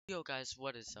Yo guys,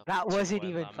 what is up? That It's your wasn't boy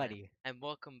even Lawman, funny. and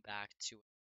welcome back to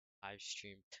a live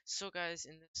stream. So guys,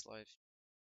 in this live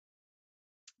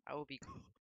I will be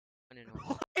I don't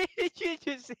know. Why did you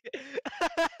just?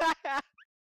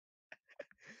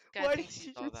 Guy Why did thinks he's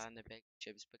you all just? that in the bag of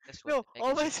chips, but guess what? No, The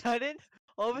bag of chips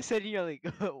all of a sudden, you're like,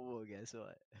 well, guess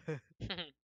what? he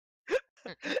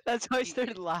That's why I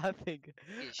started laughing.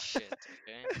 is shit,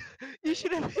 okay? You Like,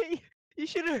 should have, you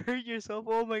should have heard yourself.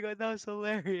 Oh my god, that was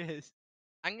hilarious.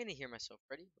 I'm gonna hear myself.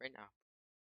 Ready? Right now.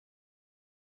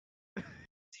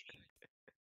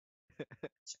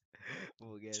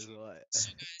 Well, guess what?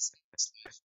 So guys, in this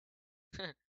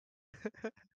live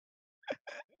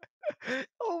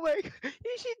Oh my god,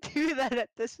 you should do that at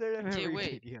the start of Okay, every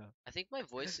wait. video. I think my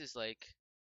voice is like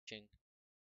ching.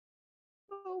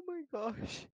 Oh my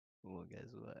gosh. Well, guess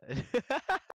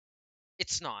what?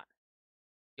 It's not.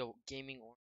 Yo, gaming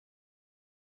or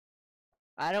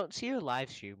I don't see your live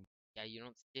stream. yeah, you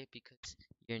don't see it because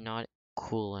you're not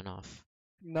cool enough.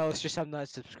 No, it's just I'm not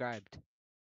subscribed.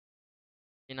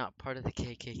 You're not part of the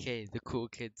KKK, the cool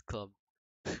kids club.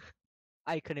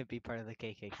 I couldn't be part of the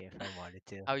KKK if I wanted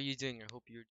to. How are you doing? I hope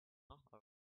you're. Oh,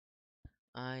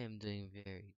 I am doing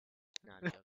very. Not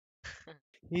joking.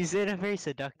 He's in a very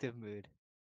seductive mood.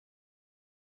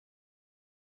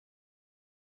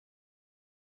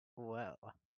 Well,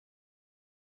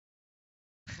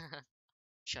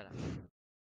 Shut up.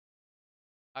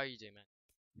 How are you doing, man?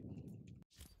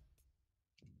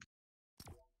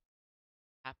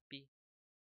 Happy?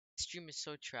 Stream is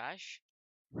so trash.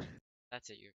 That's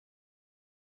it. You're.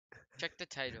 Check the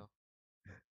title.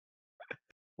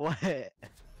 what?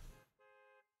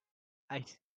 I.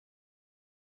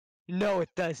 No, it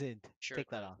doesn't. Sure. Take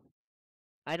that off.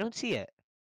 I don't see it.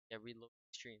 Yeah, reload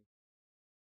the stream.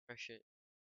 Fresh it.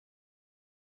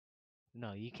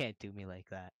 No, you can't do me like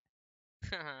that.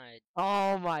 I,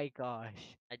 Oh my gosh.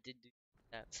 I did do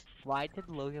that. Why did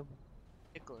Logan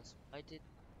Nicholas, I did.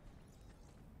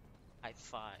 High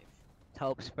five.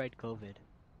 help spread COVID?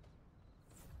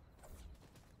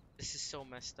 This is so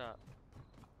messed up.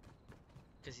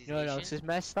 Cause he's No, Asian. no, this is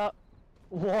messed up.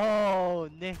 Whoa,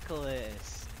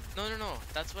 Nicholas. No, no, no.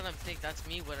 That's what I'm thinking. That's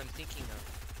me. What I'm thinking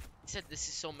of. He said this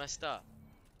is so messed up.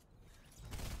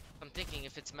 I'm thinking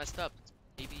if it's messed up, it's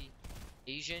maybe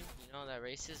Asian. You know that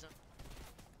racism.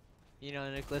 You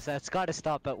know, Nicholas, that's gotta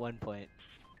stop at one point.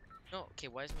 No. Okay.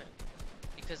 Why is my?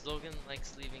 Because Logan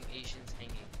likes leaving Asians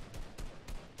hanging.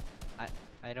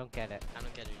 I don't get it. I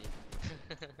don't get it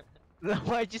either.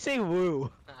 Why'd you say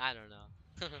woo? I don't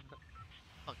know.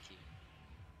 Fuck you.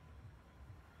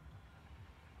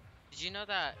 Did you know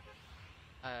that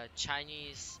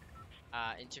Chinese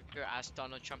interviewer asked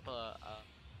Donald Trump,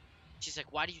 she's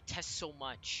like, why do you test so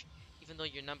much, even though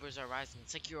your numbers are rising?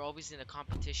 It's like you're always in a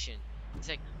competition. It's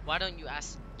like, why don't you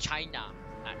ask China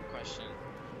that question?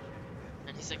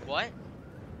 And he's like, what?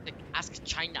 Like, ask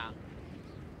China.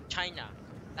 China.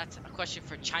 That's a question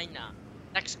for China.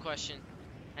 Next question.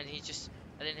 And then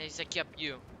he's like, yep,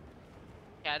 you.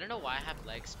 Yeah, I don't know why I have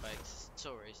leg spikes. It's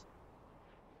so racist.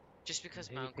 Just because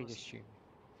my uncle's... stream.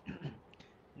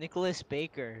 Nicholas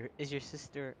Baker, is your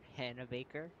sister Hannah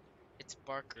Baker? It's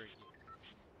Barker.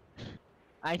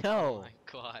 I Oh know. my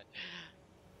god.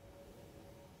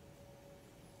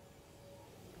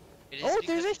 It is Oh,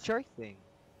 because there's a shark thing.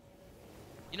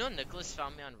 you know Nicholas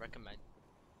found me on recommend.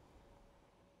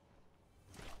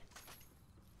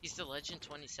 He's the Legend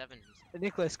 27.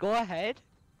 Nicholas, go ahead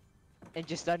and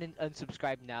just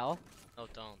unsubscribe now. No,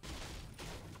 don't.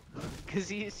 Cause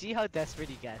you see how desperate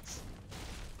he gets.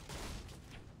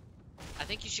 I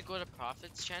think you should go to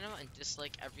Prophet's channel and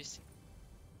dislike every single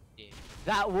game.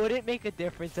 That wouldn't make a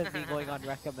difference of me going on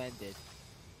recommended.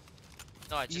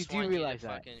 No, I just do want realize you to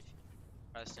that. fucking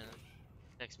Preston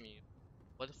text me.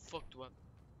 What the fuck do I?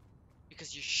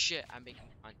 Because you're shit at making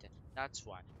content. That's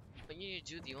why. What you need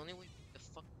to do, the only way to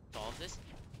fuck solve this,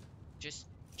 just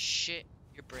shit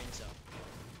your brains up.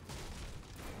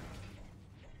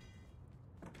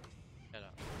 Shut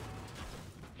up.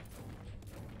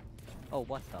 Oh,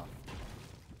 what the?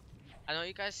 I know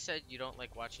you guys said you don't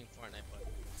like watching Fortnite, but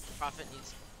Prophet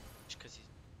needs because he's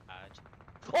bad.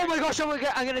 Oh my gosh! Oh my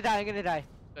god! I'm gonna die! I'm gonna die!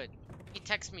 Good. He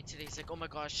texted me today. He's like, "Oh my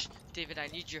gosh, David, I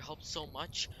need your help so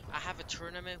much. I have a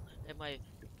tournament in my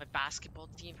basketball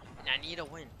team, and I need a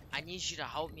win. I need you to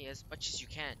help me as much as you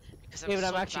can because David,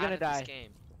 I'm I'm actually bad gonna at die. this game."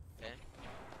 Okay.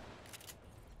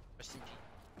 Rest in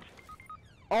peace.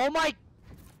 Oh my!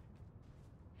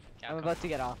 Okay, I'm about to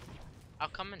get off. I'll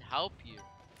come and help you.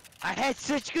 I had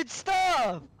such good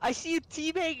stuff! I see you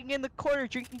teabagging in the corner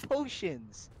drinking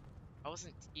potions. I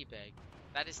wasn't teabag.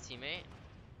 That is teammate.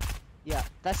 Yeah,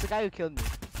 that's the guy who killed me.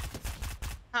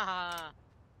 Haha.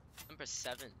 number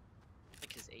 7.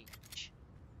 Like his age.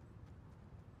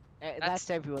 That's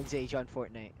everyone's age on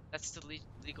Fortnite. That's the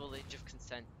legal age of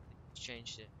consent. They just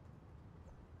changed it.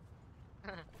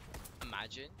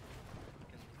 Imagine.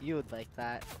 You would like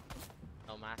that.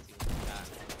 No, Matthew would like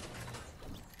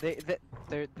that.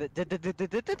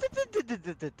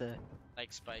 They're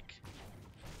Like Spike.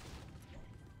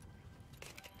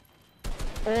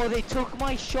 Oh, they took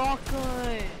my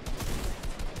shotgun.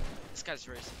 This guy's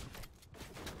racing.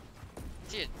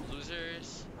 See it,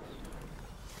 losers.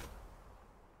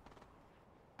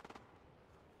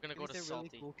 We're gonna go to They're Salty.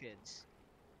 really cool kids.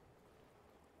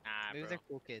 Nah, Maybe bro. they're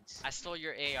cool kids. I stole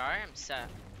your AR, I'm set.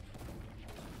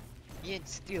 You didn't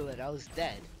steal it. I was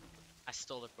dead. I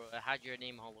stole it, bro. I had your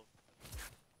name all over.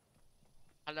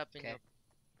 Hold up in Okay. your...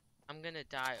 I'm gonna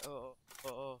die.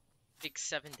 Oh. Big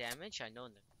 7 damage? I know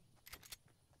that.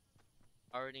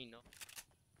 Already know.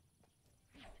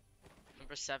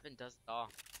 Number 7 does it all.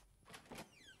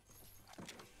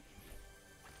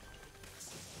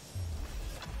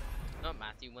 You know what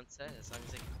Matthew once said? As long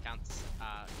as it counts,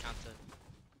 count to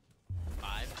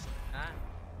 5 or something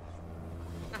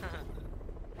like that.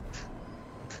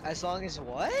 As long as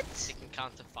what? It can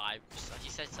count to 5 or so. He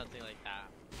said something like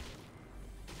that.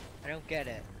 I don't get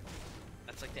it.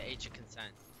 That's like the age of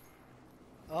consent.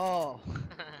 Oh.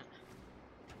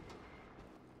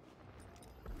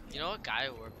 You know what guy I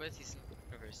work with? He's in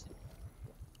university.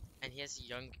 And he has a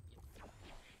young...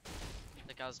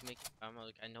 Like I was making... I'm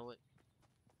like, I know it.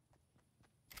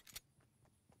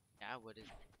 Yeah, what is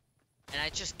it? And I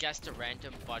just guessed a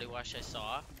random body wash I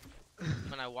saw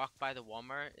when I walked by the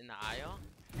Walmart in the aisle.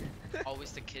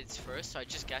 Always the kids first, so I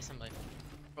just guessed. I'm like,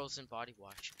 frozen body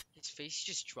wash. His face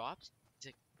just dropped.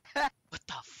 He's like, what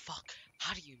the fuck?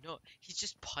 How do you know? He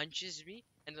just punches me,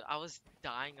 and I was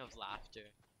dying of laughter.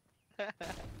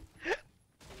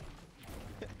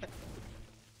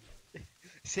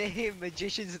 Same,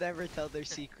 magicians never tell their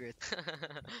secrets.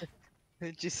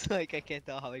 Just like I can't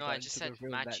tell how I No, got I into just the said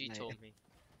room that Machi night. told me.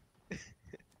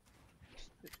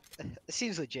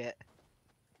 Seems legit.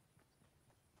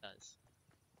 Does.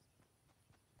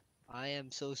 I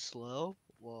am so slow.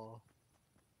 Well,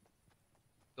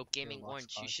 Go Gaming lost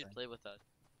Orange. You should content. play with us.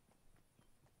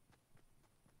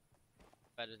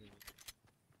 Better than me.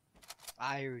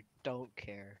 I don't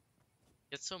care.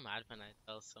 Get so mad when I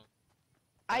tell some.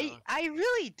 I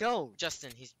really don't,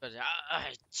 Justin, he's better.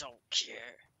 I don't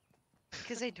care.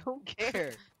 because I don't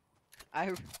care.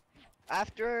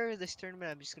 After this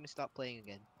tournament, I'm just gonna stop playing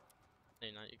again. No,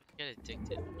 you're not. You can get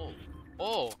addicted.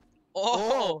 Oh!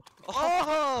 Oh!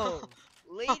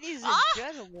 Ladies and Ah!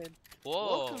 gentlemen,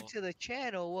 Whoa! welcome to the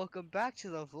channel, welcome back to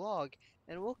the vlog,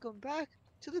 and welcome back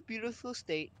to the beautiful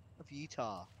state of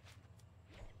Utah.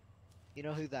 You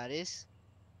know who that is?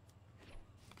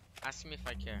 Ask me if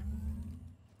I care.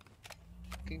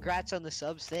 Congrats on the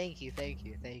subs, thank you, thank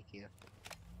you, thank you.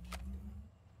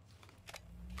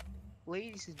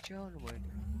 Ladies and gentlemen,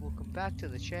 welcome back to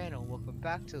the channel, welcome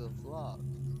back to the vlog,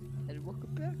 and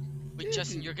welcome back. Wait,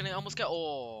 Justin, you're gonna almost get.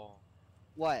 Oh!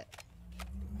 What?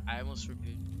 I almost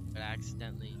reviewed, but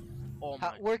accidentally. Oh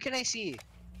my. Where can I see?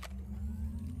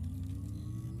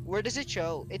 Where does it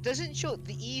show? It doesn't show.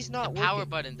 The E's not The power working.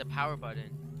 button. The power button.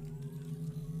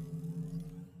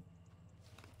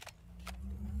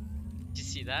 Did you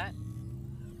see that?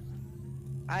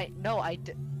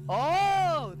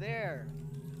 Oh, there.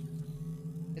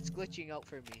 It's glitching out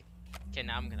for me. Okay,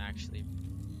 now I'm gonna actually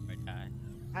die.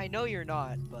 I know you're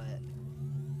not, but.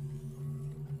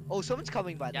 Oh, someone's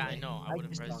coming by the way. Yeah, I know. I would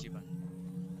have just pressed don't. you, but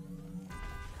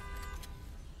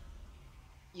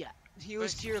Yeah, he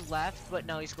was Where's to your left, but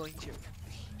now he's going to.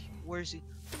 Where's he?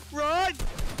 Run!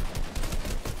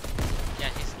 yeah,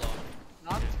 he's low.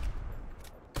 Knocked.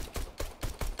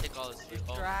 Take all his food.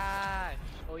 Oh, Trash.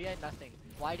 Oh yeah, nothing.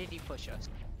 Why did he push us?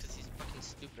 because he's fucking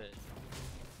stupid.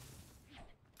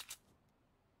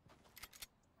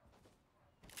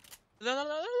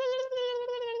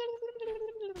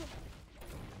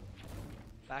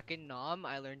 Back in Nam,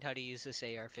 I learned how to use this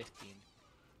AR-15.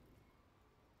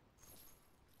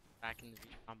 Back in the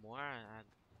Vietnam War,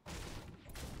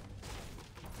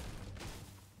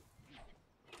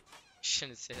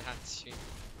 shouldn't say that on stream.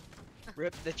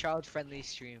 Rip the child-friendly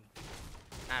stream.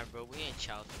 Nah, bro, we ain't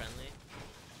child friendly.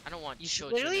 I don't want You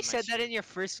children. literally in my said that stream. in your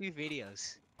first few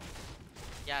videos.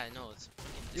 Yeah, I know. It's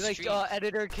fucking the You're like, stream.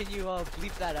 editor, can you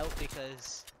bleep that out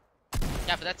because?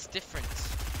 Yeah, but that's different.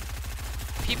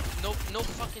 People, no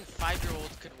fucking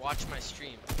 5-year-old could watch my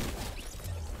stream.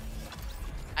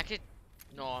 I could,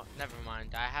 no, never mind.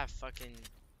 I have fucking,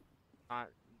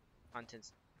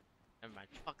 contents. Never mind.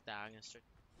 Fuck that. I'm gonna start.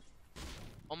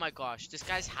 Oh my gosh, this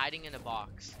guy's hiding in a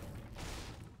box.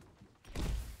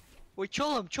 Wait,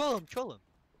 troll him, troll him, troll him.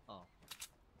 Oh, where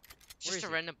Just is a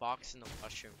he? random box in the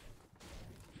washroom.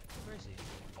 Where is he?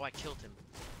 Oh, I killed him.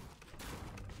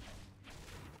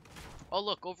 Oh,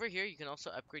 look, over here you can also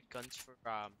upgrade guns for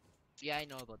Yeah, I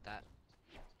know about that.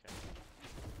 okay.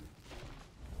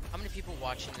 How many people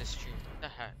watching this stream? What the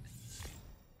heck?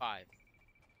 5.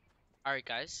 Alright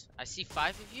guys, I see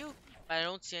 5 of you, but I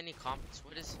don't see any comments.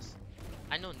 What is this?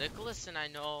 I know Nicholas and I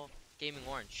know Gaming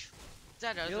Orange. Who's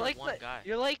that You're other like one guy?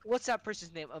 you're like, what's that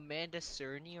person's name? Amanda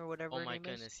Cerny or whatever Oh her my name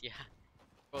is? goodness, yeah.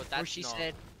 Bro, Where that's she no.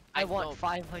 said, I I want know.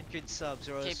 500 subs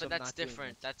or Okay, else but I'm that's not doing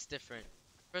different. this. That's different.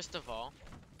 First of all,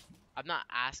 I'm not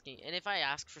asking, and if I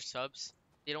ask for subs,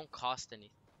 they don't cost anything.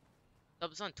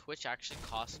 Subs on Twitch actually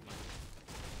cost money.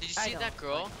 Did you I see know, that I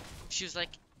girl? know. She was like,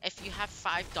 if you have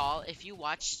 $5, if you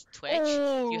watch Twitch,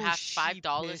 you Oh, have she $5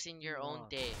 pissed in me your own off.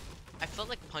 day. I felt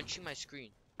like punching my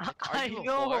screen. Like, are I you a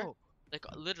whore? know. Like,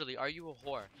 literally, are you a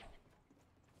whore?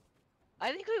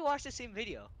 I think we watched the same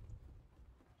video.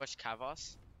 Watch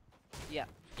Kavos? Yeah.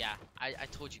 Yeah, I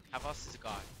told you, Kavos is a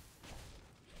god.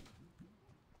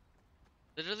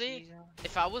 Literally, She's.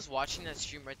 if I was watching that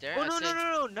stream right there, Oh I'd no no say,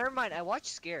 no no! Never mind. I watched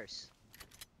Scarce.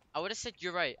 I would have said,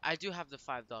 you're right, I do have the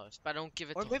 $5, but I don't give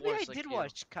it Or to maybe I whores like did you.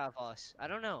 watch Kavos. I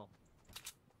don't know.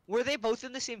 Were they both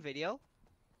in the same video?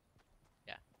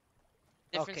 Yeah.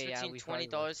 Difference Okay, yeah, between we probably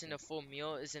watched $20 and it. a full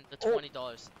meal isn't the Oh,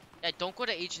 $20. Yeah, don't go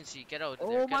to agency. Get out of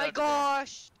there. oh Get my out of there.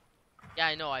 gosh! Yeah,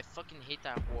 I know. I fucking hate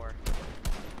that whore.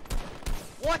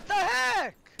 What the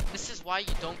heck? This is why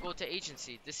you don't go to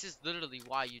agency. This is literally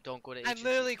why you don't go to I'm agency.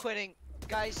 literally quitting,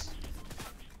 guys.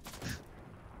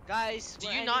 Guys, Do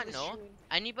we're you ending not the know? stream.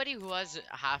 Anybody who has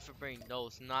a half a brain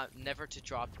knows never to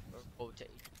drop or go to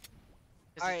agency.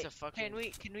 Because it's Alright, a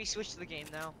fucking... can we switch to the game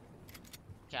now?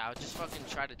 Okay, I'll just fucking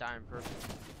try to die in purple.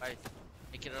 If I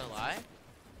make it a lie.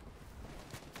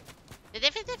 The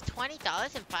difference of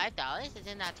 $20 and $5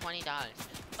 isn't that $20.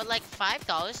 But like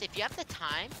 $5, if you have the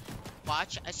time,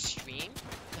 watch a stream,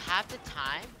 you have the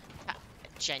time to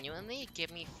genuinely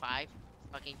give me $5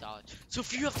 fucking. So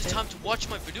if you have the time to watch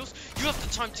my videos, you have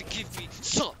the time to give me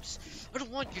subs. I don't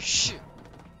want your shit.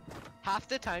 Half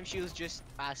the time she was just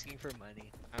asking for money.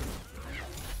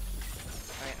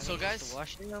 Alright, I'm So gonna use guys, the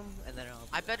washroom and then I'll.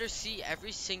 I better see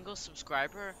every single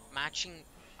subscriber matching,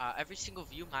 every single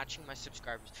view matching my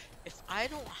subscribers. If I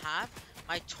don't have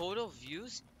my total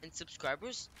views and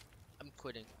subscribers, I'm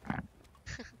quitting.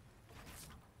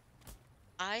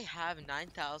 I have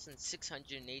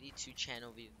 9,682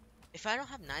 channel views. If I don't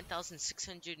have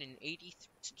 9,683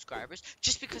 subscribers,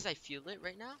 just because I feel it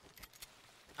right now,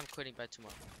 I'm quitting by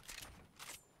tomorrow.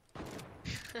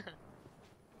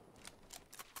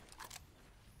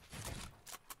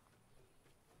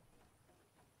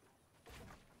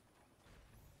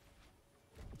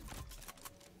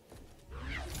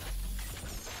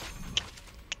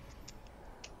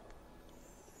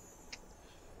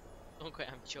 Don't quit,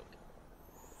 I'm joking.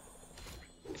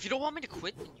 If you don't want me to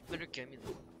quit, then you better get me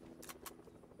the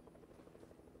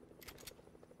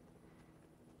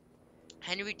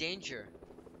Henry Danger.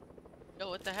 Yo,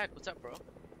 what the heck? What's up, bro?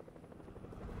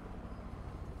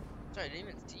 Sorry, I didn't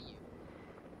even see you.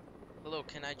 Hello,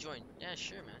 can I join? Yeah,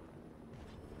 sure, man.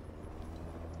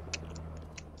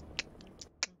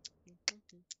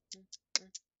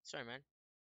 Sorry, man.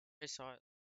 I saw it.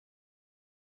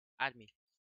 Add me.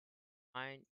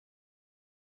 Mine.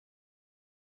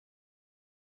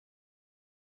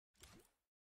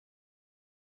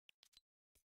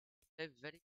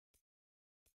 Very.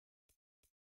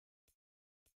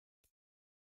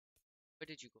 Where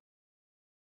did you go?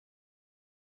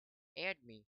 Add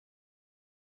me.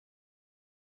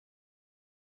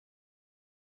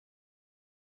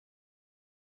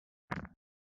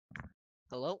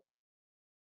 Hello?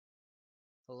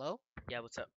 Hello? Yeah,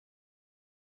 what's up?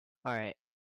 Alright,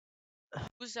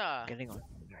 Who's getting on.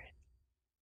 Alright.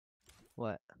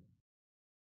 What?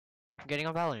 I'm getting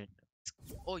on Valorant.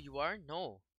 Oh, you are?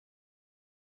 No.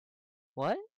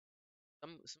 What?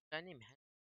 Some guy named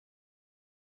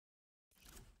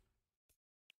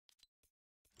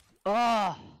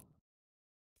Oh!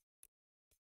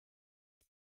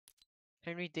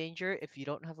 Henry Danger, if you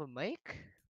don't have a mic,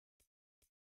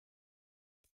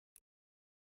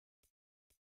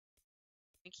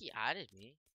 I think he added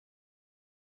me.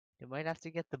 you might have to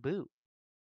get the boot.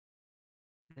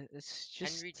 It's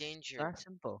just Henry Danger. that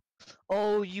simple.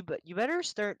 Oh, you better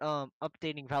start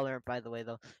updating Valorant, by the way,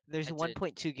 though. There's I a did.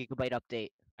 1.2 gigabyte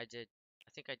update. I did.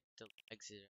 I think I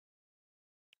exited.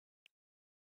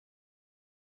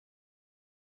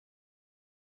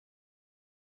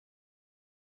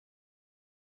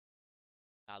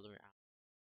 Valorant.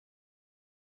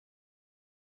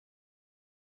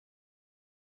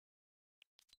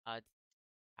 Uh,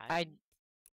 I Adam?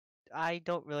 I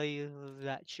don't really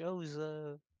that show's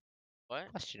What?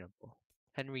 questionable.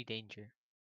 Henry Danger.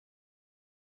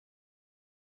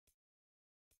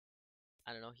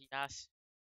 I don't know. He asked.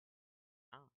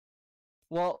 Oh.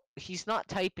 Well, he's not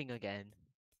typing again.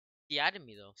 He added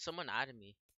me though. Someone added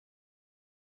me.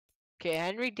 Okay,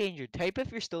 Henry Danger, type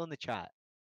if you're still in the chat.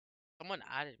 Someone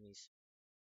added me.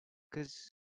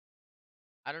 Cause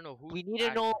I don't know who we need to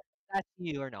added know me. if that's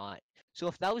you or not. So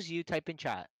if that was you, type in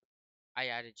chat. I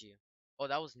added you. Oh,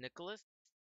 that was Nicholas.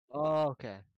 Oh,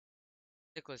 okay.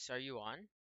 Nicholas, are you on?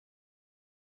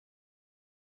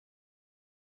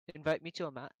 Invite me to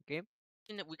a game.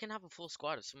 We can have a full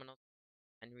squad if someone else.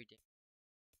 Henry did.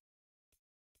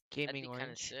 That'd Gaming be kind of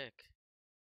Orange. sick.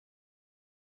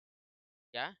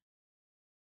 Yeah.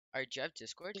 Alright, do you have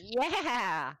Discord? Do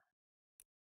Yeah.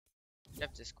 you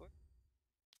have Discord?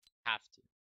 Have to.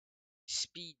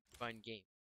 Speed run game.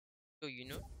 So you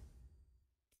know.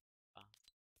 Uh,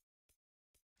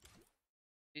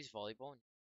 Please volleyball.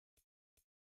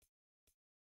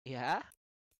 Yeah.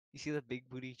 You see the big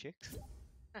booty chicks?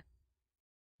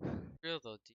 Real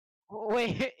though, dude.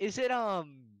 Wait, is it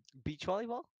beach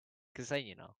volleyball? Cause then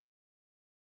you know.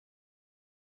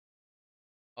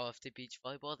 Oh, if they beach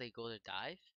volleyball, they go to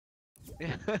dive.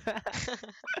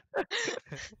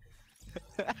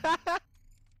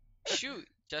 Shoot,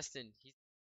 Justin. He's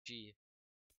G.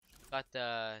 Got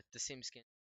the same skin.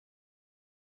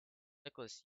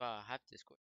 Nicholas, have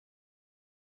Discord.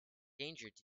 Danger,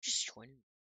 dude. Just join me.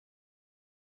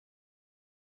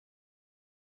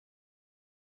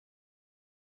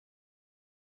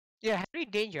 Yeah, Henry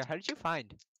Danger. How did you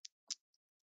find?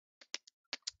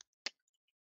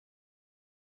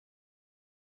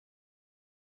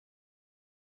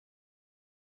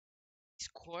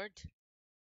 Discord.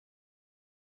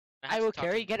 I have I to will talk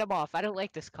carry. in. Get him off. I don't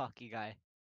like this cocky guy.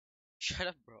 Shut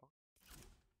up, bro.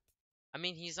 I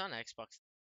mean, he's on Xbox.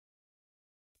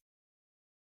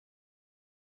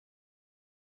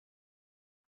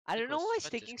 I don't know Nicholas, why it's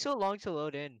got taking Discord. so long to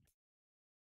load in.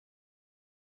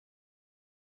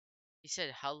 He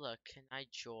said, "Hella, can I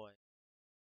join?"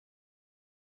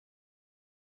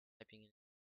 Typing in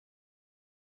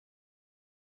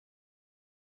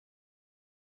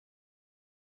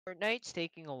Fortnite's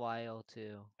taking a while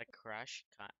too. a crash,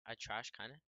 a trash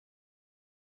kind of.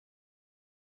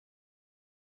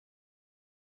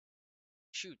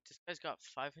 Shoot, this guy's got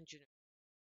 500.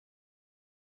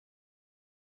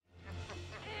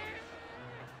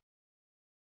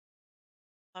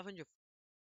 500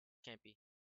 can't be.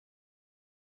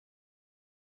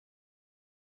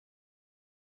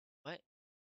 What?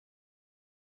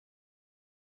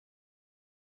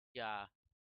 Yeah,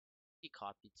 he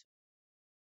copied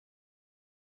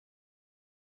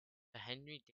the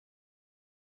Henry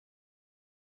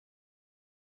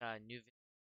new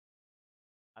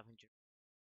 500.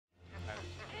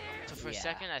 So for a Yeah.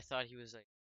 second, I thought he was like,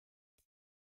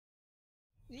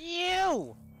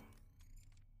 You.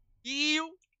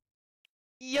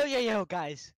 "Yo, Yo,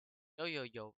 guys. yo, yo,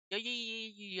 yo, yo, yo,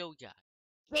 yo, yo, yo, yeah."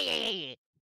 Yeah.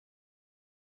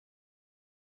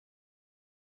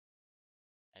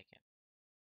 I can't.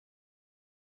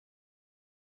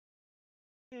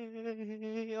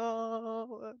 Hey,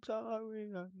 oh, I'm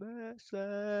sorry I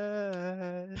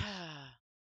messaged.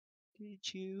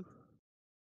 Did you?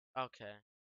 Okay,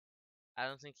 I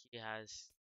don't think he has.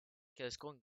 Okay, let's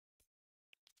go.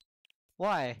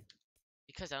 Why?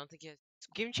 Because I don't think he has.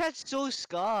 Game chat's so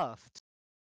scuffed.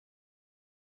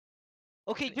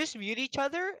 Okay, Discord. just mute each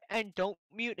other and don't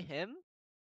mute him.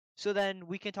 So then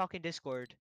we can talk in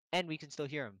Discord and we can still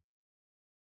hear him.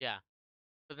 Yeah,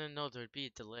 but then no, there'd be a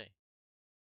delay.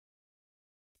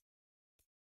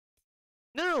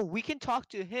 No, we can talk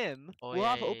to him. Oh We'll yeah,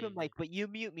 have yeah, yeah, open yeah. mic, but you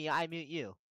mute me, I mute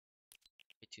you.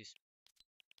 Way too.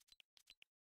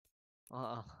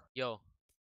 Uh-uh. Yo,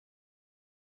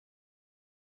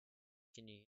 can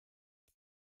you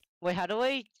Wait, how do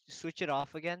I switch it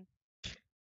off again?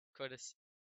 go to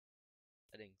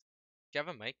settings? Do you have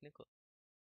a mic, Nicole?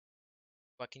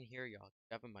 I can hear y'all. Do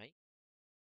you have a mic?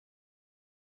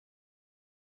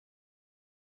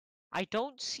 I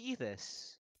don't see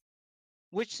this.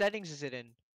 Which settings is it in?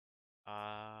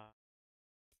 Talk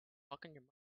on your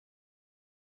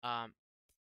mic.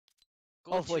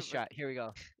 Go Oh, to voice chat. Here we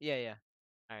go. Yeah.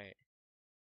 All right.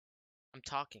 I'm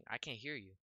talking. I can't hear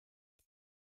you.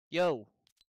 Yo.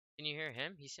 Can you hear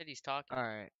him? He said he's talking.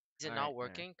 Alright. Is it not Alright.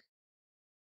 working?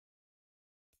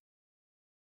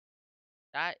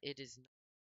 That it is.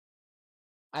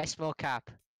 I smell cap.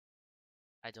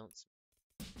 I don't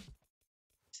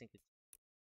think it's.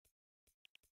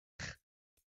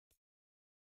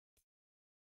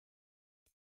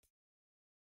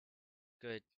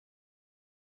 Good.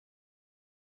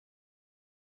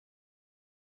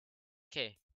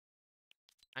 Okay,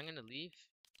 I'm gonna leave.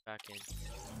 Back in.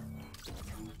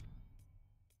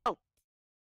 Oh,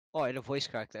 oh, I had a voice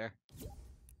crack there.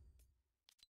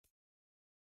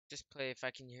 Just play if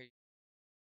I can hear you.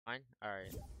 Fine. All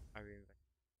right. I'll be right back.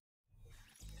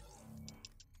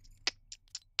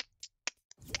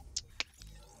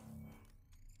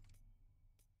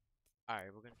 All right,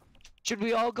 we're gonna. Should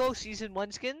we all go season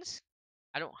 1 skins?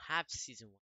 I don't have season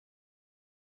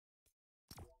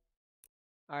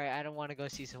 1. Alright, I don't want to go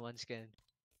season 1 skin.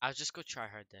 I'll just go try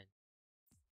hard then.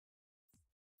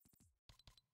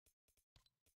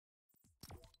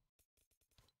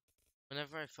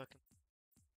 Whenever I fucking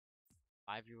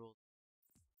 5-year-old.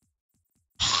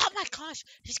 Oh my gosh!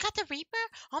 He's got the Reaper!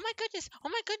 Oh my goodness! Oh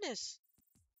my goodness!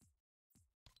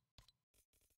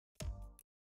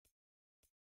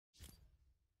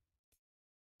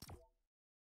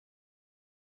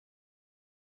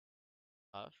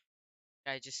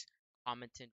 I just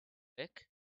commented quick.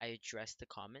 I addressed the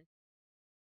comment.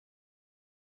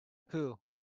 Who?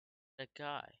 The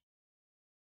guy.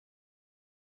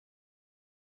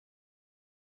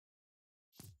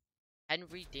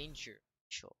 Henry Danger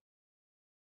Show.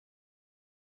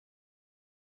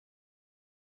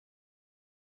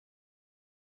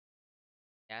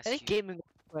 I think Ask you. gaming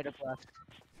might have left.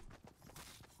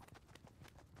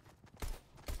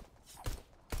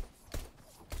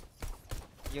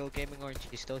 Yo, Gaming Orange,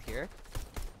 you still here?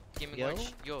 Gaming Yo?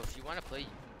 Orange. Yo, if you wanna play,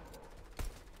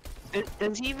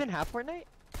 Does he even have Fortnite?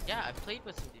 yeah, I've played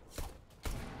with him. Dude.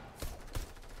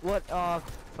 What,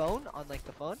 phone? On, like,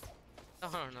 the phone? No,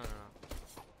 no, no,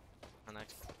 no. On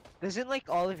Xbox. Doesn't, like,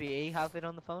 all of EA have it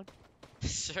on the phone?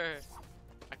 Sir,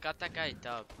 I got that guy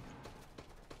dubbed.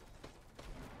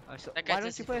 So That guy why don't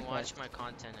you doesn't play even with watch us? my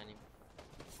content anymore.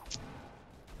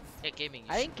 Hey, gaming.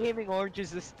 You I think should- Gaming Orange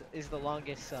is the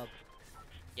longest sub.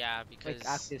 Yeah, because Like,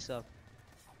 active sub.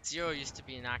 Zero used to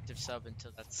be an active sub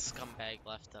until that scumbag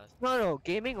left us. No,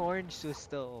 Gaming Orange was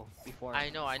still before. I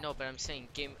know, but I'm saying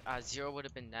Zero would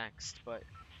have been next, but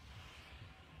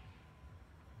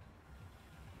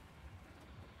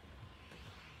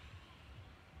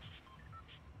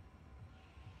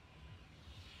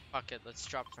fuck it, let's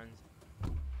drop friends.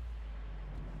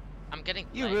 I'm getting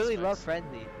You blanks, really guys. love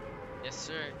friendly. Yes,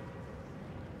 sir.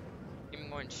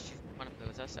 Gaming Orange, you wanna play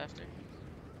with us after?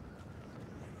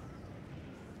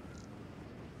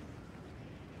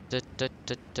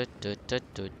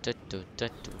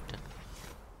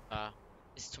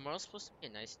 Is tomorrow supposed to be a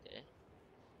nice day?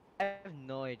 I have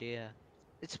no idea.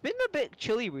 It's been a bit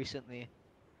chilly recently.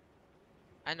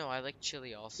 I know, I like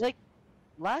chili also. Like,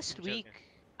 last I'm joking. week,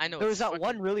 I know, there it's was that fucking,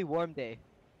 one really warm day.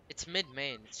 it's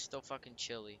mid-May and it's still fucking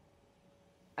chilly.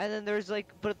 And then there's like,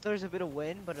 but there's a bit of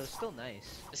wind, but it was still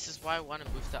nice. This is why I want to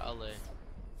move to LA.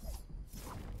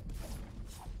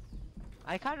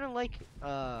 I kind of like,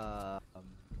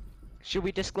 should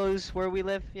we disclose where we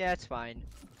live? Yeah, it's fine.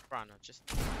 Toronto, just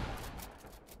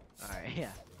Alright, yeah.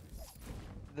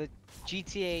 The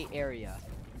GTA area.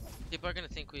 people are gonna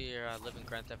think we live in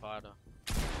Grand Theft Auto.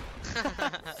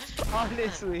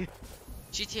 Honestly.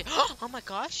 GTA. Oh my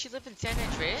gosh, you live in San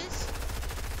Andreas?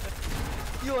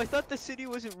 Yo, I thought the city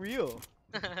wasn't real.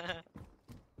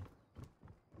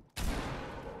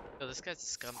 Yo, this guy's a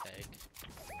scumbag.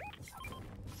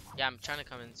 Yeah, I'm trying to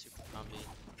come in super zombie.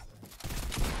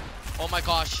 Oh my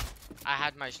gosh, I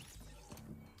had my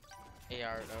AR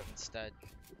out instead.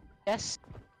 Yes.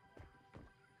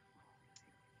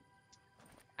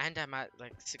 And I'm at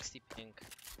like 60 ping.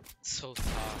 So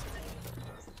tough.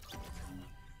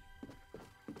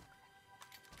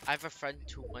 I have a friend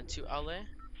who went to LA,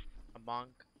 among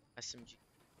SMG,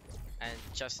 and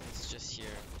Justin's just here.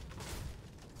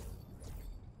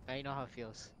 I know how it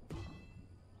feels.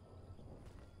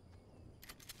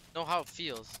 Know how it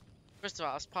feels. First of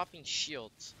all, I was popping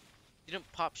shields.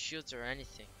 Didn't pop shields or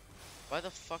anything. Why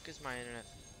the fuck is my internet?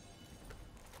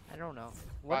 I don't know.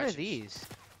 What are Rogers. these?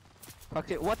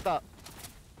 Okay, what the?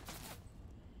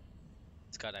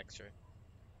 It's got X-ray.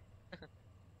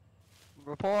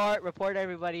 Report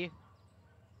everybody.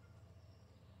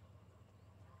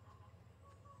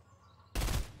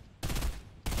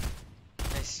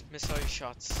 Nice, miss all your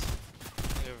shots.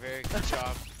 You did a very good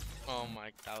job. Oh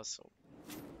my, that was so.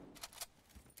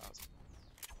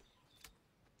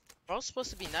 We're all supposed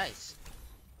to be nice.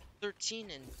 13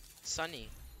 and sunny.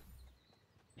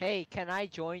 Hey, can I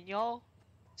join y'all?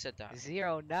 Said that.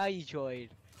 Zero, now you joined.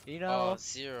 You Oh, know,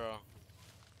 0.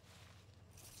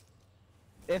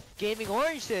 if Gaming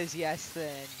Orange says yes,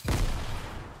 then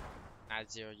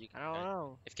At 0, you I can. don't join.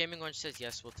 know. If Gaming Orange says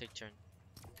yes, we'll take turn.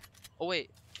 Oh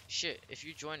wait, shit. If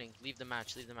you're joining, leave the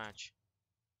match. Leave the match.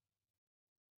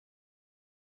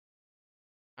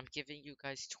 I'm giving you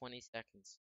guys 20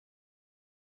 seconds.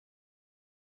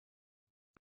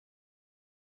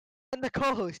 And the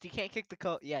co-host, you can't kick the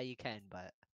co. Yeah, you can,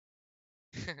 but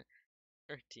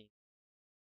 13.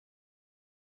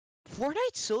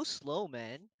 Fortnite's so slow,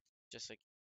 man. Just like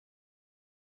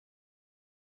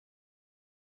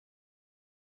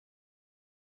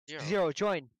 0. Zero,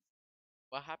 join.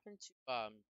 What happened to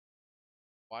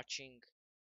watching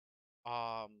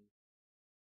um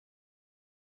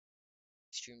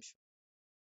streams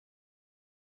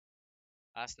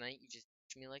last night? You just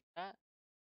teach me like that?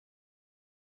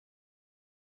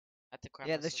 I had to cry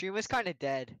Yeah, the myself stream was to sleep. kind of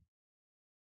dead.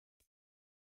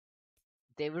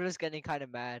 David was getting kind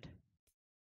of mad.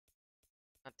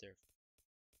 Not there.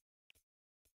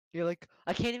 You're like,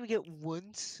 I can't even get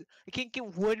I can't get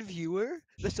one viewer.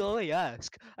 That's all I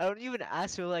ask. I don't even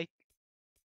ask for like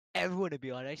everyone to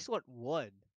be on. I just want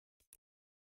one.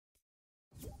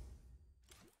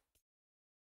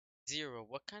 0.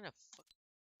 What kind of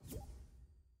fuck?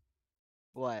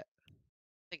 What?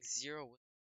 Like 0.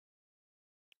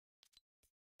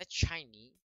 That's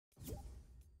Chinese.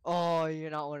 Oh,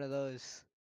 you're not one of those.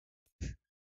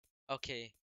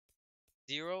 Okay.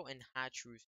 0 and Hatch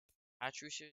Rooster. Hatch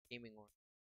Rooster gaming one.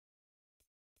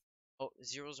 Oh,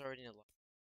 0's already in a lot.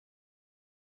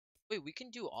 Wait, we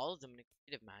can do all of them in a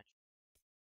creative match.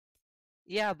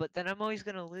 Yeah, but then I'm always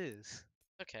gonna lose.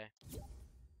 Okay.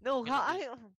 No, You're how gonna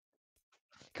lose.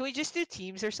 can we just do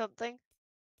teams or something?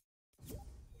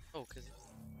 Oh, cause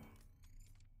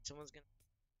someone's gonna.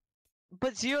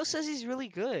 But Zero says he's really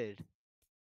good.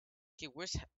 Okay,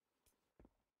 where's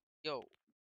yo?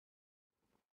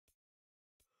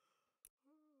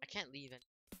 I can't leave it.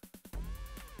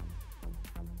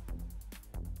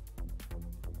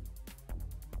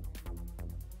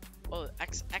 Oh,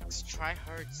 XX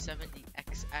tryhard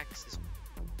 70XX is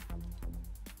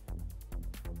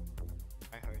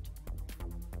tryhard.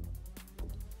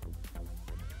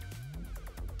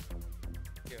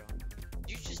 Yo, did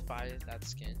you just buy that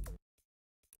skin?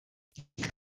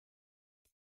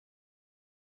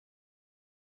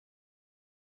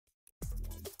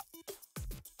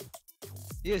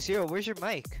 Yeah, Zero, where's your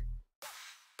mic?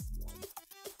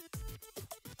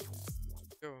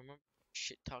 Yo, remember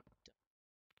shit talk.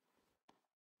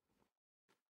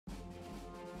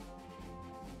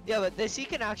 Yeah, but this he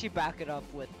can actually back it up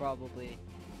with probably.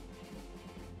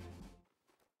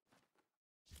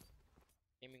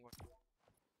 Gaming work.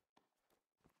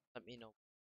 Let me know.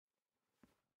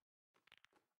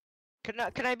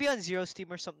 Can I be on Zero's team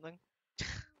or something?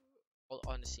 Well,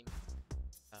 honestly,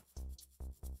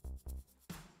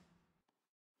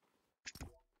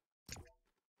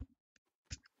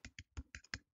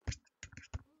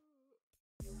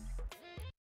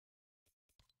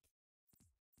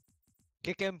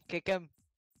 Kick him, kick him.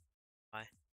 why?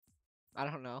 I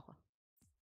don't know.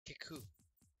 Kiku.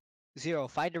 Zero,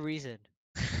 find a reason.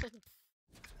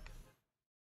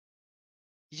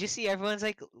 You just see everyone's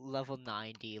like level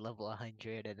 90, level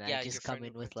 100, and I Yeah, your just come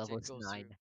friend in with requested levels go 9. 0.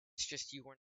 It's just you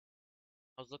weren't.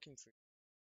 I was looking for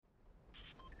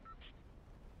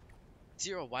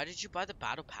 0. Why did you buy the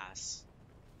battle pass?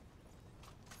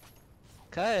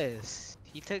 Cause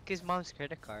he took his mom's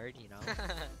credit card, you know.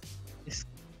 Just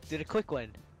did a quick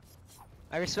one.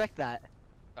 I respect that.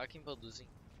 Talking about losing,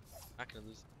 not gonna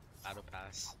lose battle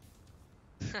pass.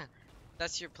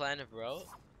 That's your plan, bro.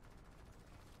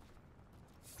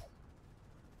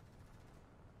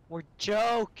 We're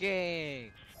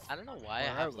joking. I don't know why Or I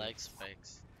are have we? leg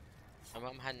spikes. My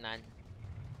mom had $99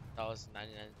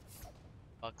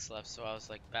 left, so I was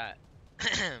like, bet.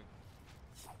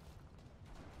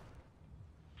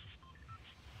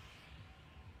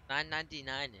 $9.99,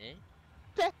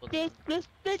 eh? Hold on.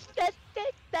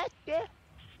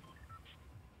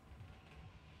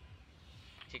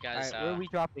 Okay, guys. Alright, where are we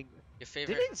dropping? Your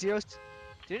favorite.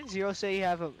 Didn't Zero say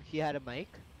he had a mic?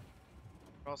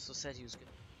 Also said he was gonna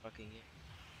fucking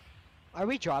it. Are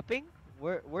we dropping?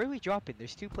 Where are we dropping?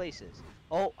 There's two places.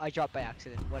 Oh, I dropped by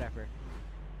accident. Whatever.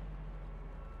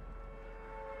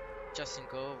 Justin,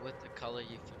 go with the color you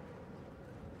feel.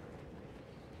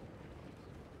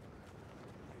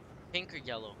 Pink or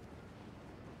yellow?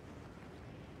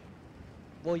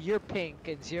 Well, you're pink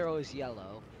and Zero is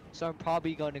yellow, so I'm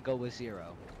probably going to go with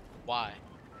Zero. Why?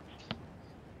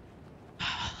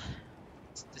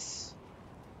 It's this.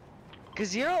 Cause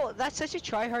Zero, that's such a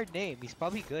try-hard name. He's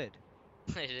probably good.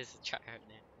 It is a tryhard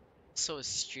name. So is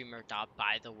streamer dot,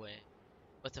 by the way,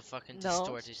 with a fucking No,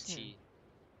 distorted it's- T.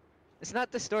 It's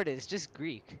not distorted. It's just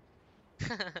Greek.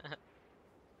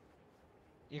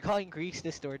 You're calling Greeks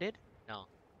distorted? No,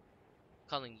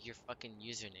 calling your fucking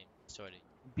username sorted.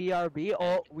 BRB. And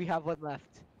Oh, we have one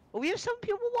left. Oh, we have some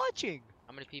people watching.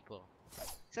 how many people?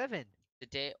 7. The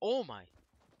day. Oh my.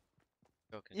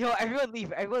 Broken. Yo, everyone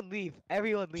leave. Everyone leave.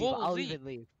 Everyone leave. I'll Holy! even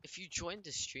leave. If you joined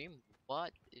the stream,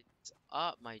 what is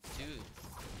up, my dude?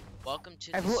 Welcome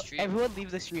to the Everyone, stream. everyone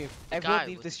leave the stream. The Everyone guy,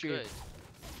 leave the what's stream.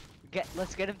 good?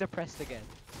 Let's get him depressed again.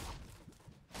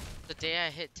 The day I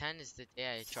hit 10 is the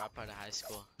day I drop out of high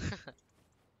school.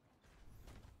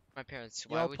 My parents,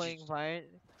 why Y'all would playing you? Valorant?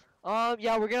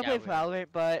 Yeah, we're gonna Yeah, play we're Valorant,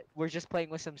 but we're just playing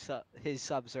with some his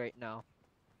subs right now.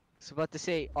 I was about to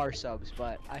say our subs,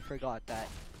 but I forgot that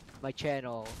my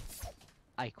channel,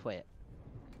 I quit.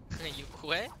 You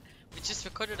quit? We just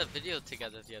recorded a video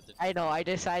together the other I know. I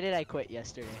decided I quit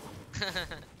yesterday. day.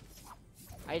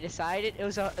 I decided it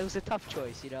was a tough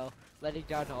choice, you know, letting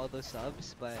down all those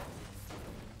subs, but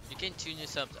You gained 2 new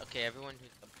subs. Okay, everyone who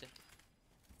subbed in.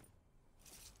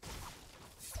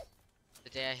 The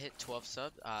day I hit 12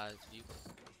 subs, you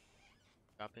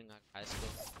dropping out of high school.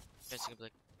 You guys are gonna be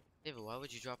like, David, why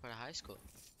would you drop out of high school?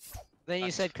 then you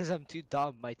That's said because I'm too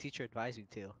dumb. My teacher advised me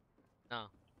to. No,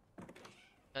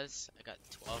 because I got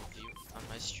 12 views on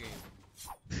my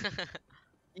stream.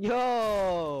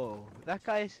 Yo, that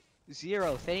guy's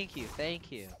 0. Thank you,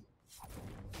 thank you.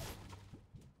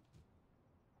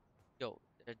 Yo,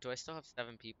 do I still have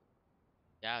 7 people?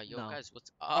 Yeah, yo No. guys,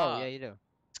 what's Oh yeah, up? you do.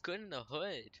 It's good in the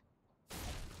hood.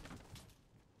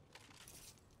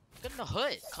 Good in the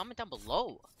hood. Comment down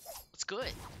below. What's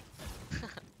good?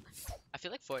 I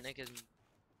feel like Fortnite gives me.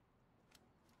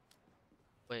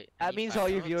 Wait. I That need means 5 all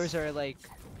your votes? viewers are like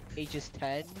ages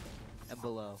 10 and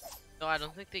below. No, I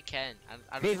don't think they can. I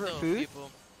don't Favorite think food?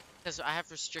 people. Because I have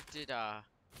restricted.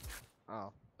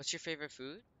 Oh. What's your favorite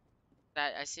food?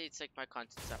 That I say it's like my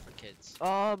content's not for kids.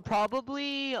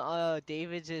 Probably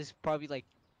David's is probably like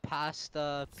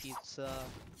pasta, pizza.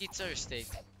 Pizza or steak?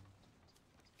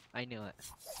 I knew it.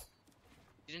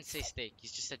 You didn't say steak. You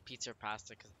just said pizza or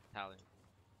pasta because I'm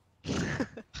Italian.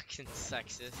 Fucking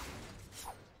sexist.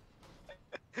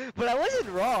 But I wasn't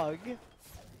wrong.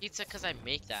 Pizza because I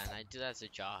make that and I do that as a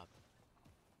job.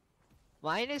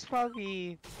 Mine is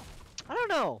probably, I don't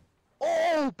know.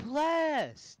 Oh,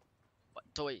 blessed. What?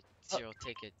 Wait, Zero,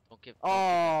 take it.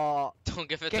 Oh, Don't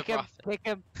give it kick the him, profit. kick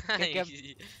him, kick him,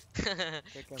 kick him.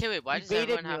 Okay, wait. Why You does baited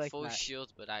everyone me have like full that.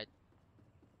 shields, but I?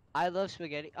 I love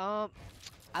spaghetti. I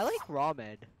like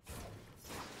ramen.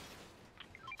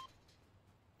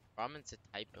 Ramen's a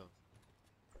type of.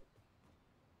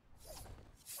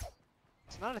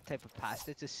 It's not a type of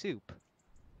pasta, it's a soup.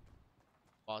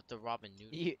 Well, the ramen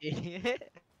noodle. You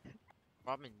idiot.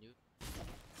 Ramen noodle.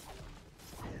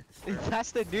 It's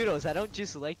pasta noodles. I don't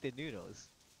just like the noodles.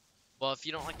 Well, if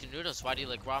you don't like the noodles, why do you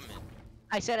like ramen?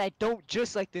 I said I don't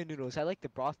just like the noodles. I like the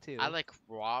broth too. I like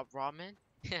raw ramen.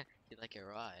 You like it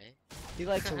raw, eh? He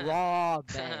likes raw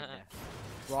men.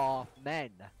 Raw men.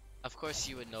 Of course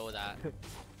you would know that.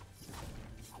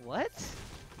 What?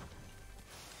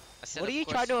 I said What are of you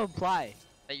course trying to imply?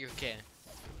 that you're gay.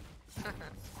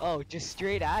 Oh, just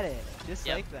straight at it. Just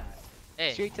Yep. like that.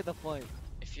 Hey, Straight to the point.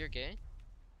 if you're gay,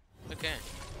 okay.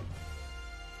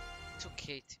 It's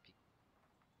okay to be.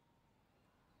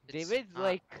 It's David's not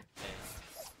like, okay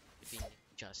to be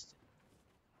Justin.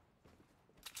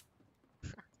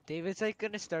 David's like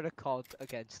gonna start a cult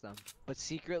against them. But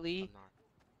secretly,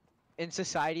 I'm in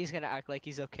society, he's gonna act like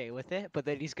he's okay with it. But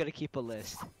then he's gonna keep a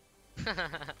list.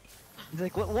 not. He's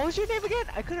like, what was your name again?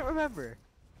 I couldn't remember.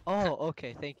 Oh,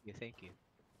 okay. Thank you. Thank you.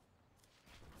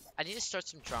 I need to start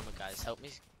some drama, guys. Help me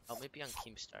be on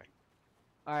Keemstar.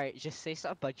 Alright, just say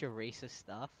a bunch of racist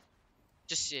stuff.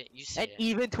 Just say it. You say And it.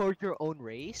 even towards your own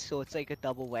race, so it's like a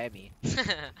double whammy.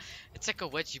 It's like a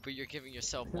wedgie, but you're giving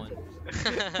yourself one.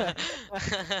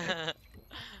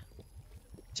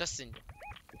 Justin,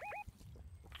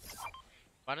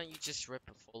 why don't you just rip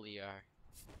a full ER?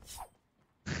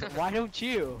 Why don't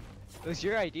you? It was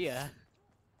your idea.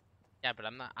 Yeah, but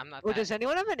I'm not Oh, that. does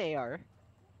anyone have an AR?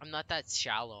 I'm not that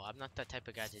shallow. I'm not that type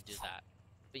of guy to do that.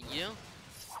 But you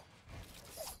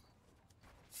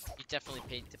definitely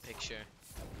paint the picture.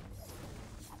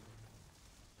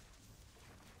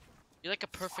 You're like a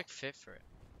perfect fit for it.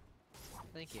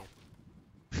 Thank you.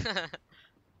 The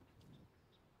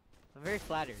I'm very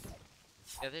flattered.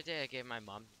 other day I gave my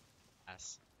mom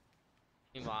ass.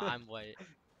 Meanwhile, I'm white.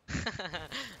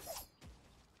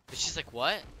 But she's like,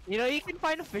 what? You know, you can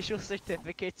find official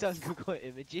certificates on Google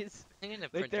Images. I'm gonna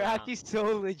Like, print they're one out. actually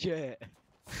so legit.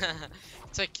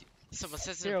 It's like someone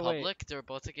says Here, in wait. public they're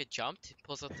about to get jumped. He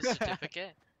pulls out the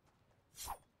certificate.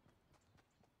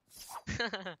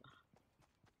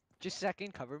 Just a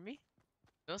second, cover me.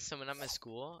 You know, someone at my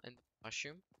school in the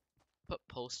washroom put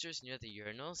posters near the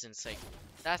urinals, and it's like,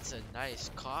 that's a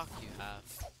nice cock you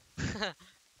have.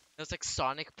 It was like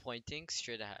Sonic pointing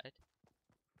straight ahead.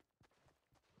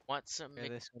 Want some Yeah,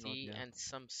 this one will McD do. and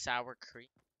some sour cream?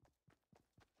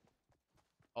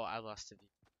 Oh, I lost a view.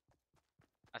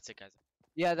 That's it, guys.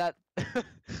 Yeah, that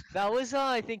that was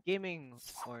I think Gaming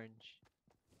Orange.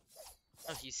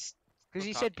 Oh, he's Because still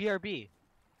he said talking. BRB.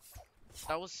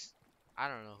 That was, I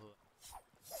don't know who.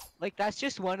 Like that's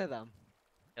just one of them.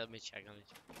 Yeah, let me check. Let me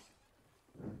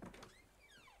check.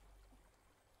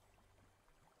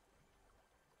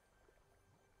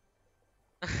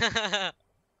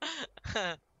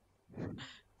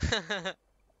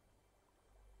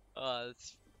 Oh,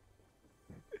 that's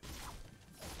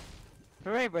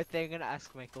For my birthday, I'm gonna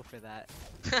ask Michael for that.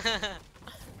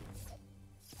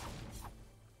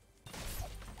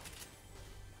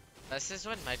 this is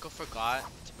when Michael forgot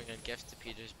to bring a gift to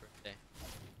Peter's birthday.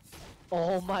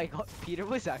 Oh my god, Peter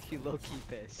was actually low-key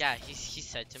pissed. Yeah, he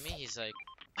said to me, he's like,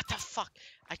 "What the fuck?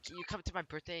 You come to my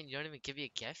birthday and you don't even give me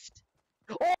a gift?"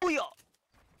 Oh yeah!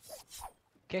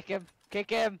 Kick him! Kick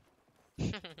him!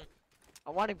 I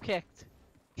want him kicked.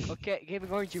 Okay,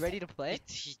 Gaming Orange, you ready to play?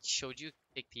 He showed you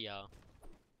kick the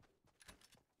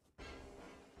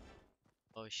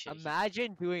Oh shit.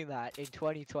 Imagine doing that in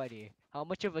 2020. How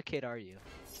much of a kid are you?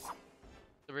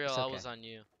 The real It's L okay. was on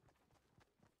you.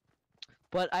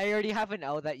 But I already have an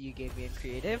L that you gave me in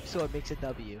creative, so it makes a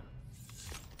W.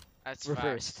 That's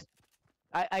Reversed.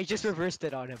 facts. I just reversed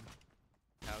it on him.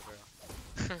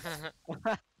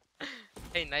 Cowgirl.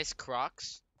 Hey, nice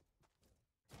Crocs.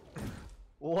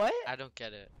 What? I don't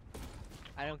get it.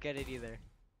 I don't get it either.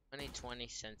 2020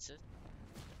 census.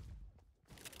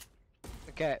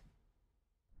 Okay.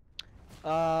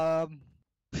 I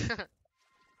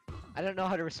don't know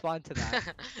how to respond to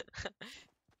that.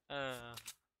 uh,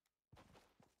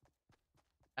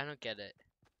 I don't get it.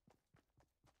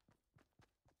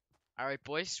 Alright,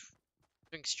 boys.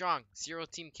 Doing strong. 0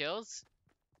 team kills.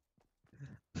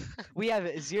 We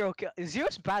have zero kill.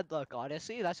 Zero's bad luck,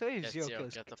 honestly. That's why we have Get zero 0.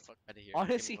 kills. Get the fuck out of here.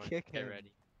 Honestly, Game on. kick Get him.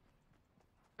 ready.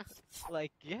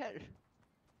 Like, yeah.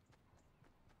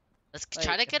 Let's Like-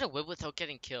 try to get a win without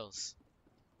getting kills.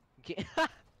 Ga-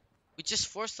 We just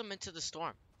force them into the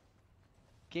storm.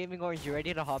 Gaming Orange, you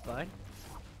ready to hop on?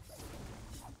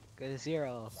 Good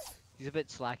Zero. He's a bit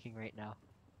slacking right now.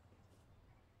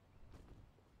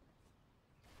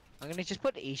 I'm gonna just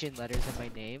put Asian letters in my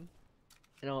name,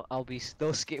 and I'll be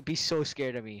be so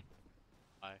scared of me.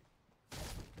 Why?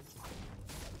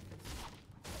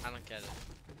 I don't get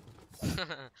it.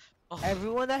 Oh,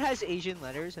 Everyone that has Asian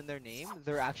letters in their name,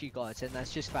 they're actually gods, and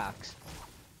that's just facts.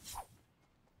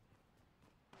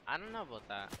 I don't know about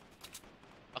that.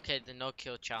 Okay, the no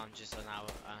kill challenges are now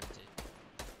ended.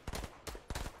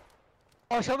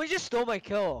 Oh, someone just stole my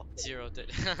kill. 0 did.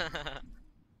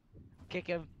 Kick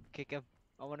him. Kick him.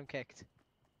 I want him kicked.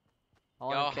 I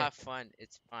want Y'all him kicked. have fun.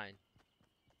 It's fine.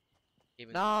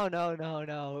 Even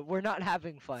No. We're not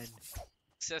having fun.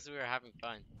 says we were having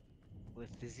fun.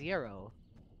 With the Zero.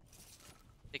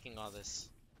 Picking all this.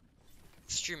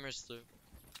 Streamers loot.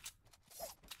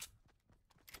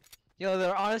 Yo,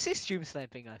 they're honestly stream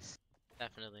sniping us.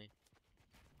 Definitely.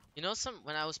 You know,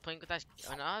 when I was playing with that,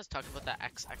 when I was talking about that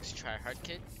XX tryhard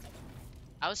kid,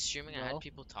 I was streaming and I No. had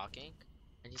people talking,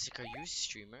 and he's like, "Are you a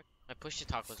streamer?" My push to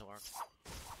talk wasn't working,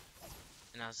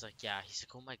 and I was like, "Yeah." He's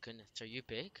like, "Oh my goodness, are you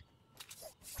big?"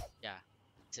 Yeah.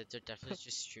 I said, "They're definitely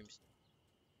just streams."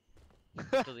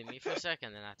 Believe me for a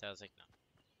second, then after I was like, "No,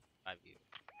 5 you."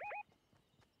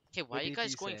 Okay, why What are you did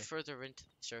guys you going say? further into the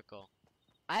circle?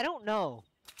 I don't know.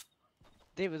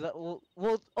 David,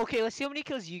 okay, let's see how many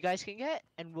kills you guys can get,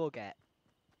 and we'll get.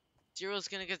 0's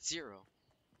gonna get 0.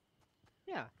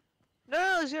 Yeah.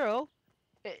 No, Zero.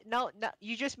 No,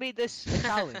 you just made this a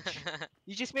challenge.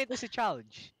 You just made this a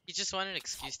challenge. You just want an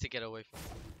excuse to get away from.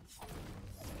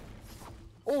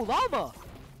 Oh, llama!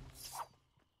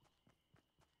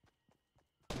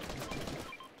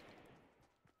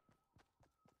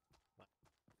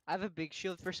 I have a big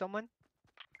shield for someone.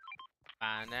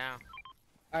 Now.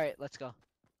 Alright, let's go.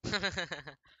 But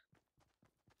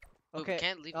Okay. we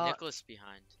can't leave uh, Nicholas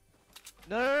behind.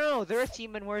 No, they're a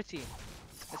team and we're a team.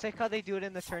 It's like how they do it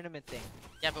in the tournament thing.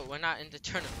 Yeah, but we're not in the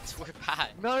tournament. We're bad.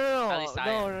 No, At least I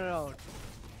am. no.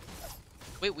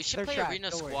 Wait, we should They're play trash, arena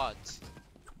don't worry. squads.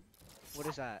 What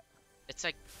is that? It's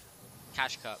like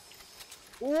Cash Cup.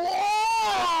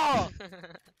 Whoa!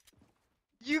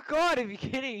 You gotta be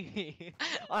kidding me.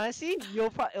 Honestly,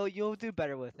 you'll do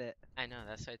better with it. I know,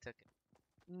 that's why I took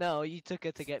No, you took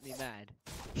it to get me mad.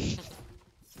 it.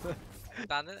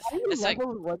 Done it? How are you It's like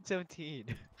level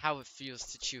 117. how it feels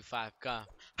to chew 5 gum.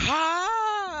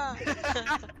 Ha!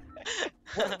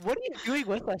 What are you doing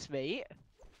with us, mate?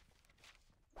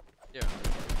 Yeah.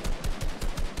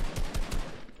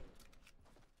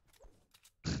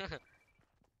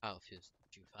 Battlefield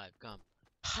 5 gum.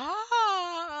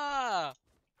 Ha!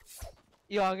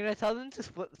 Yo, I'm gonna tell them to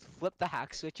flip the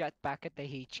hack switch back at the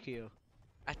HQ.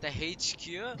 At the HQ?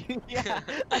 Yeah,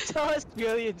 that's how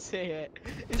Australians say it.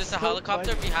 It's There's a so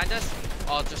helicopter funny. behind us.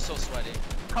 Oh, they're so sweaty.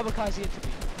 Kamikaze into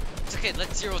me. It's okay,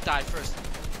 let Zero die first.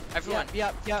 Everyone,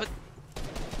 Yep. put-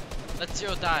 let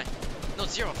Zero die. No,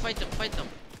 Zero, fight them, fight them.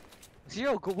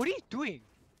 Zero, go. What are you doing?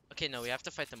 Okay, no, we have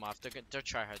to fight them off. They're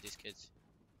tryhard, these kids.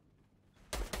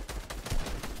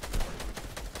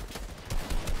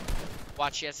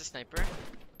 Watch, he has a sniper.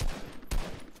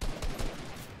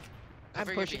 I'm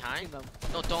Cover your pushing behind. them.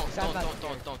 No, don't. Stand back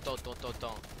here.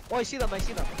 Don't. Oh, I see them.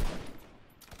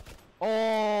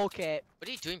 Oh, okay. What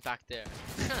are you doing back there?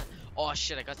 Oh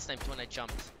shit, I got sniped when I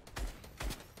jumped.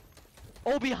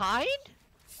 Oh, behind?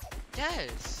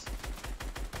 Yes.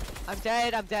 I'm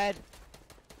dead. I'm dead.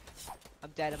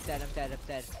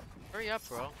 Hurry up,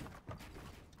 bro.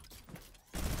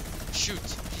 Shoot.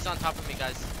 He's on top of me,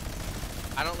 guys.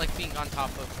 I don't like being on top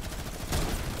of.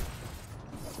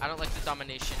 I don't like the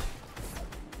domination.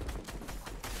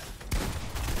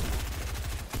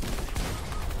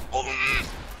 Oh.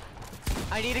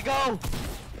 I need to go.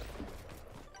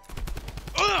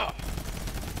 Ugh!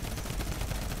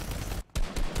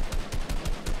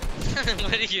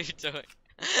 What are you doing?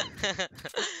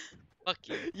 Fuck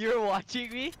you. You're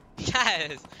watching me?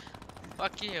 Yes.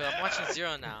 Fuck you. I'm watching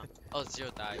Zero now. Oh, Zero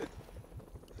died.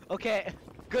 Okay.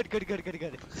 Good. Good.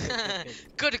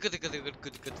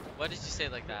 Why did you say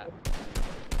it like that?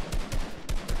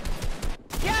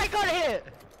 Yeah, I got a hit.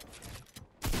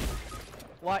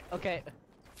 What? Okay.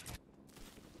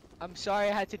 I'm sorry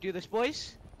I had to do this,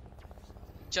 boys.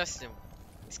 Justin,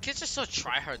 these kids are so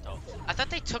tryhard though. I thought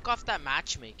they took off that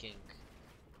matchmaking.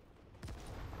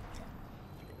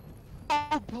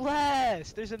 Oh,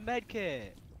 bless! There's a med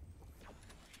kit.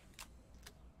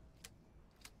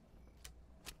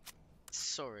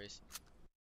 Sorry.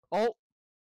 Oh,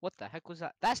 what the heck was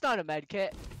that? That's not a med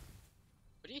kit.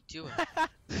 What are you doing?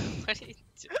 What are you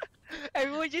doing?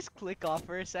 Everyone just click off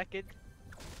for a second.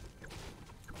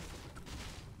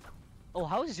 Oh,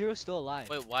 how is Zero still alive?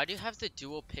 Wait, why do you have the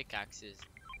dual pickaxes?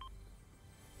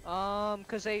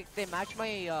 Cause they match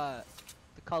my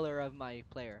the color of my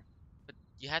player. But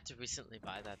you had to recently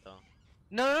buy that though.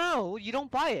 No, you don't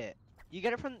buy it. You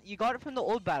got it from the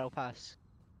old battle pass.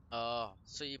 Oh,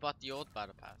 so you bought the old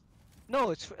battle pass?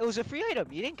 No, it was a free item.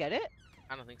 You didn't get it?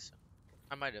 I don't think so.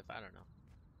 I might have. I don't know.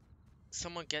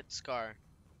 Someone get Scar.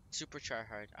 Super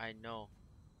tryhard. I know.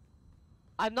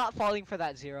 I'm not falling for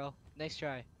that, Zero. Nice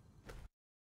try.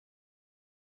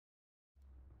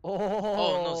 Oh.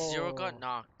 Oh no, Zero got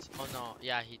knocked. Oh no,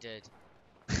 yeah, he did.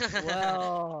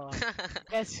 Well,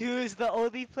 guess who's the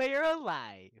only player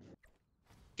alive?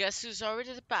 Guess who's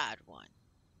already the bad one?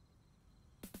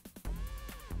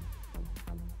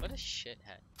 What a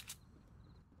shithead.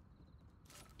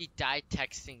 He died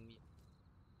texting me.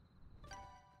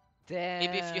 Damn.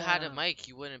 Maybe if you had a mic,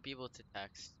 you wouldn't be able to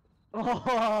text.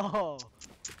 Oh.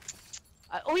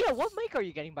 Oh yeah, what mic are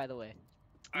you getting, by the way?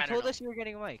 You I don't told know. us you were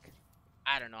getting a mic.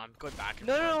 I don't know. I'm going back and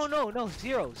No,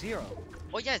 Zero.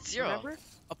 Oh yeah, Zero. Remember?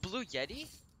 A blue Yeti?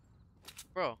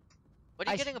 Bro, what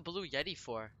are you I getting a blue Yeti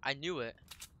for? I knew it.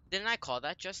 Didn't I call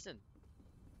that, Justin?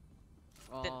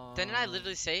 Didn't I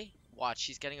literally say, watch,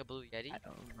 he's getting a blue Yeti?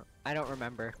 I don't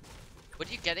remember. What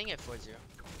are you getting it for, Zero?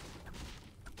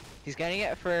 He's getting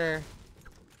it for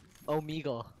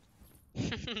Omegle.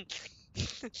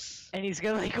 And he's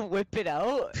gonna like whip it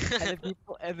out and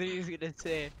then he's gonna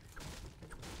say,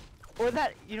 or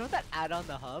that, you know that ad on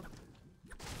the hub?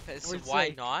 So Where it's why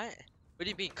like- not? What do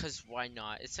you mean, cause why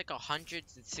not? It's like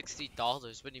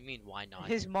 $160. What do you mean, why not?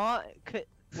 His mom could,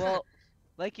 well,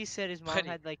 like you said, his mom Buddy,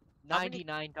 had like how many-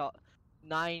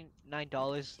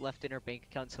 $99 left in her bank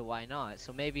account, so why not?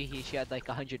 So maybe she had like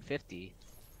 150.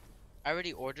 I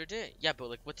already ordered it? Yeah, but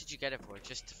like, what did you get it for?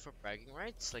 Just for bragging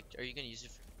rights? Like, are you gonna use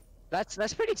it for...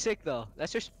 That's pretty sick though.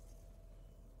 That's just.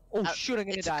 Oh shoot! I'm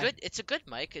gonna it's die. It's a good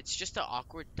mic. It's just an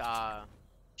awkward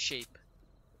shape.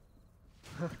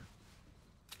 No,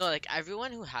 like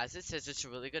everyone who has it says it's a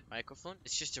really good microphone.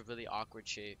 It's just a really awkward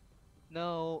shape.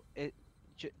 No,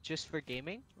 just for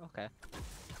gaming. Okay.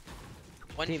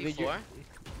 1v4. David, I'm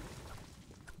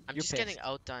you're just getting pissed.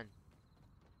 outdone.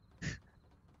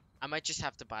 I might just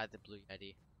have to buy the blue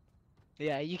Yeti.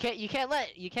 Yeah, you can't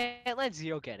let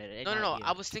Zero get it. No.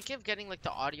 I was thinking of getting like the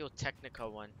Audio Technica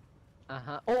one.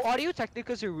 Oh, Audio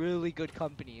Technica's a really good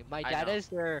company. My I dad know. has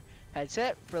their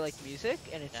headset for like music,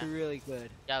 and it's Yeah. really good.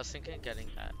 Yeah, I was thinking of getting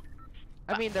that.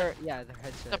 I But mean, they're the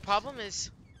headsets. problem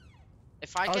is,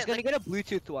 if I I was get gonna like, get a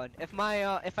Bluetooth one.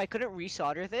 If I couldn't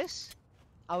resolder this,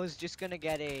 I was just gonna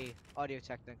get a Audio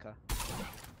Technica.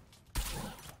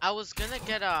 I was gonna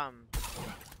get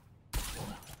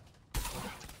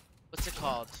what's it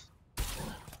called?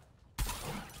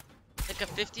 Like a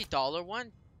 $50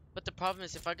 one. But the problem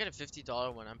is, if I get a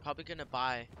 $50 one, I'm probably gonna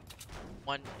buy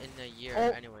one in a year, Oh,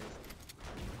 anyways.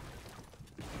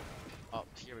 Oh,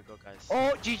 here we go, guys.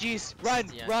 oh, GG's! This is Run,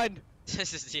 the end. run!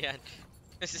 This is the end.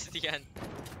 This is the end.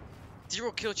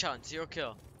 0 kill challenge. 0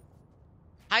 kill.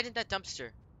 Hide in that dumpster.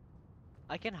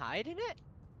 I can hide in it?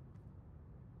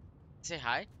 Say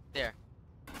hi. There.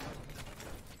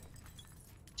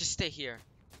 Just stay here.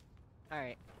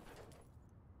 Alright.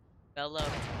 Bella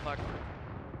Park.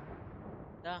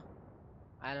 Yeah.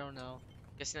 I don't know.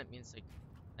 Guessing that means like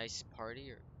nice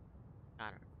party or I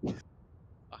don't know.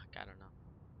 Fuck, I don't know.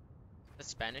 That's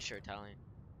Spanish or Italian.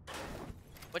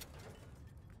 What?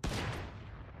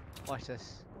 Watch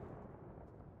this.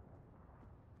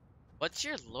 What's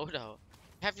your loadout?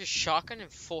 You have your shotgun in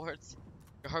fourth,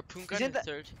 your harpoon gun Isn't in that-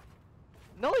 third.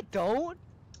 No, I don't!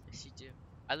 Yes, you do.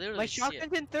 I literally My see it.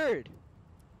 shotgun's in third.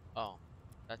 Oh,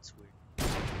 that's weird.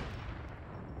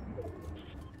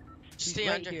 Just He's stay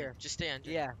right under here. him. Just stay under.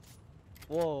 Yeah.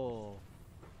 Whoa.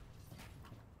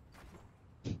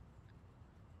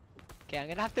 Okay, I'm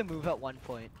gonna have to move at one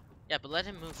point. Yeah, but let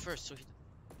him move first. So he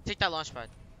take that launch pad.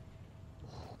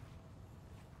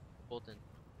 Golden.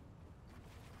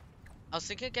 I was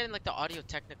thinking of getting like the Audio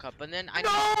Technica, but then I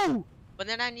No!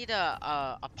 need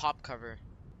a pop cover.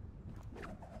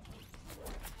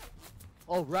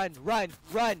 Oh, run, run,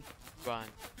 run! Run.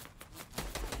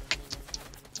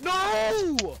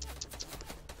 No!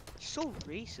 So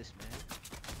racist, man.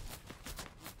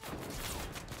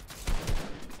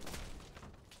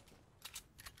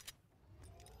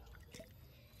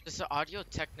 There's an Audio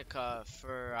Technica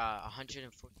for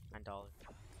 $149.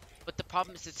 But the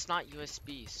problem is it's not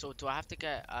USB. So do I have to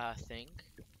get a thing?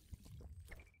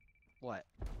 What?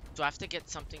 Do I have to get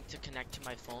something to connect to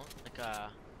my phone? Like a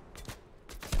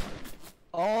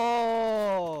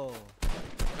Oh! you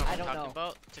know what I I'm don't talking know.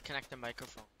 about? To connect the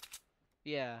microphone.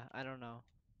 Yeah, I don't know.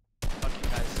 Okay,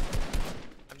 guys.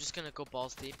 I'm just gonna go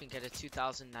balls deep and get a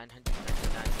 $2,999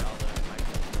 microphone.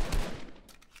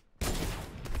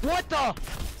 What the?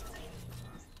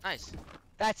 Nice.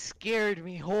 That scared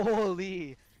me.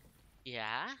 Holy.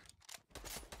 Yeah?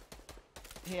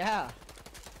 Yeah.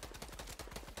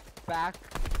 Back.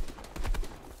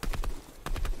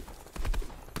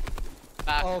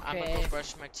 Back. I'm gonna Okay. go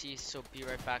brush my teeth, so be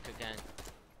right back again.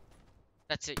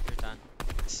 That's it, you're done.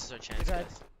 This is our chance, You're done.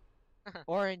 guys.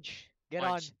 Orange. Get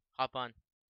Orange, on. hop on.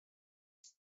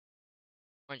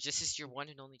 Orange, this is your one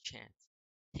and only chance.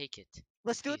 Take it.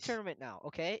 Let's do a Please. tournament now,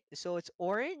 okay? So it's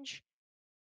Orange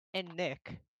and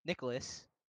Nicholas,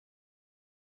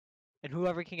 and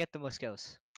whoever can get the most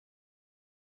kills.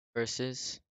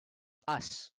 Versus.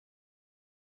 Us.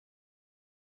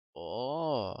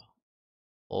 Oh.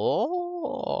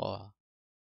 Oh.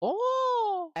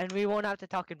 Oh. And we won't have to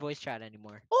talk in voice chat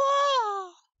anymore.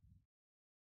 Oh.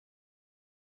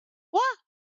 What?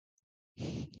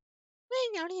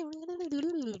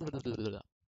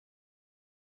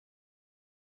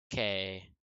 Okay.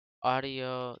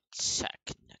 Audio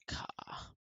Technica.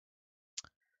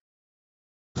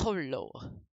 Hello.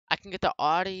 I can get the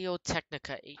Audio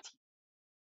Technica 18.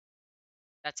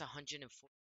 That's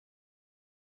 140.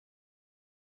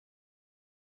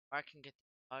 Or I can get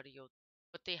the audio,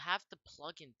 but they have the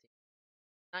plug-in thing,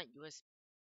 not USB.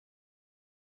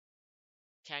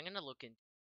 Okay, I'm gonna look in.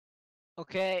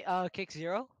 Okay, kick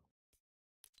 0.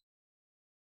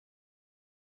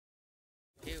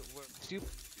 It we're, Super,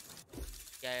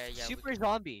 yeah. We Super can,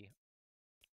 Zombie.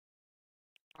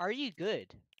 Are you good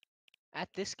at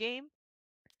this game?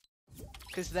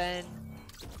 Cause then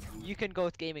you can go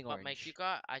with Gaming what mic you Orange.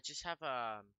 got? I just have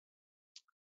a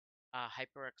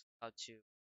HyperX Cloud 2.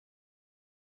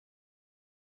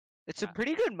 It's a Uh,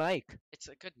 pretty good mic. it's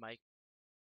a good mic.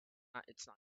 It's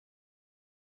not.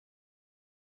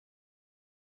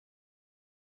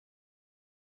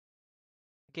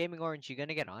 Gaming Orange, you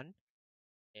gonna get on?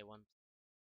 A1.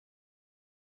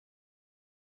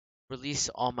 Release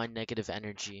all my negative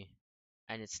energy,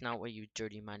 and it's not what you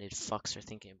dirty-minded fucks are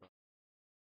thinking about.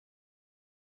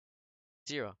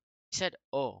 0. He said,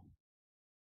 oh.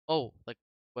 Oh, like,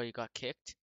 what, you got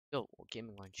kicked? Yo,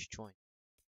 Gaming Orange, join.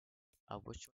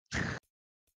 Which one?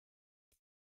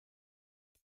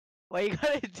 Why you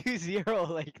gotta do 0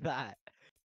 like that?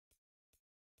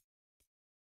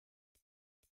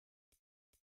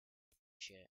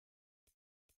 Shit.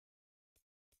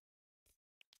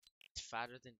 It's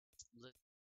fatter than Li-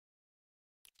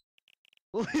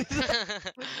 Lizzo.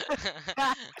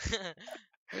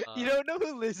 You uh, don't know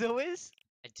who Lizzo is?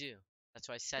 I do. That's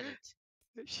why I said it.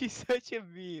 She's such a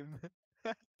meme.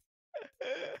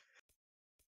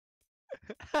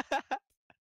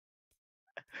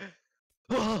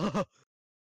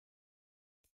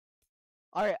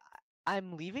 Alright,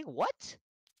 I'm leaving? What?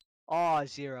 Oh,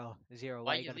 zero. Zero. Why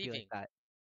Why are you you gotta be like leaving? that?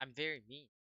 I'm very mean.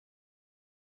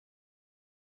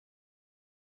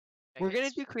 That We're gonna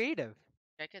gets do creative.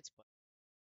 that gets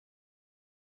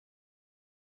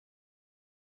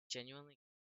genuinely.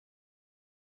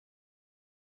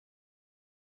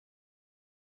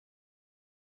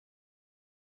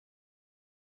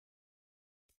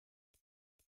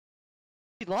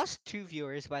 We lost 2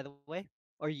 viewers, by the way.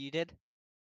 Or you did.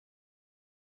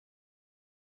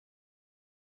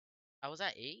 I was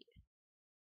at 8.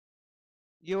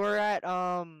 You were at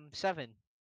 7.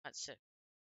 At 6.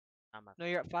 I'm at No,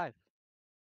 you're at 5.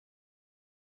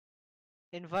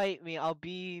 Invite me. I'll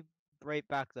be right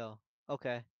back though.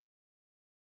 Okay.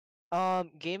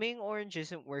 Gaming Orange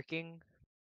isn't working.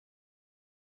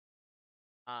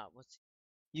 what's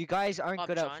You guys aren't Bob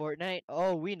good at John? Fortnite.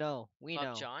 Oh, we know. We Bob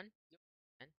know. John?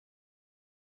 I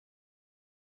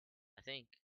think.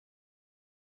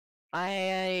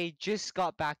 I just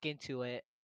got back into it.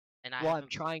 And Well, I'm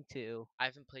trying to. I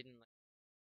haven't played in like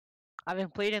I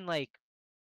haven't played in like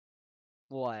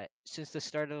what since the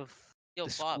start of Yo,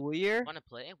 the Bob, school year. wanna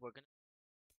play? Wanna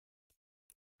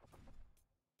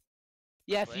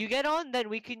Yeah, if play? you get on, then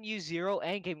we can use zero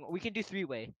and game. We can do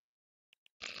three-way.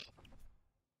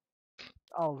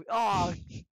 Oh, oh,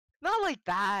 not like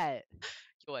that.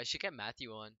 Yo, I should get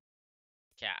Matthew on.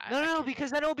 Okay, No, no, no,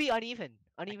 because then it'll be uneven.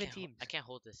 Uneven teams. I can't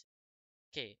hold this.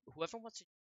 Okay, whoever wants to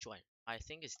join, my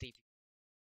thing is Davey.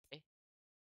 Okay?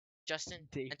 Justin,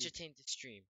 David. entertain the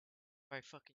stream. Or I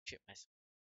fucking shit myself.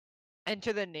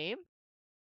 Enter the name.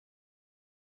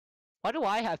 Why do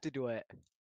I have to do it?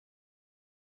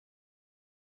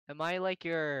 Am I like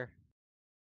your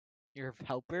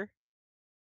helper?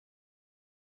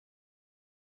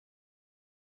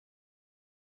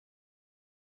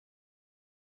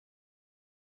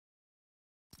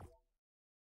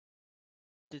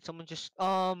 Did someone just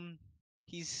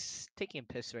he's taking a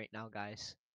piss right now,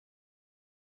 guys.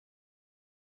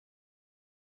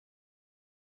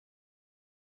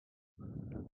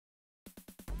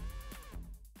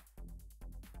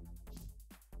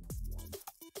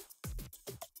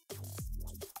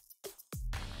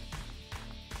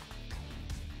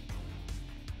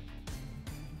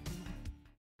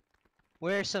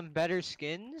 Wear some better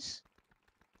skins?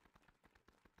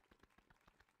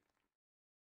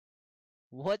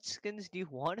 What skins do you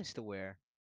want us to wear?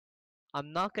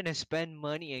 I'm not gonna spend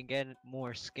money and get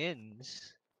more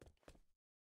skins.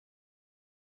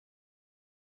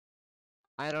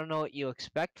 I don't know what you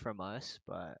expect from us,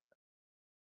 but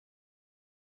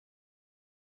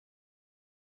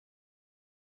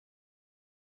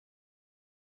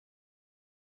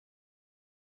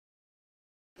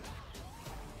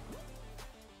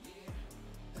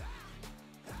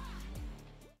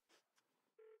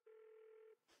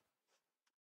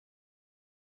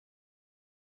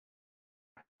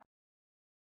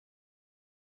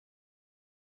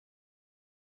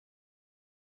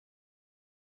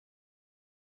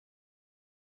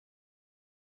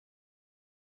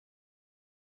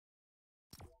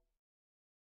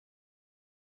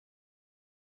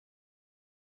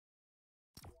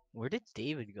where did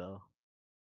David go?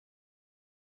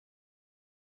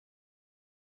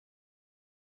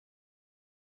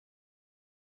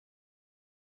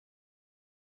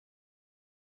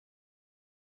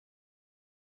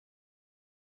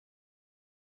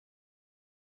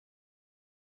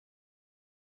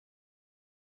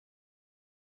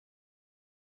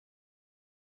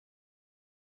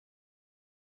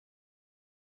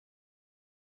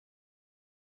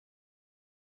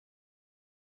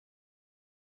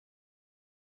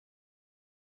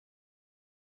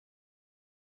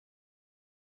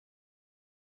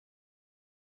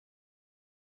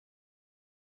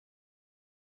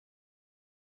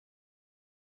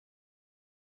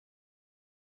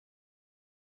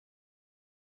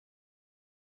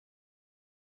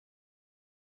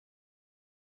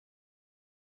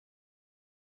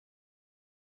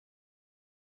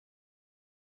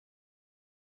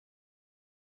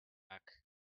 Back.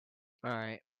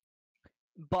 Alright.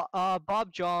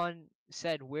 Bob John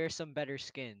said wear some better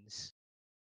skins.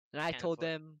 And I Can't told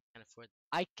afford him can't afford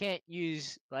I can't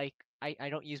use like I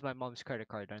don't use my mom's credit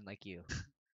card unlike you.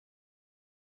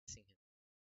 seeing him.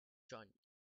 John,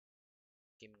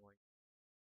 gaming one.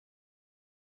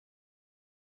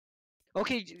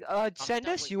 Okay, Comment send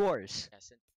down us what. yours.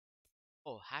 Yes.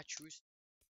 Oh, hatch roost.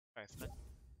 Sorry, I forgot.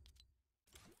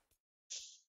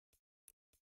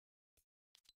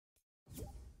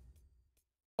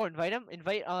 Oh, invite him.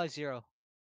 Invite Zero.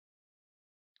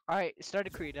 All right, start a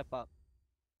create up.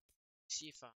 See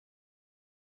if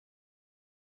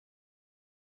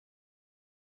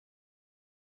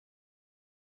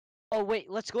Oh wait,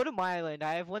 let's go to my island.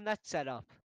 I have one that's set up.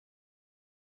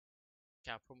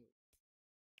 can promote.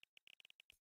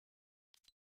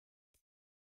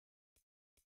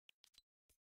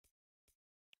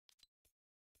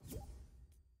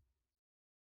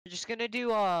 We're just gonna do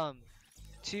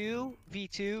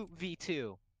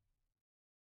 2v2v2.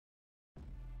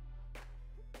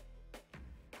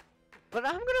 But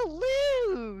I'm gonna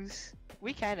lose.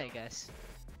 We can, I guess.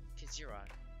 Okay, zero.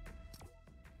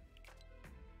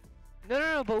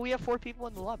 No. But we have 4 people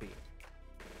in the lobby.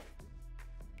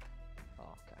 Oh,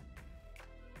 okay.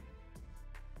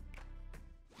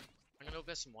 I'm gonna go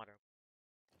get some water.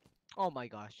 Oh my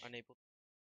gosh. Unable.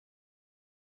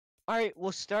 All right,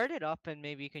 we'll start it up and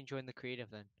maybe you can join the creative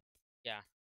then. Yeah.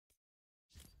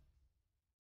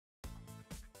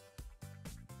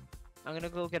 I'm gonna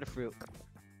go get a fruit.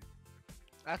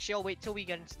 Actually, I'll wait till we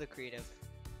get into the creative.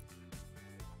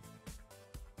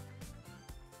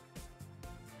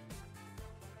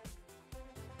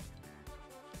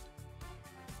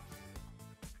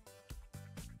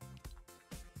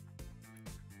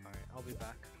 All right, I'll be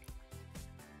back.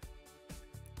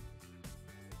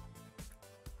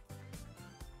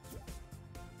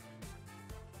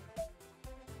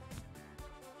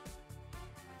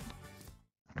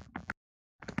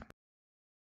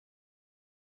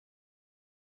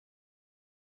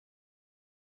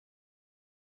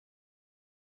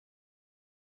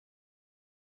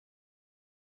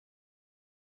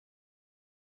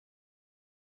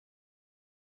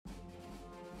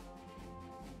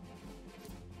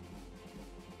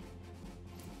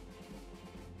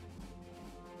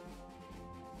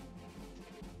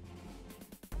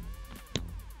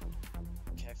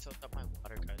 Okay, I filled up my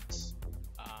water, guys.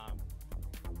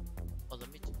 Oh,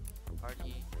 let me do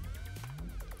party.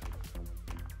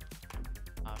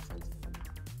 Friends.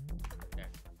 There.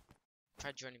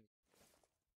 Try joining me.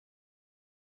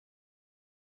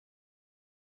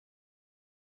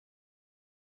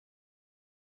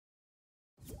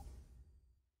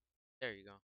 There you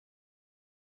go.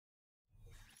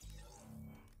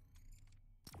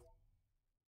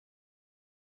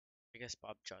 I guess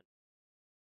Bob Judd.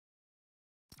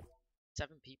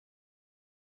 7 people.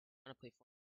 Wanna play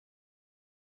Fortnite?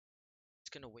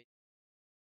 Just gonna wait.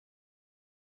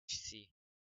 See.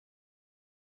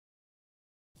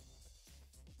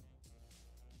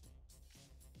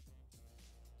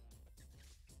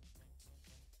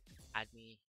 Add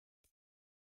me.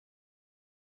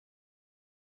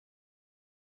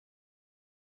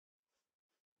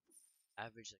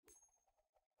 Average like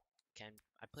can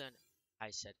I play on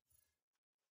high set.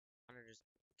 Monitors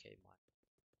okay mod.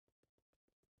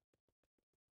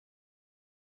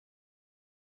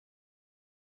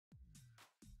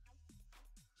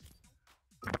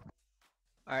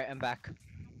 All right, I'm back.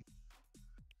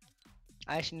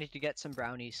 I actually need to get some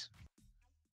brownies.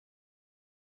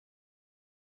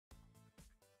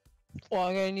 Oh,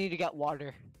 I'm gonna need to get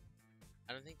water.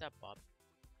 I don't think that Bob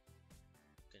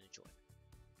gonna join.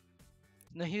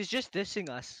 No, he was just dissing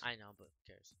us. I know, but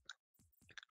who cares?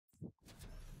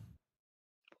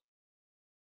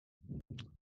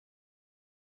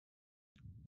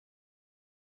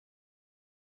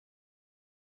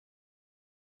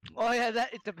 Oh yeah,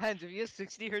 that it depends. If you have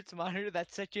 60 hertz monitor,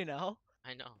 that's such an L.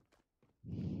 I know.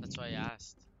 That's why I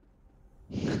asked.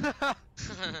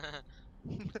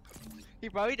 He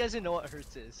probably doesn't know what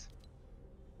hertz is.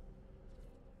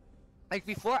 Like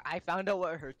before I found out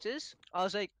what hertz is, I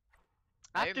was like,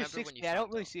 I after remember when you 60, I found don't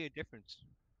really out. see a difference.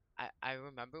 I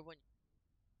remember when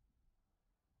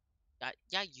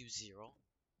yeah, you zero.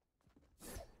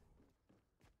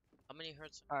 How many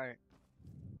hertz? Alright.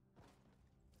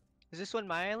 Is this one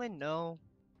my island? No.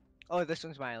 Oh, this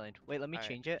one's my island. Wait, let me Alright.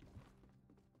 change it.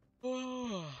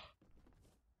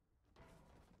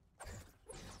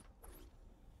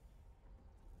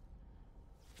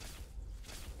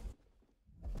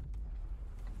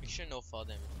 Make sure no fall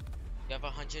damage. You have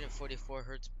 144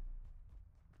 hertz,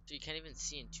 so you can't even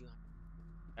see in 200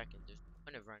 seconds. There's no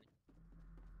point of running.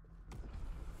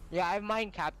 Yeah, I have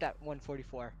mine capped at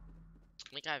 144.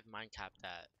 I think I have mine capped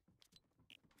at.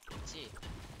 Let's see.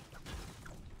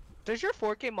 Does your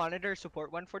 4K monitor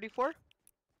support 144?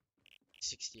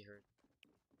 60 hertz.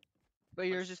 But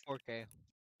yours is 4K.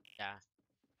 Yeah.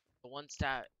 The ones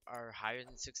that are higher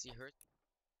than 60 hertz,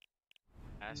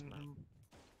 asthma. Mhm.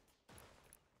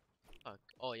 Fuck.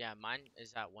 Oh yeah, mine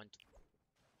is at 120.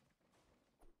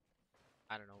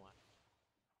 I don't know why,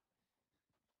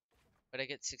 but I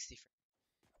get 60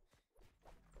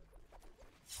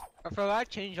 I forgot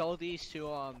to change all these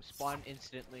to spawn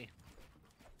instantly.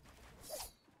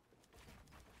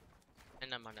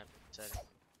 and I'm on that setting.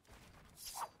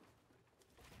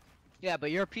 Yeah,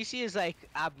 but your PC is like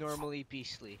abnormally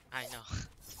beastly. I know.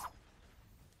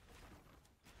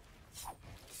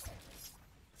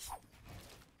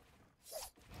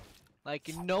 Like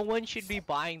no one should be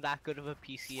buying that good of a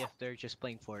PC if they're just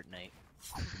playing Fortnite.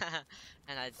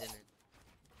 And I didn't.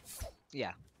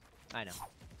 Yeah, I know.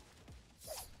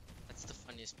 That's the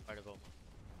funniest part about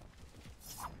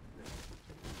mine.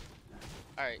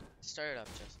 Alright, start it up,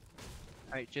 Justin.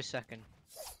 Alright, just a second.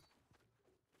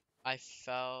 I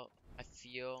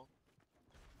feel.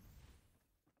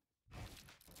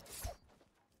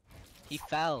 He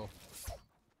fell.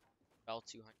 Fell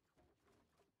 200.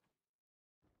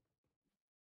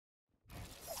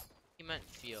 He meant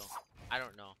feel. I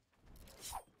don't know.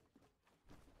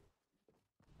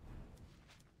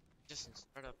 Just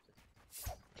start up.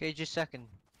 Okay, just a second.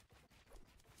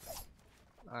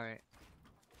 Alright.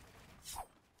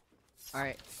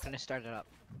 Alright, gonna start it up.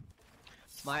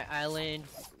 My island.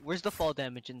 Where's the fall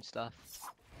damage and stuff?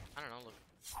 I don't know. Look.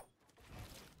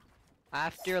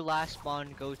 After last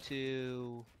spawn, go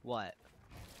to what?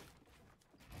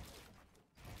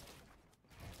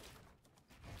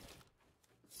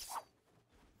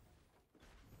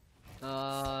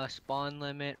 Spawn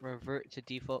limit, revert to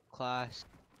default class.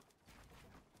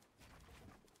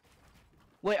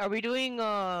 Wait, are we doing,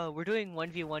 we're doing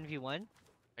 1v1v1?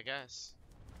 I guess.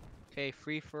 Okay,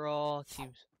 free for all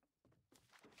teams.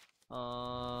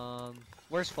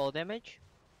 Where's fall damage?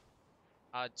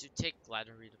 To take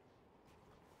ladder reader.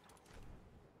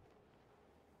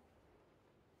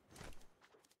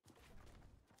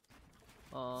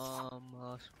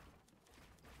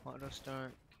 Auto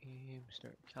start, game,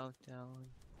 start countdown.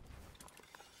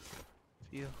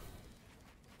 View.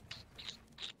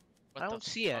 What I the don't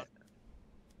see it.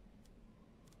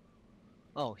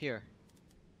 Oh, here.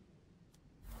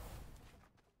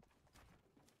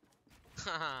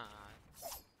 fuck?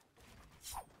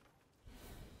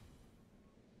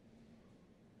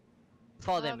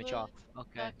 Fall damage off.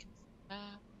 Okay.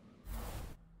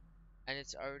 And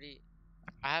it's already.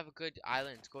 I have a good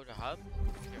island. Go to hub.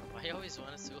 Why you always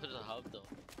want us to go to the hub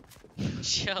though?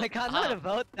 Chill. Like I'm not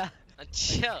about that.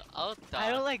 Chill out, dog. I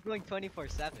don't like going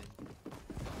 24/7.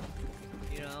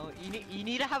 You know, you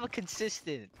need to have a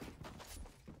consistent.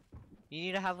 You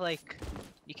need to have like,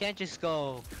 you can't just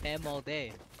go ham all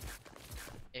day.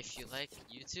 If you like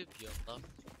YouTube, you'll love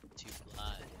YouTube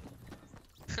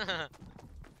Live.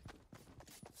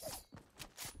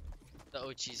 The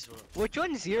OGs will. Which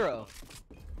one's 0?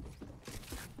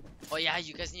 Oh yeah,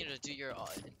 you guys need to do your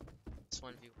this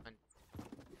 1v1.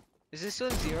 Is this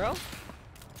one 0?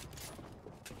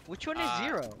 Which one is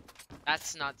 0?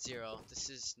 That's not 0. This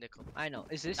is nickel. I know.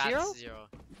 Is this That's 0? 0.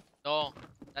 No,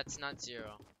 that's not 0.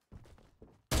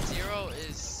 0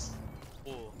 is.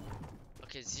 Oh.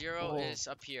 Okay, 0 Oh. is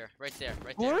up here, right there,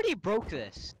 right Who there. already broke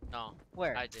this? No,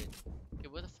 Where? I did. Okay,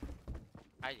 where the f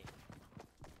hiding?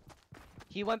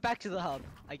 He went back to the hub.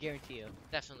 I guarantee you.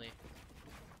 Definitely.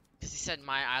 Cause he said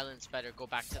my island's better. Go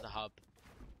back to the hub.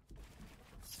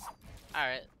 All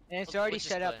right, And it's We'll already just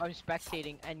set up. play. I'm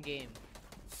spectating end game.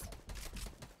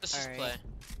 let's just Alright.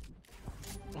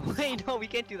 play. Wait, no, we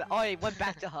can't do that. Oh, he went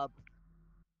back to hub.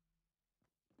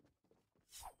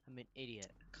 I'm an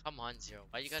idiot. Come on, 0.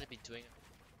 Why you gotta be doing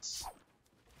it?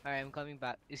 Alright, I'm coming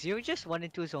back. Zero just went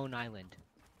into his own island.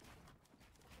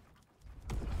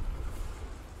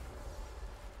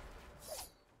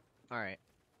 Alright.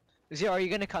 Zero, are you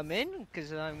gonna come in?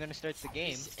 Because I'm gonna start the game.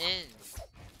 He's in.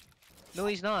 No,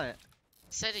 he's not.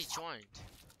 Said he joined.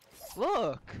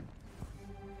 Look!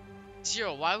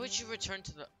 0. Why would you return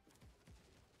to the?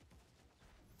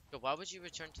 Yo, why would you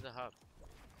return to the hub?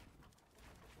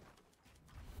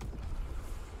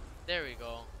 There we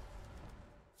go.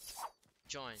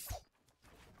 Joined.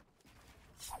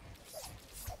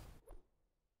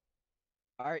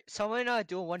 Alright, someone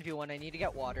do a 1v1. I need to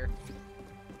get water.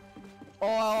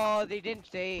 Oh, they didn't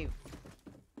save.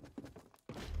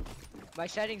 My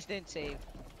settings didn't save.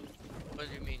 What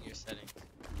do you mean your settings?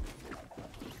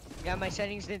 Yeah, my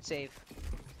settings didn't save.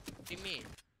 What do you mean?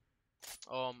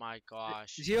 Oh my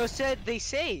gosh. Zero said they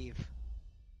save.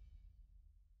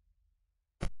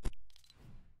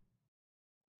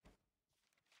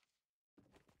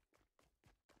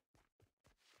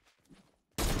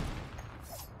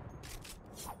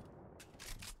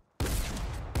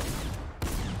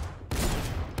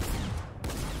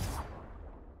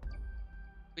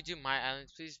 we do my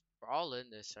islands, please? We're all in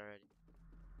this already.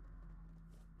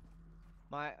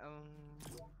 My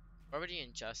We're already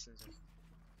in Justin's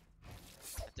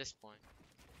at this point.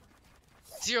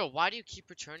 Zero, why do you keep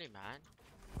returning, man?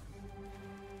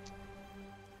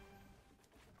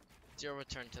 Zero,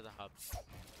 return to the hub.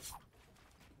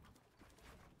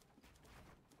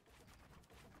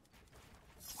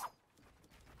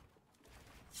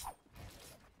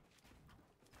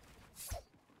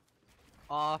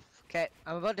 off. Okay,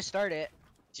 I'm about to start it.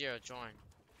 Zero, join.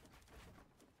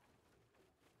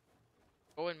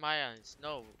 Go in my islands.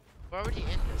 No, we're already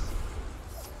in this.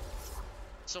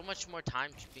 So much more time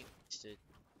being wasted.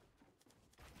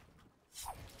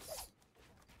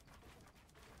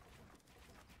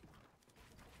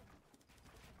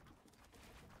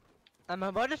 I'm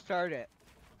about to start it.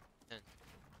 In.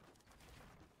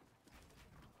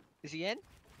 Is he in?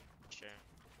 Sure.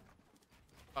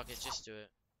 Fuck it, just do it.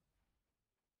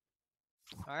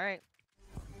 Alright.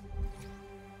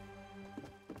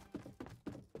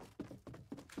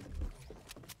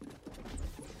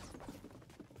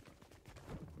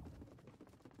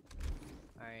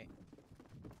 Alright.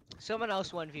 Someone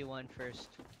else 1v1 first.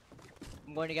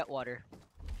 I'm going to get water.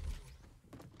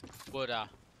 Woulda.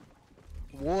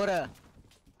 Water!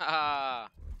 Ah.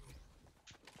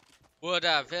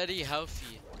 Woulda, very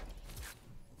healthy.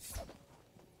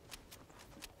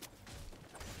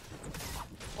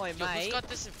 Oi, Yo, who's mate. got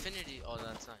this infinity? Oh,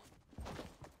 that's not.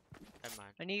 Never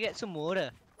mind. I need to get some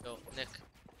water. Yo, Nick,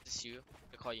 is this you?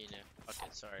 I call you Nick. Okay,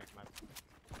 sorry. My...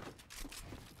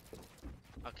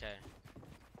 Okay.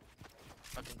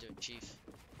 Fucking do it, Chief.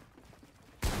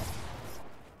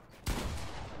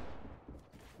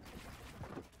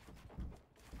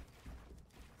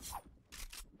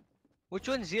 Which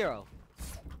one's zero?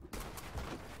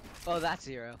 Oh, that's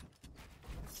zero.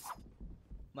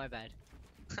 My bad.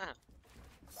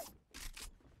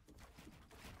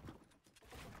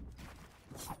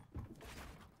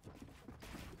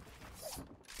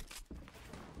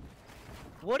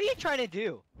 What are you trying to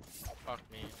do? Fuck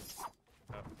me.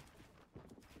 Oh.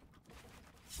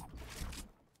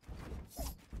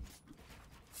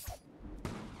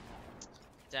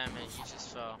 Damn it, you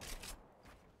just fell.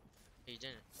 You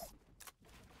didn't.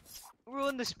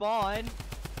 Ruin the spawn.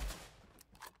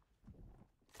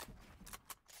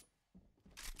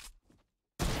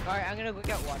 Alright, I'm gonna go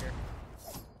get water.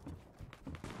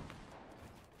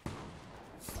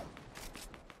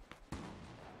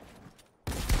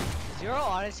 Zero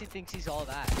honestly thinks he's all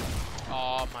that.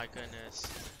 Oh my goodness.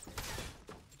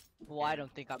 Well, I don't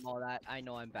think I'm all that. I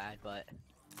know I'm bad, but...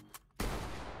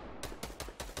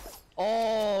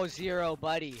 Oh, zero,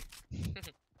 buddy.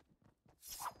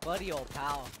 Buddy, old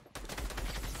pal.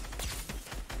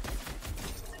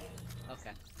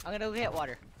 Okay. I'm gonna go get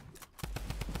water.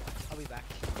 I'll be back.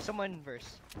 Someone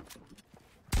verse.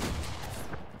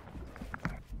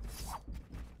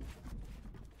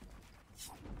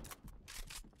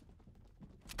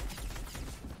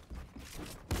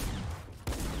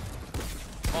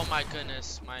 Oh my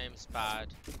goodness, my aim's bad.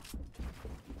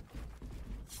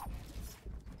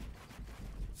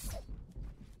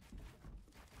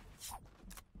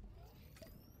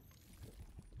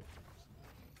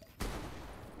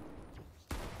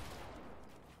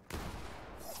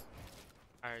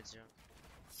 Alright, Zero.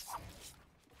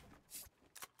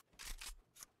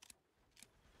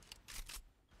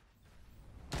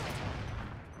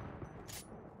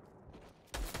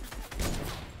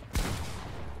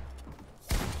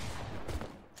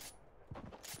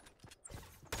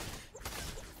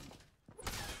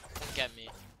 Don't get me.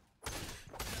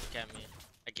 Don't get me.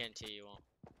 I guarantee you won't.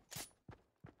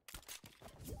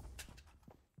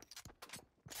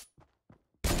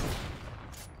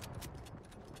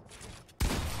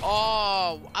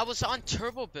 Oh, I was on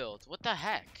turbo build. What the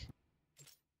heck?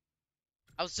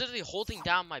 I was literally holding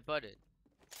down my button.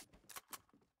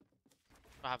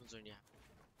 What happens when you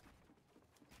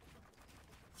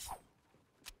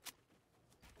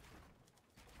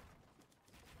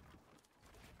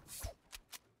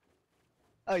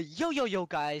Yo,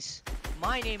 guys.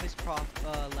 My name is Prof,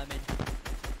 Lemon.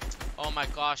 Oh my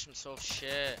gosh, I'm so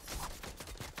shit.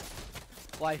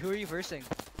 Why, who are you versing?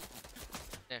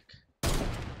 Nick.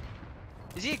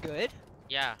 Is he good?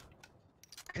 Yeah.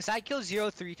 Cause I killed Zero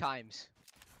 3 times.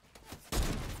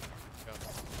 Go.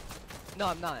 No,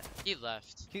 I'm not. He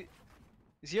left.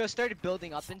 Zero started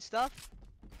building up and stuff.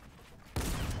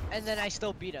 And then I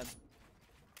still beat him.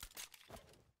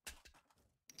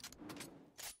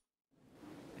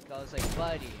 Like, I was like,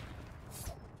 buddy.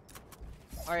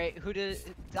 Alright, who did...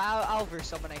 I'll verse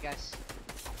someone, I guess.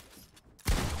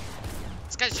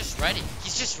 This guy's just ready.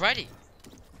 He's just ready.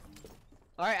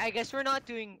 Alright, I guess we're not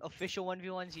doing official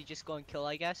 1v1s, you just go and kill,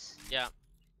 I guess. Yeah.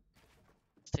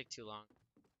 It's take too long.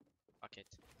 Fuck it.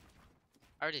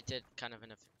 I already did kind of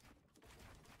an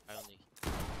I only.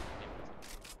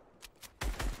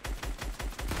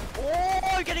 Oh,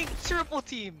 I'm getting triple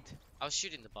teamed! I was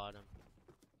shooting the bottom.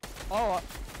 Oh,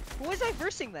 who was I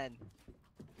versing then?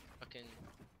 Fucking.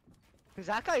 Because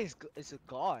that guy is a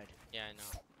god. Yeah, I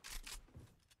know.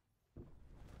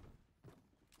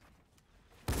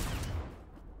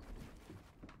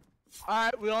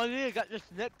 Alright, we all need to get this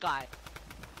Nick guy.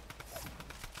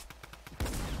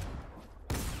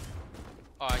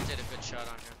 Oh, I did a good shot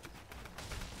on him.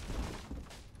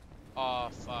 Oh,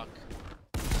 fuck.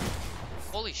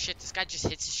 Holy shit, this guy just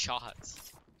hits his shots.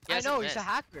 He I hasn't know, he's a missed.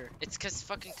 hacker. It's cause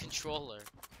fucking controller.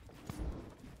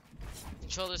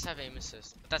 Controllers have aim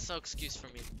assist, but that's no excuse for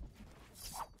me.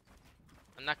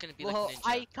 I'm not gonna be like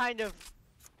Ninja.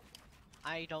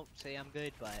 I don't say I'm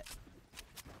good, but...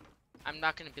 I'm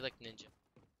not gonna be like Ninja.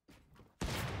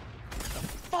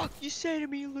 Fuck you say to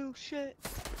me, you little shit?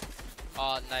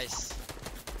 Oh, nice.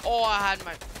 Oh, I had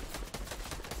my...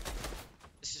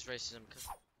 This is racism, cause...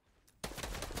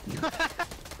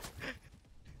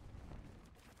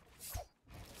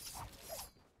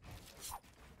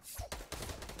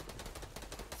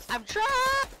 I'm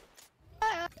trash!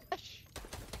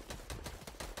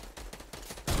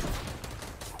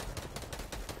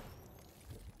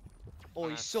 Oh,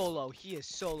 he's solo. He is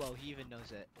solo. He even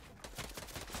knows it.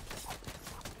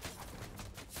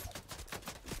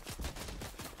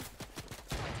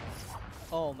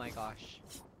 Oh my gosh.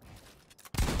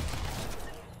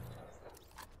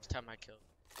 It's time I kill.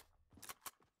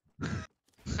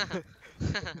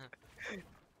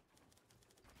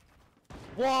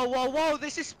 Whoa, whoa, whoa!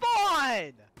 This is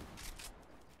spawn!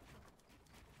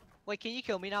 Wait, can you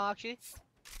kill me now, actually?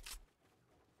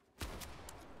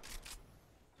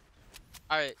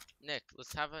 Alright, Nick,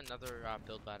 let's have another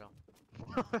build battle.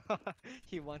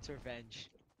 He wants revenge.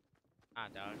 Ah,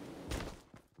 dog.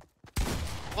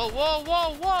 Whoa, whoa,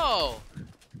 whoa, whoa!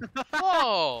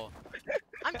 Whoa!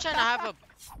 I'm trying to have a...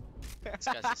 This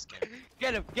guy's a scam.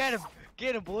 Get him, get him,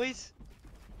 get him, boys!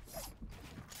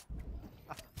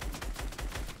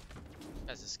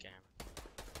 That's a scam.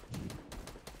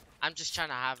 I'm just trying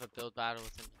to have a build battle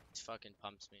with him. He fucking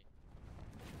pumps me.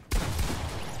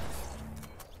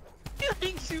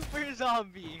 Killing super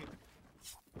zombie!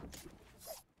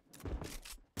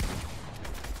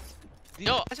 These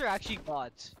guys are actually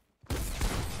bots.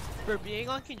 For being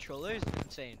on controllers, it's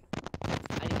insane.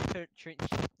 I need to turn.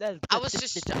 I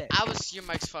was your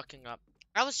mic's fucking up.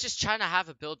 I was just trying to have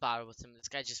a build battle with him. This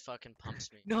guy just fucking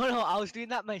pumps me. No, I was doing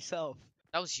that myself.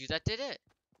 That was you that did it?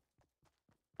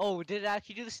 Oh, did it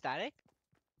actually do the static?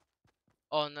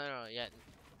 Oh, no, yeah.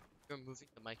 You're moving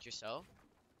the mic yourself?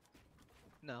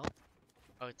 No.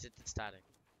 Oh, it did the static.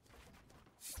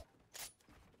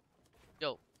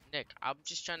 Yo, Nick, I'm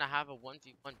just trying to have a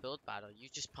 1v1 build battle. You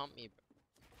just pump me,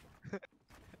 bro.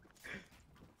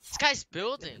 This guy's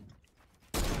building.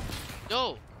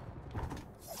 Yo.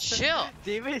 Chill.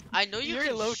 David, I know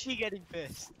you're low-key getting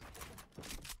pissed.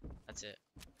 That's it.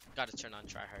 Gotta turn on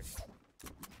tryhard.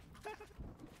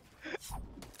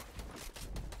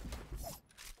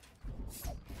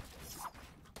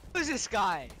 Who's this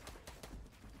guy?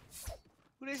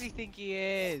 Who does he think he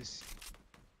is?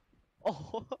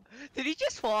 Oh, did he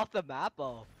just fall off the map?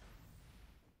 Oh.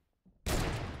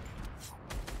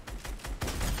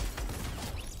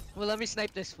 Well, let me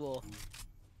snipe this fool.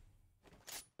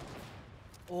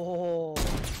 Oh.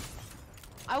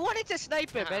 I wanted to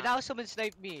snipe him, and now someone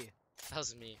sniped me. That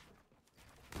was me.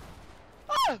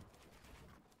 Ah!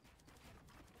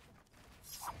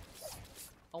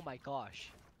 Oh my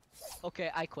gosh. Okay,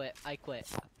 I quit. Why?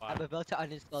 I'm about to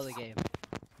uninstall the game.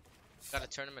 Got a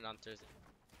tournament on Thursday.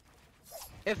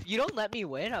 If you don't let me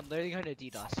win, I'm literally gonna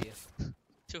DDoS you.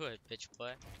 Do it, bitch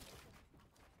boy.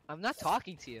 I'm not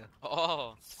talking to you.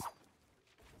 Oh.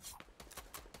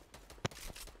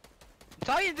 I'm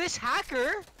talking to this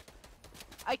hacker.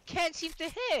 I can't seem to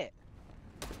hit.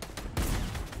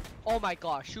 Oh my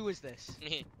gosh, who is this?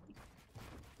 Me.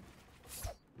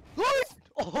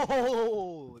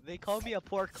 Oh, they call me a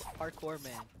poor parkour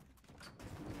man.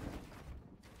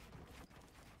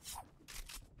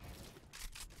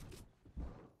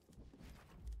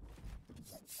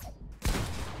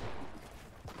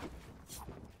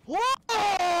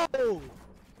 Whoa!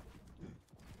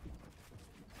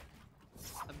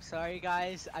 I'm sorry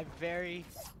guys, I'm very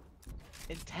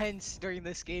intense during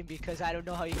this game because I don't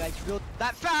know how you guys build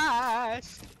that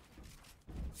fast!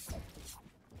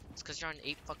 It's cause you're on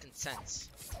 8 fucking cents.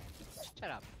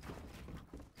 Shut up.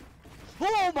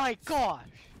 Oh my gosh!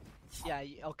 Yeah,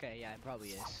 okay, yeah, it probably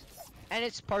is. And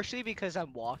it's partially because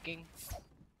I'm walking.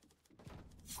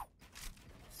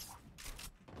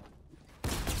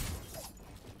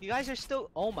 You guys are still.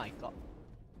 Oh my god.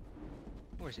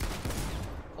 Where's it?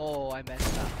 Oh, I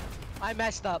messed up. I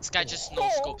messed up. This guy just no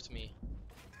Oh. scoped me.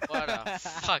 What a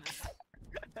fuck.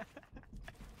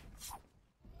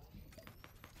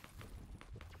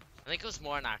 I think it was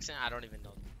more an accident. I don't even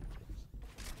know.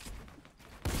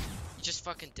 He just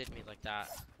fucking did me like that.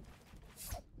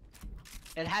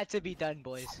 It had to be done,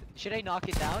 boys. Should I knock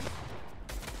it down?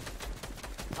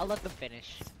 I'll let them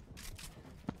finish.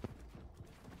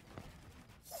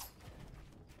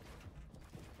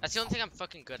 That's the only thing I'm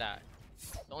fucking good at.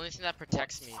 The only thing that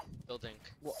protects me, building.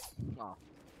 What? Oh.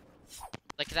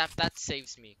 Like that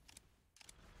saves me.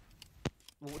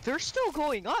 Well, they're still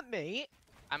going up, mate.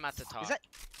 I'm at the top. Is that?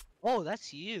 Oh,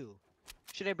 that's you.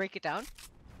 Should I break it down?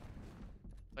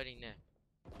 Buddy,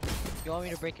 nah. You want me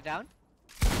to break it down?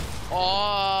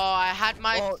 Oh, I had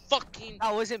my fucking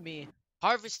That wasn't me.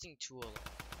 harvesting tool.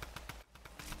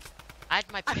 I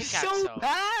had my I'm pickaxe so out.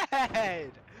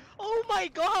 bad. Oh my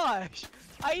gosh.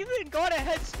 I even got a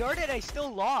head start and I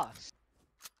still lost.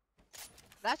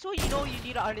 That's what you know you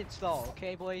need to uninstall,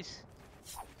 okay, boys?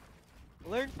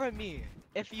 Learn from me.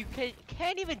 If you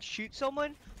can't even shoot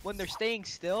someone when they're staying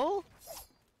still,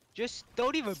 just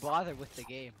don't even bother with the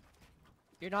game.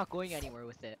 You're not going anywhere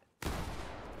with it.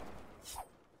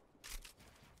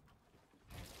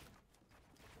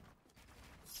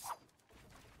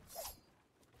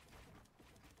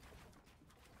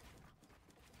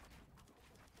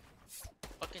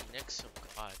 Fucking Nick's so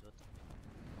god. What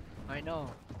the I know.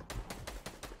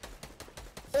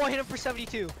 Oh, I hit him for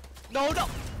 72. No, no.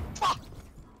 Fuck.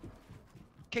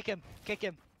 Kick him. Kick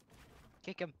him.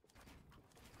 Kick him.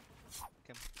 Kick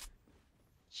him.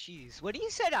 Jeez. When he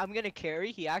said I'm gonna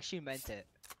carry, he actually meant it.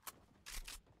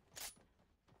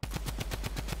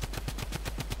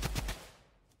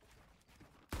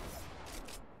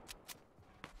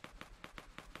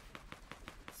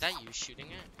 Is that you shooting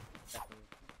it? Definitely.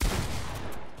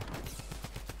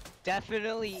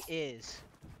 Definitely is.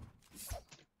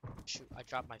 Shoot, I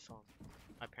dropped my phone.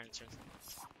 My parents are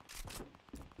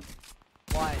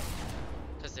Why?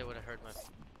 because they would have heard my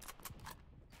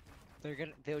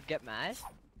They would get mad?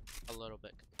 a little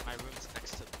bit. My room's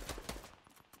next to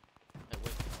like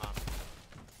with my mom.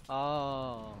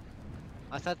 Oh.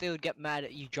 I thought they would get mad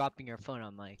at you dropping your phone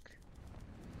on mic.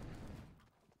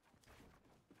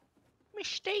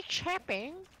 Mistakes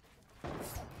happen.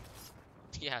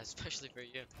 Yeah, especially for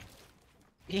you.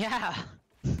 Yeah.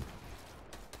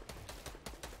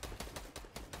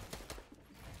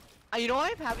 You know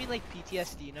I'm having like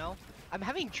PTSD now? I'm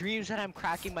having dreams that I'm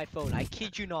cracking my phone. I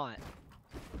kid you not.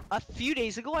 A few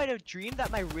days ago I had a dream that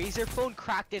my Razer phone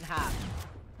cracked in half.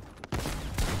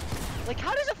 Like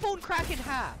how does a phone crack in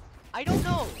half? I don't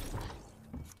know.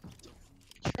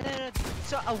 And then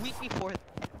so a week before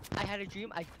I had a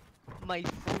dream my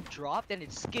phone dropped and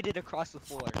it skidded across the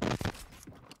floor.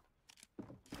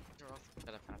 They're all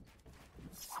that have happened.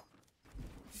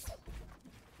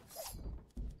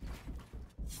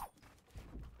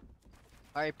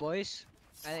 Alright boys,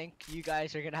 I think you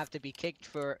guys are gonna have to be kicked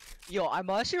for. Yo, I'm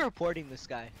honestly reporting this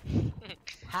guy.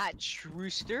 Hatch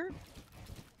Rooster.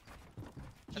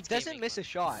 He That's doesn't gaming miss a one.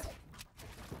 shot.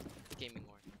 Gaming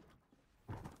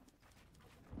one.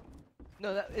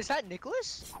 No, is that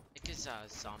Nicholas? Nick is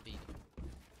zombie.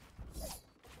 This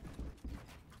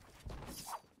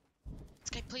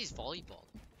guy plays volleyball.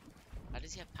 How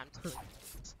does he have time to play?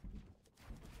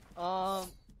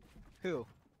 Who?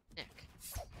 Nick.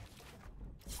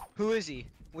 Who is he?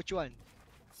 Which one?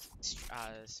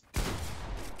 Zombie.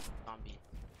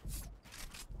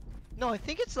 No, I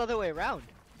think it's the other way around.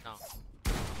 No.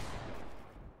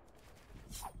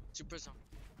 Super zombie.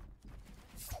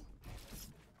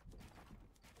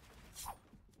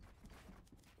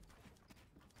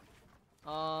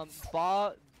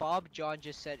 Bob John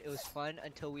just said it was fun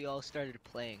until we all started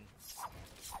playing.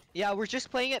 Yeah, we're just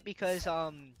playing it because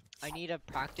I need to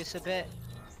practice a bit.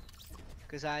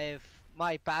 Cause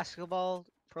my basketball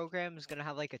program is gonna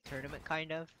have like a tournament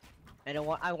kind of, and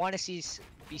I want to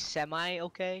be semi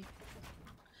okay.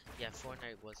 Yeah,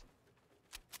 Fortnite was.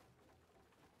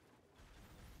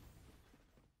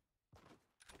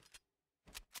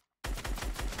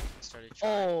 Started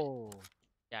trying. Oh.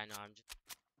 Yeah, no, I'm just.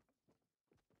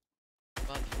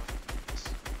 Well, do you want this? Do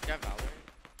you have Valorant?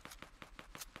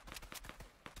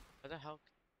 What the hell?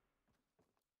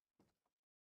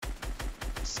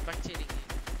 Spectating you.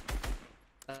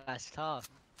 That's tough.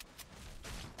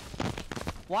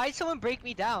 Why'd someone break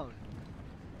me down?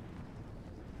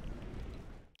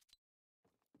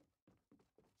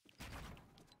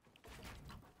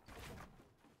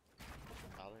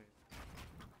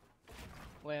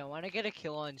 Wait, I want to get a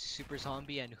kill on Super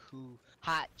Zombie and who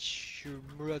Hatch.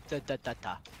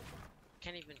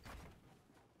 Can't even.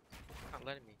 Not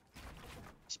letting me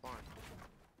spawn.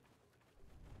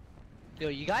 Yo,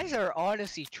 you guys are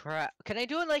honestly Can I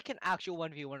do it like an actual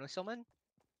 1v1 with someone?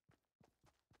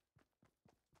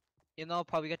 You know, I'll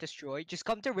probably get destroyed. Just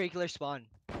come to regular spawn.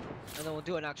 And then we'll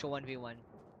do an actual 1v1.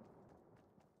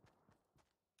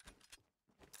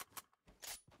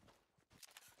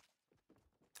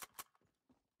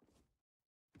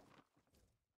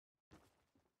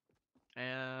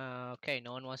 Okay,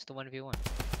 no one wants to 1v1.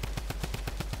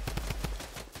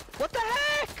 What the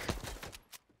heck?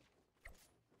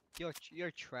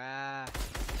 You're trash.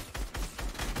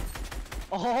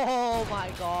 Oh my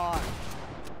god.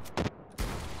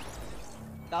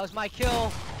 That was my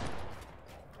kill.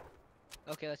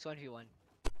 Okay, let's 1v1.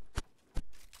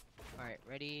 Alright,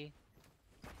 ready?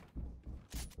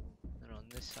 And on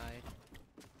this side.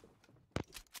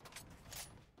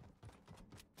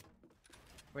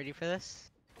 Ready for this?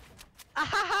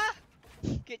 Ahaha!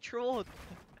 Get trolled.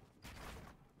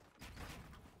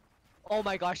 Oh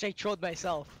my gosh, I trolled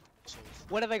myself. So,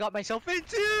 What have I got myself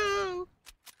into?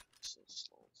 so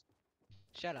slow.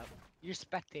 Shut up. You're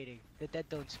spectating. The dead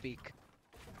don't speak.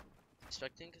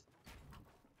 Expecting.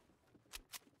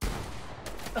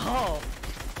 Oh!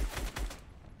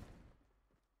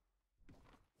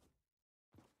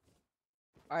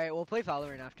 Alright, we'll play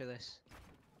Valorant after this.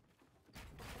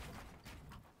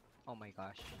 Oh my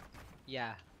gosh.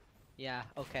 Yeah. Yeah,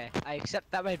 okay. I accept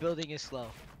that my building is slow.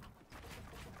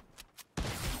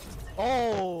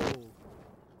 Oh!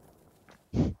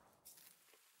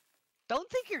 Don't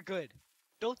think you're good.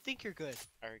 Don't think you're good.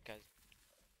 Alright, guys.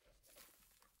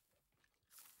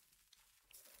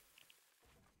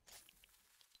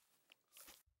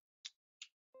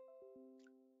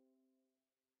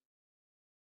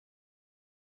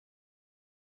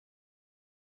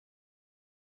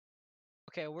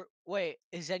 Okay, wait,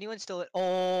 is anyone still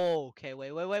Oh, okay,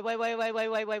 wait. What?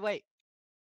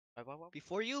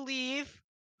 Before you leave,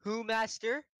 who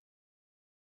master?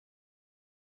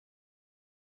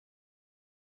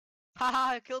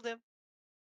 Haha, I killed him.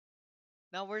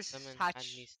 Now where's Someone had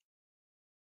me.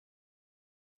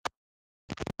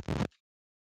 Hatch?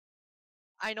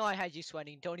 I know I had you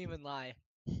sweating. Don't even lie.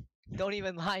 Don't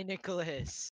even lie,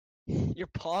 Nicholas. Your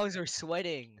palms are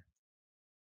sweating.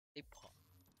 They pop.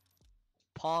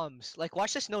 Palms. Like,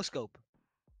 watch this no scope.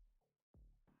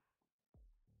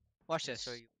 Watch I'm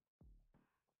sorry. this. You.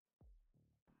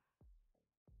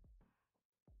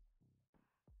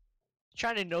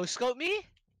 Trying to no scope me?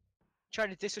 Trying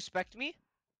to disrespect me?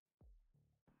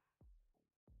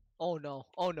 Oh no.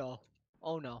 Oh no.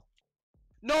 Oh no.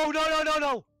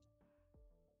 No!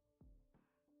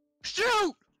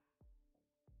 Shoot!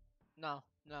 No,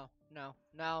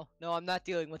 I'm not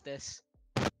dealing with this.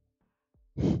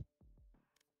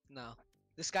 No.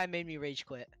 This guy made me rage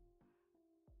quit.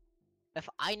 If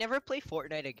I never play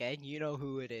Fortnite again, you know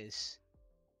who it is.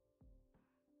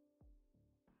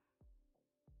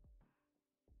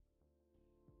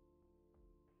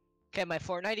 Okay, my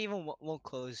Fortnite even won't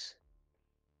close.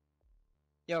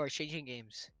 Yo, we're changing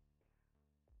games.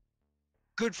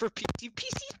 Good for PC.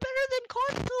 PC's better than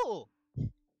console!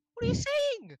 What are you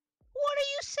saying? What are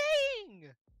you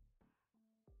saying?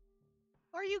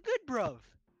 Are you good, bruv?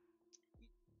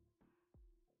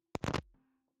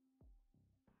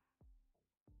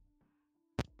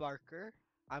 Barker,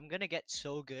 I'm gonna get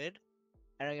so good,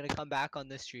 and I'm gonna come back on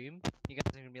this stream. You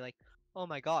guys are gonna be like, oh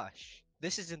my gosh,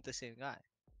 this isn't the same guy.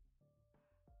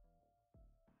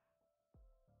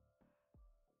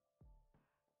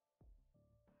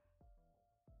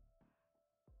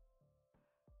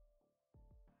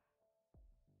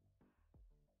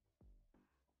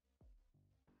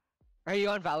 Are you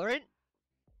on Valorant?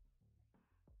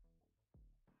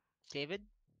 David?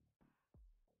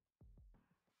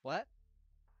 What?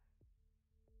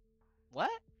 What?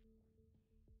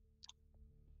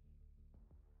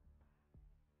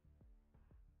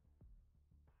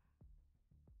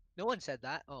 No one said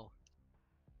that. Oh.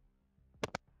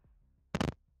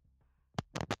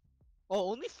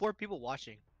 Oh, only 4 people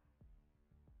watching.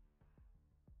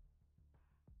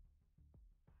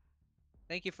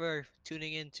 Thank you for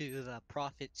tuning in to the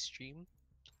Profit stream.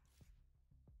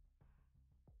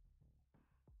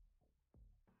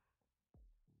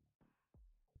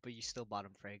 But you still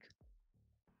bottom frag.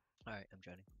 Alright, I'm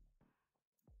joining.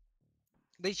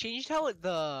 They changed how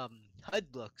the HUD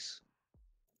looks.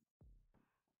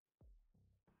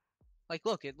 Like,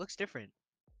 look, it looks different.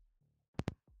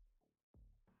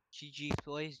 GG's,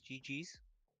 boys. GG's.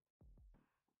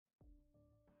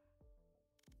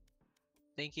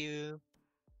 Thank you.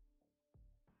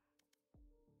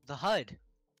 The HUD.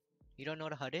 You don't know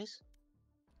what a HUD is?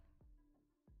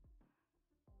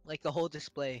 Like the whole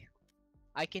display.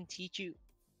 I can teach you,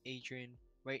 Adrian.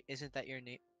 Right? Isn't that your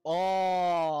name?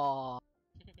 Oh,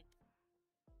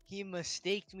 he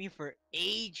mistaked me for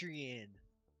Adrian.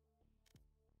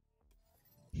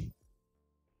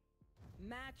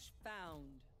 Match found.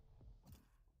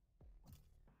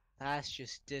 That's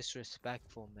just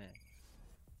disrespectful, man.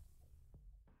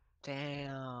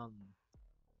 Damn.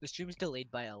 The stream's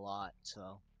delayed by a lot,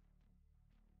 so.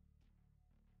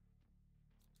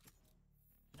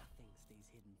 Nothing stays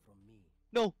hidden from me.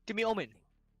 No, give me Omen. Nothing.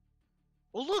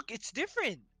 Oh, look, it's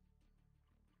different.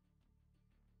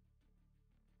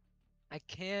 I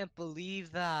can't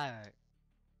believe that.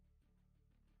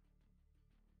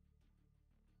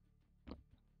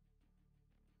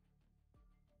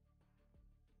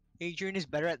 Adrian is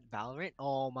better at Valorant?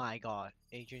 Oh my god.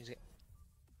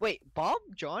 Wait, Bob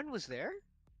John was there?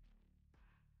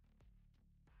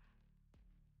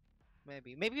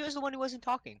 Maybe. Maybe he was the one who wasn't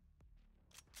talking.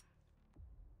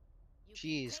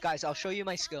 Jeez, guys, I'll show you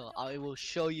my skill. I will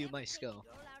show you my skill.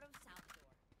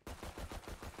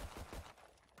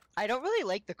 I don't really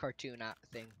like the cartoon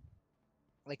thing.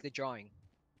 Like the drawing.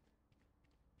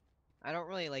 I don't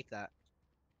really like that.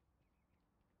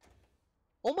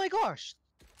 Oh my gosh!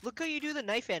 Look how you do the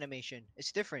knife animation.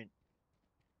 It's different.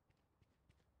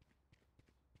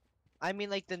 I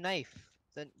mean like the knife.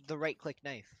 The right click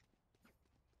knife.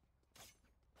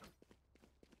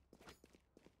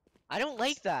 I don't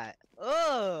like that.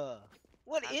 Ugh!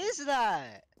 What is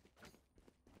that?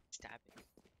 Stabbing.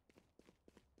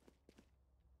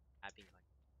 Stabbing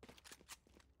like.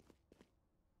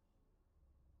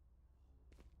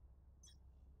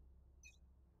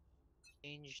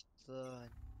 Change the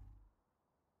knife.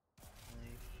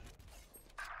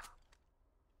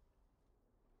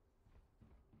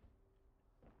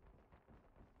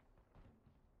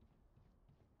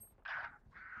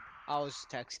 I was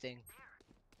texting.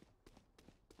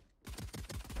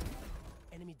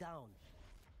 Enemy down.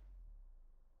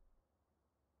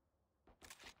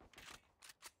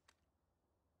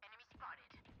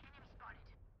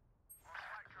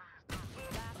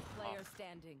 Last player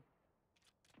standing.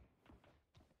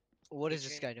 What is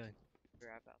this guy doing?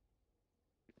 Grab out.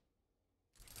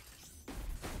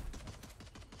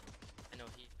 I know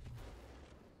he.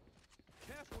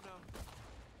 Careful now.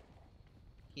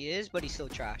 He is, but he's still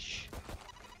trash.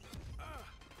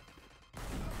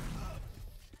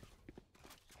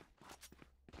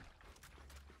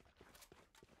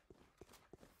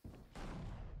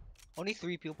 Only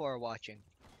 3 people are watching.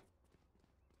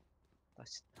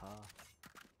 That's tough.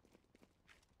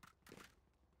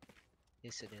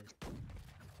 Yes, it is.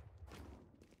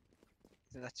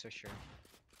 That's for sure.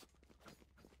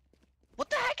 What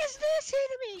the heck is this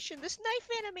animation? This knife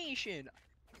animation!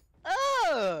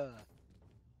 Ugh!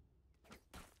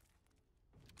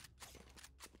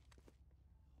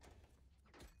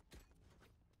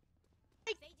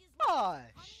 My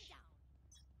gosh!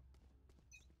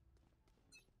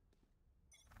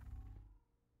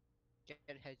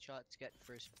 Get headshots, get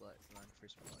first blood, run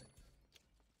first blood.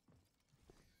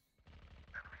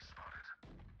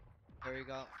 There we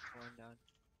go, one down.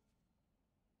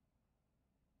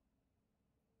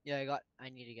 Yeah, I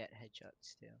need to get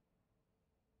headshots too.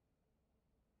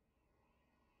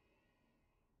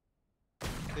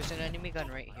 There's an enemy gun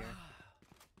right here.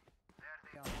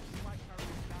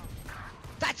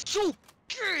 That's so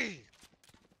gay!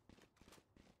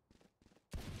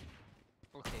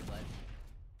 Okay, bud.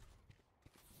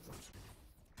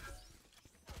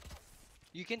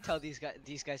 You can tell these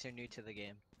guys are new to the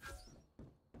game.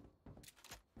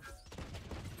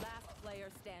 Last player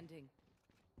standing.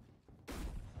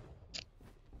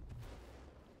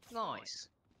 Nice.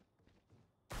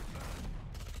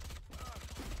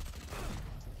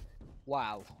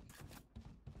 Wow.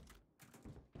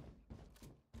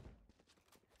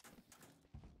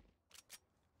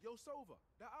 Yo, Sova,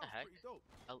 that out's heck? pretty dope.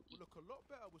 I'll Will eat. look a lot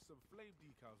better with some flame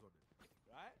decals on it,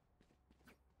 right?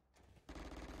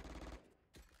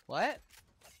 What?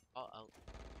 I'll.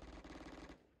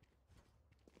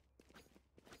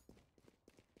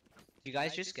 You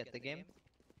guys just get the game?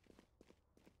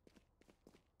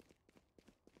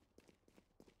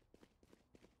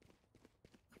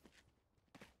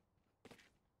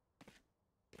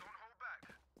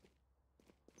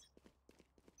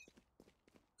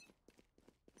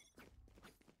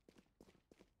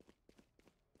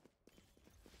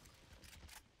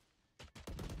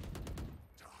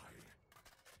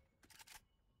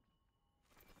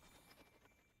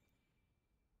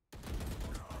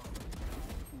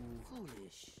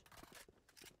 Foolish.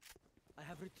 I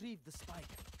have retrieved the spike.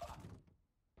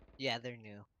 Yeah, they're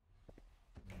new.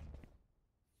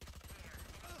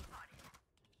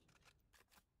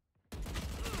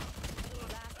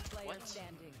 Last player What?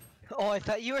 standing. Oh, I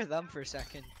thought you were them for a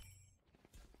second.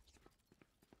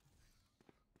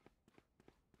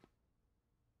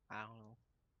 I don't know.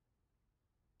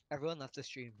 Everyone left the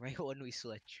stream right when we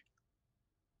switch.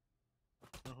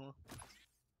 Uh-huh.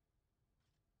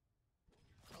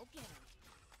 Go get him.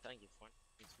 Thank you,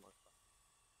 Fortnite. Needs more fun.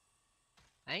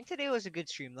 I think today was a good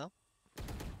stream though.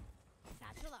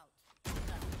 Satchel out.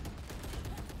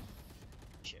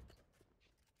 Shit.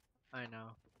 I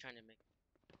know. Trying to make.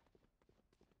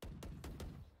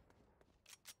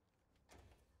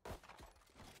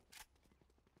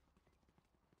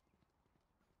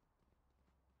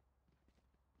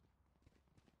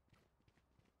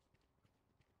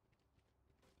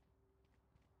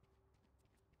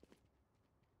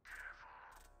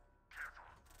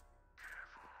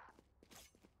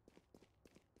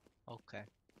 Okay.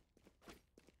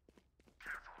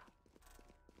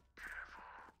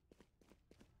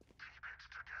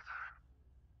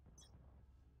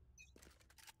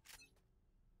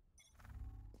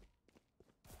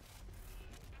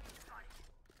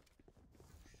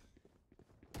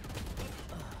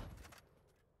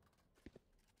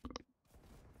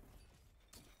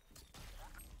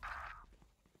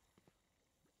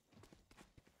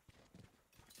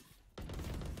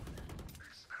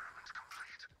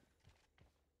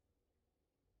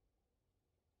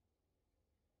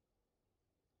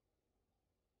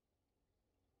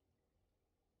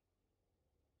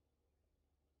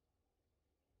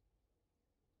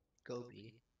 Go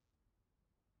B.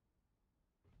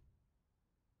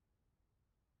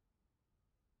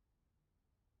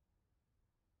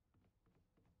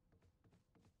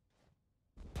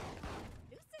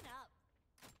 Loosen up.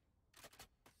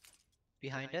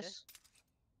 Behind us?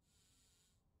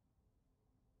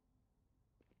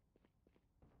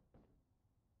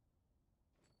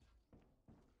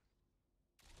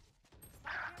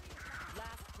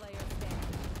 Last player standing.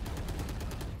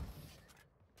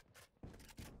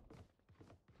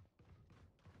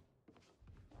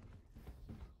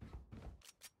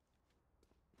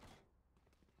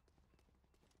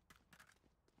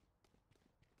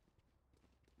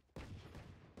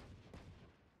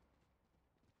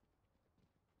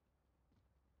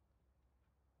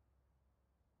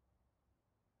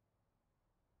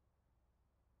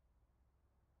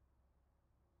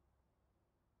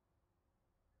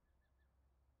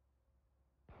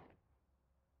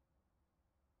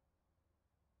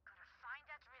 Find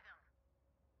that rhythm.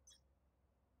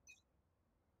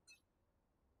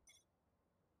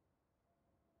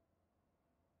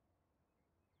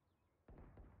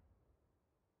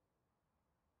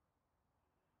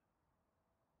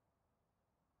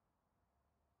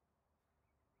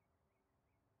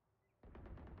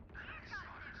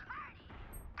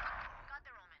 Got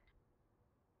the Roman. Nice.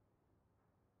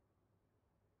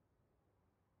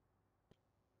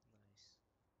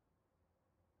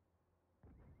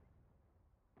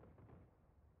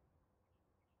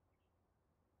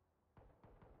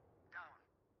 Down.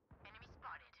 Enemy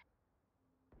spotted.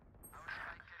 Our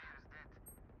spike carrier is dead.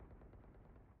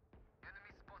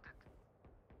 Enemy spotted.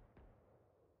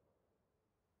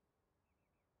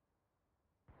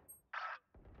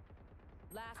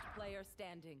 Last player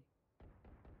standing.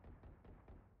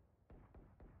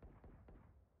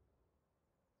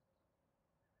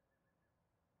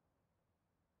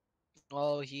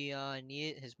 Oh, he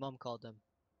need his mom called him.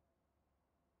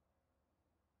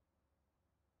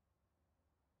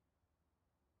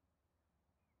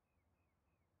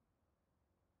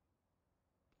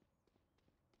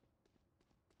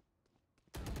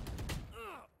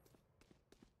 Ugh.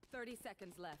 30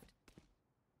 seconds left.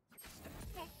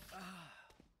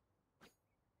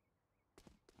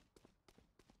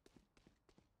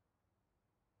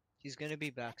 He's gonna be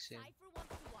back soon. Cypher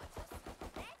wants to watch us.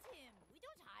 Let him. We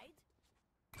don't hide.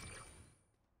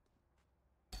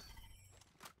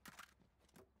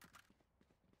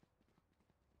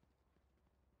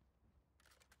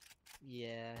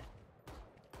 Yeah.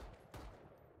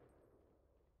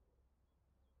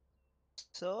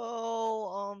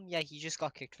 So, yeah, he just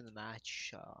got kicked from the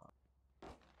match.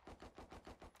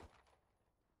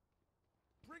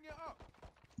 Bring it up.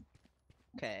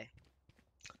 Okay.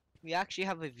 We actually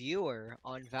have a viewer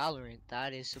on Valorant.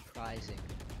 That is surprising.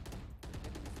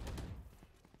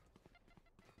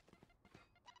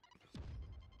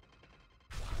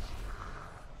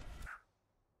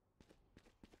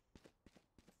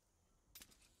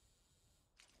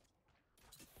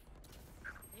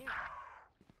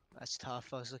 That's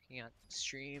tough. I was looking at the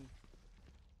stream.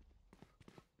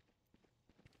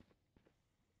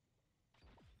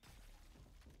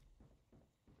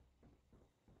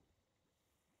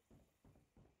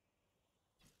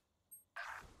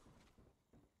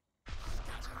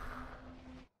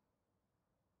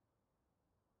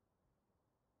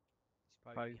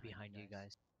 Probably behind you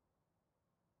guys.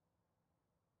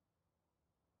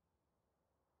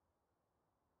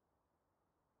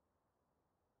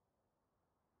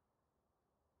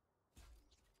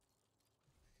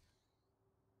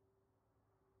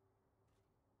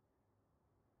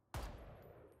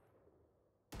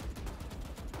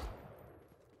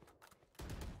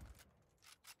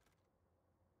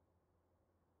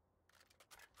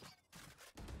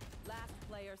 Last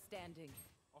player standing.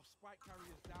 Our spike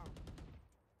carrier's down.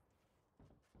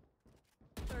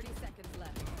 30 seconds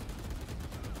left.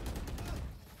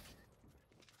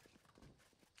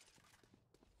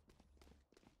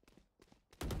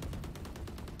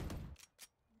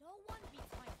 No one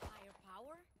beats my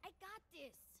firepower. I got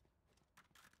this.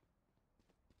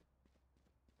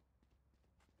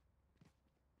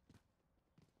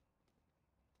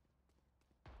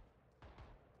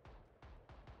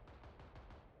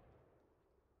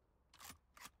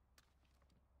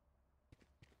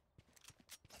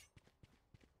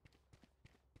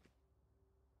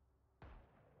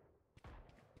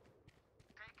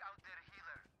 Take out their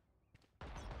healer.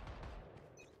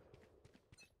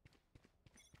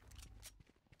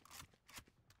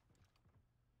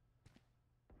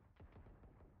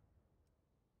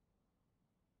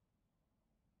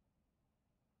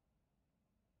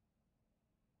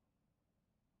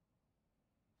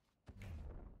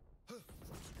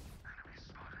 Enemy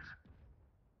spotted.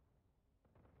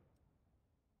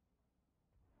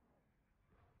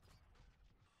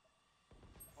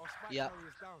 Our spike Yep.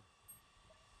 carrier's down.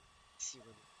 See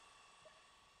what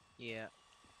Yeah.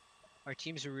 Our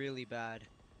team's really bad.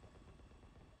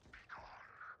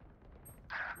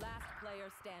 Last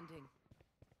player standing.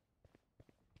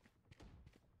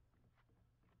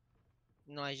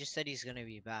 No, I just said he's gonna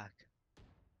be back.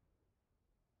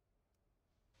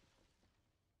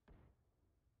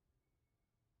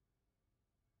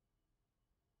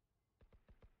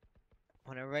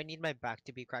 Whenever I need my back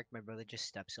to be cracked, my brother just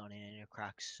steps on it and it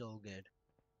cracks so good.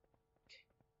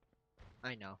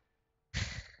 I know.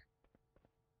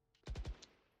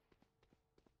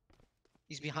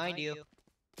 He's behind you.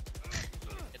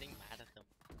 getting mad at him.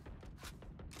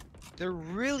 They're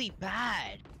really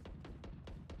bad.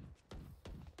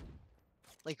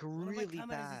 Like One of my really cameras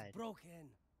bad. is broken.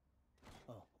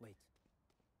 Oh, wait.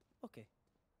 Okay.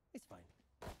 It's fine.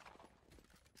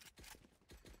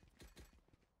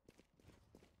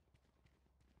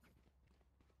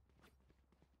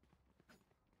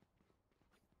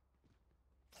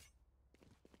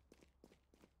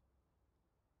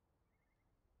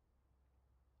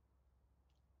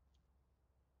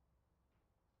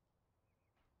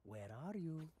 Where are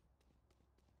you?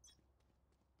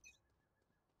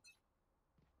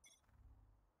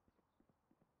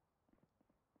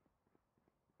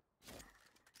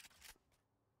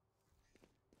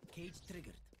 Cage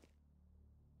triggered.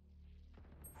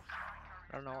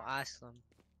 I don't know, ask them.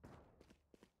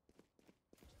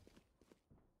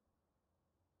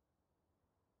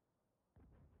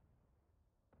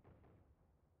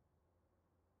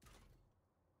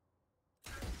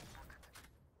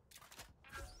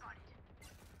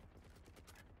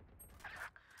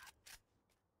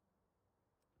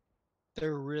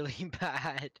 They're really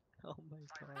bad. Oh my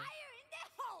god. Fire in the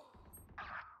hole!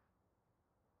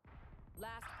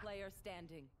 Last player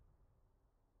standing.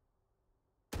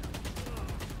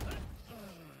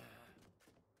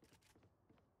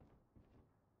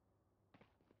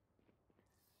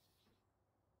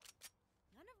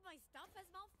 None of my stuff has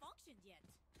malfunctioned yet.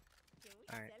 Can we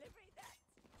Alright. celebrate that?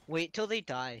 Wait till they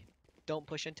die. Don't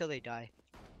push until they die.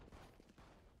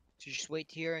 So just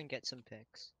wait here and get some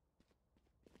picks.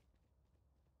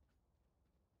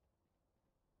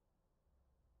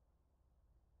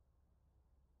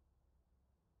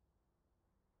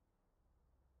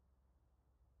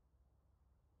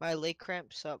 My leg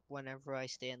cramps up whenever I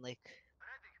stay in like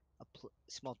a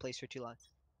small place for too long.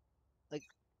 Like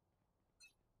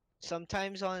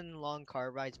sometimes on long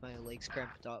car rides, my legs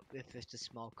cramped up if it's a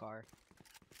small car.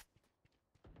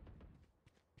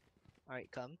 All right,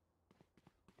 come.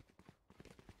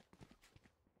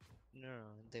 No, no,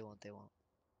 they won't. They won't.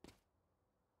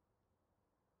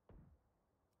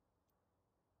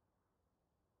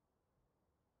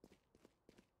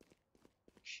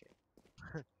 Shit.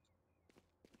 All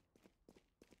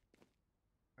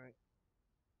right.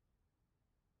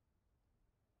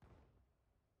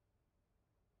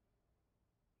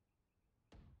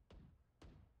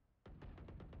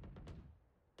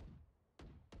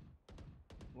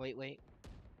 Wait, wait.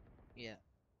 Yeah.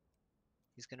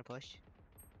 He's gonna push.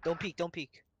 Don't peek. Don't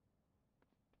peek.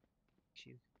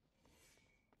 Shoot.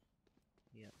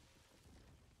 Yeah.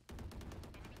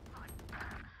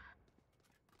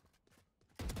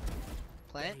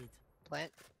 Plant? Buried.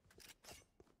 Plant?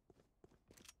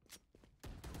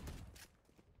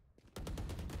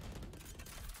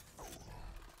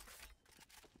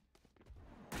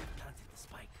 Planted the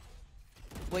spike.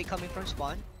 Wait, coming from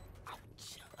spawn?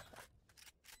 Ouch.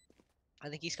 I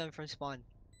think he's coming from spawn.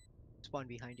 Spawn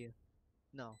behind you.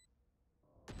 No.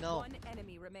 No. One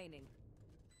enemy remaining.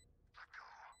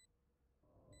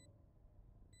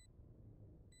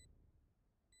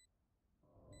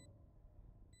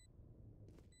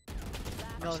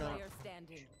 Last No, no. player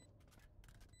standing.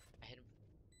 I hit him.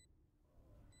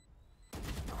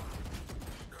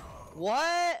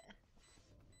 What?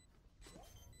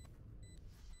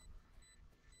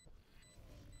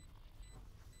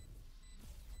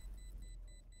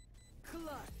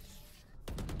 Clutch.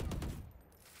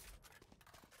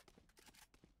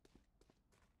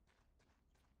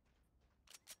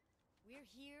 We're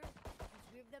here because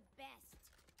we're the best.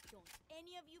 Don't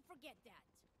any of you forget that.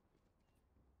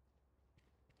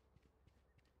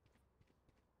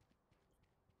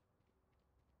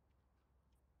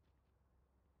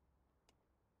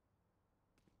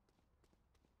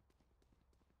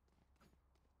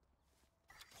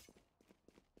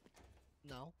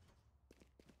 No.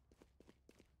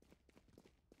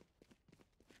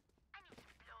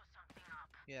 Blow something up.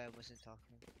 Yeah, I wasn't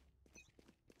talking.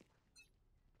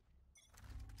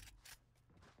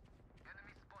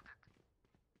 Enemy spotted.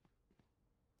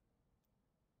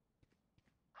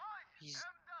 He's Am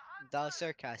the hunter. that was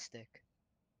sarcastic.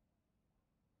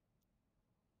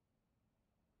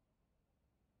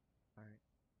 Alright.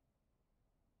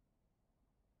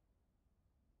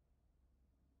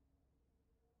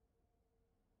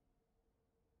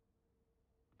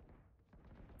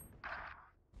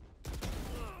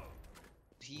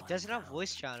 He One doesn't have down.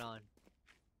 voice chat on.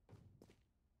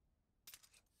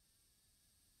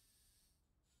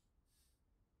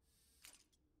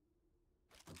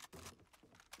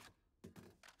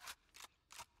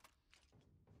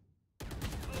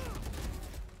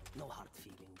 No hard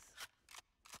feelings.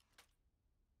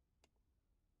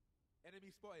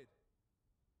 Enemy spotted.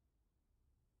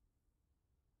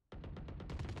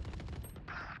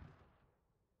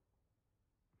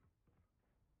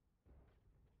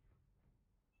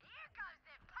 Here comes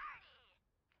the party.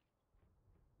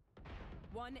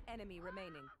 One enemy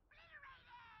remaining.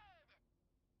 Obliterated.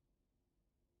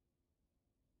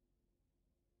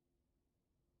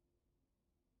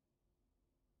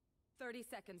 30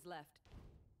 seconds left.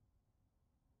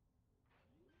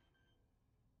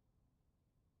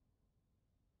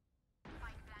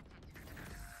 Spike planted.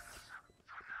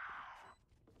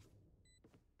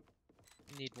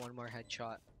 Need one more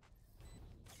headshot.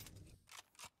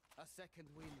 A second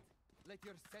wind. Let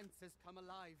your senses come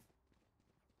alive.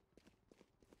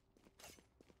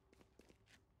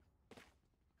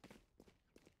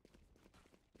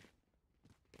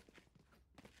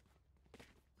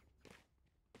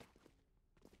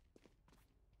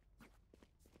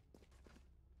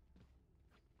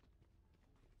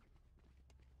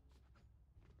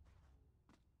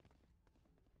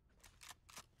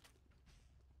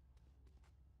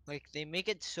 Like, they make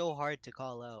it so hard to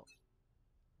call out.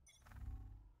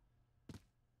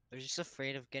 They're just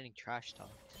afraid of getting trash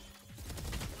talked.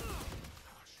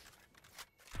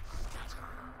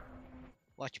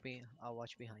 Watch me. I'll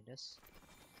watch behind us.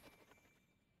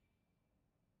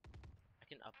 I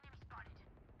can up. Enemy spotted.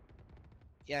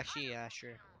 Yeah, yeah,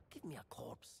 sure. Give me a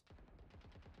corpse.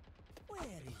 Where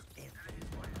is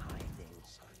everyone hiding?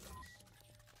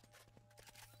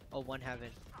 Oh, one heaven.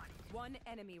 One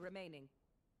enemy remaining.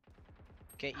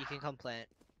 Okay, you can come plant.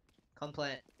 Come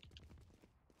plant.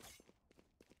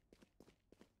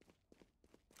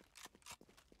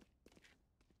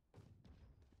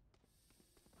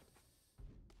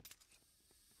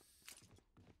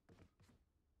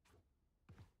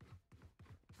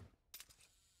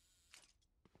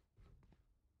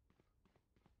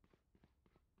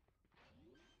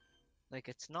 Like,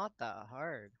 it's not that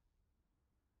hard.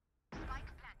 Spike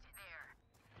planted there.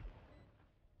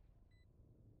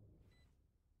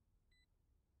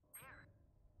 There.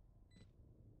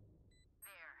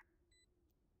 There.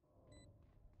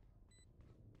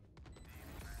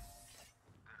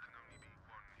 There can only be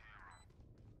one hero.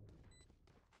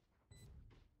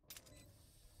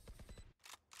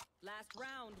 Last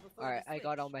round before Alright, the I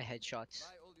got switch. all my headshots.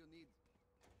 Buy all you need.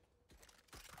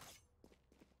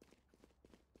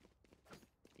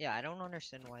 Yeah, I don't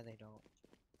understand why they don't.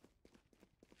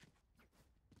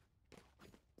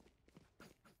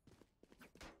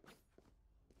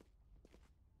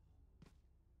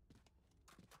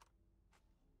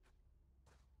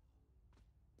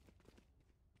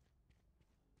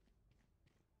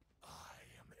 I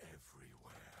am everywhere.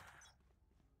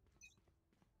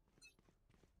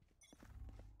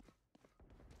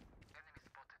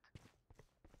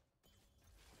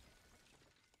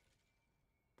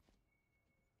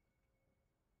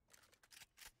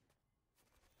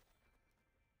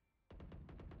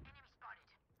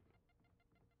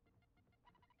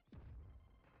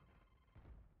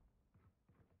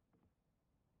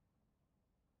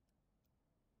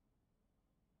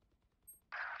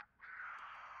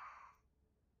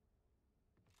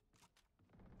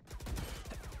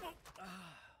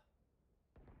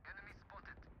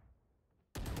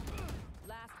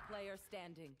 player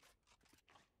standing.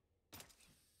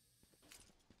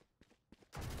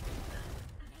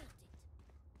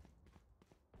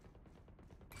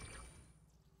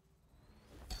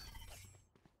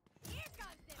 Here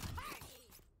comes the party!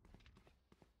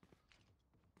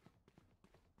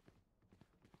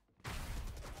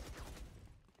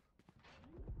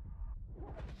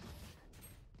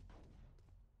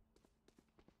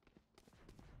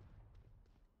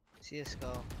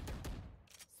 CSGO.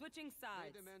 Switching They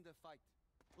sides. demand a fight.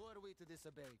 Who are we to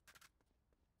disobey?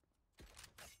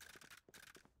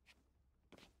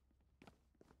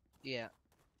 Yeah.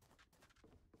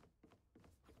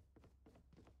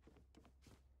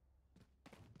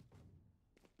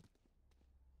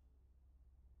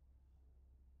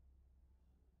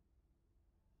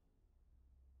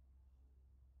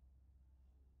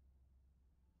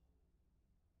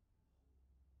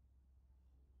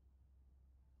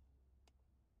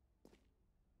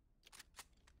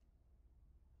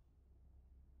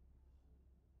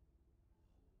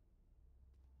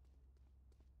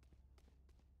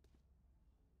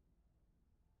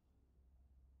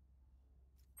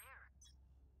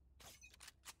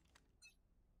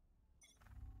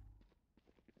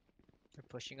 They're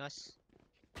pushing us.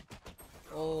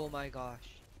 Oh my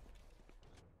gosh.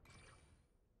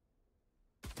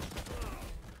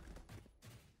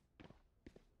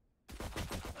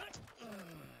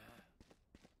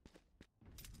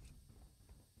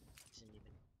 Isn't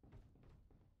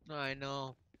even. I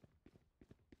know.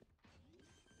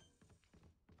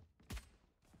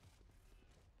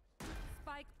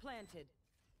 Spike planted.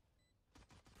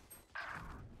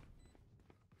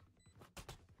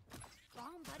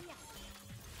 Bomb buddy out.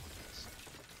 Stuff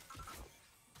out.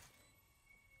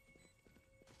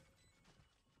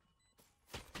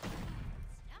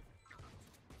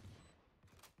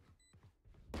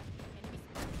 Enemy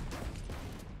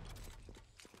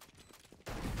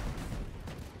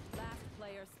Last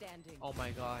player standing. Oh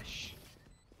my gosh.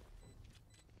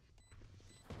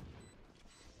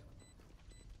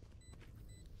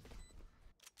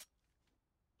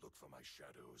 Look for my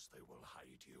shadows, they will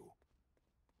hide you.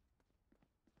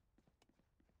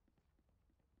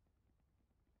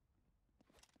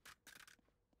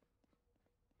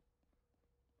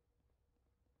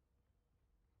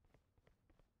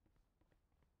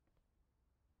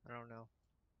 I don't know.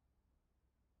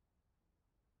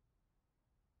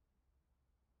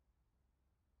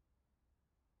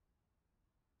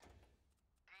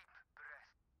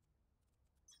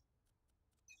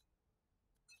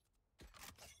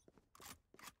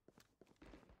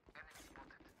 Enemy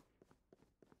spotted.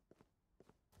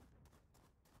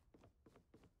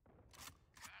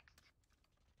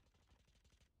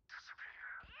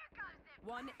 Here comes the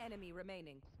One enemy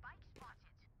remaining. spike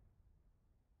spotted.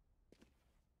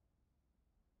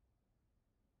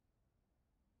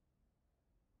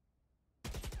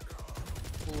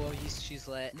 Oh, she's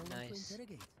lit. No one to Nice.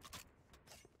 interrogate.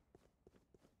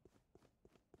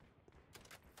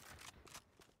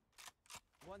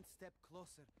 One step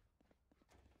closer.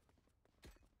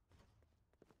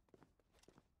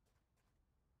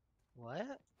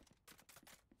 What?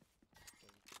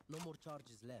 No more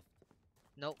charges left.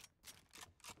 Nope.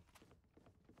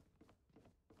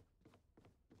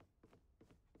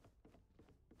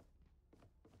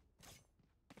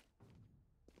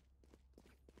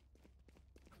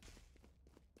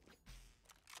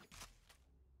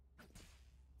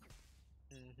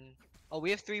 Oh,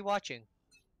 we have 3 watching.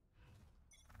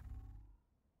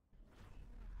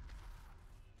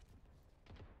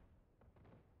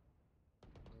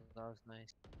 That was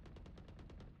nice.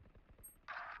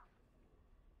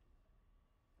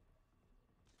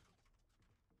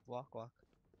 Walk, walk.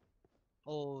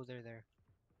 Oh, they're there.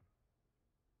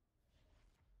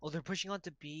 Oh, they're pushing on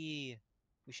to B.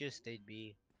 We should have stayed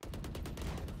B.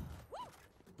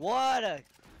 What a...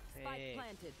 Spike Hey.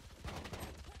 planted.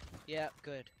 Yeah,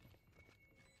 good.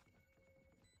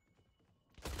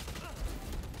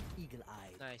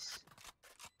 Eagle-eyed. Nice.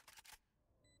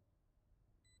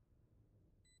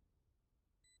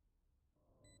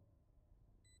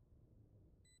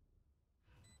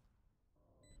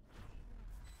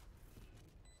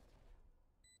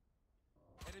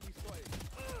 Enemy spotted.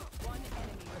 One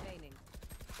enemy remaining.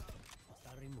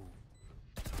 Hostile removed.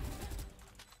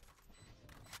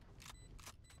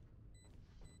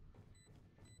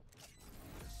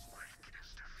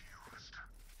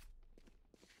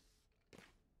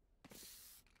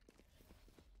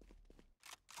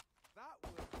 That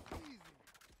was easy.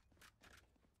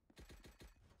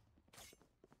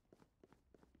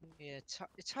 Yeah,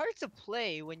 it's hard to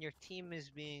play when your team is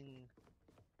being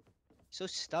so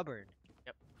stubborn.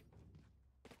 Yep.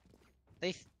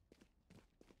 They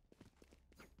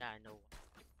Yeah, I know.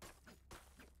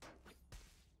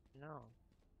 No.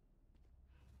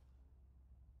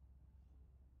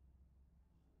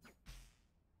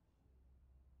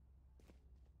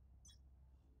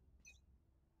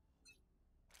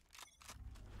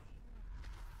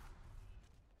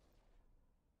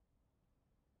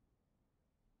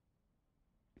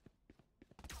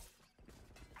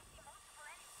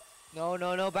 No,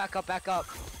 no, no, back up, back up.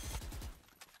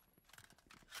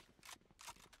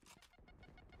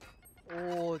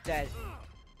 Oh, dead.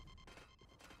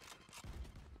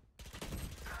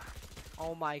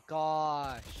 Oh my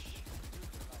gosh.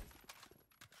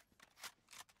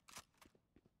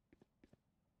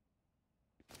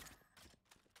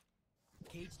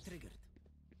 Cage triggered.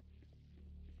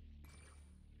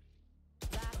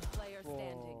 Last player standing.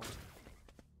 Whoa.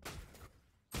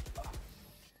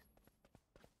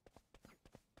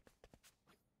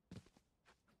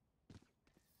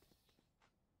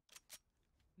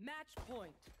 Match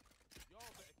point. Y'all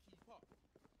better keep up.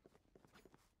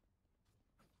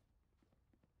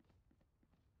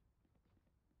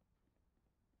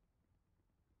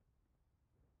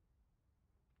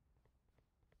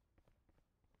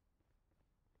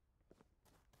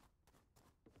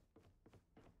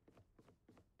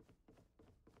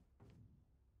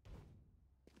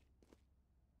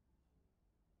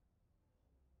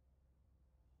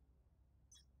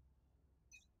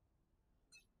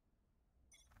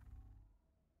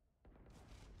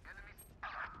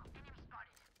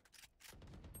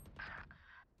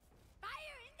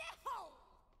 Fire in the hole!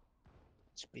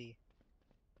 It's B.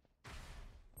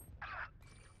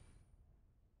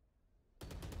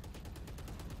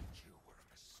 You were a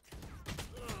mistake.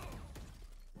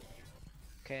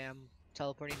 Okay, I'm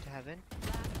teleporting to heaven.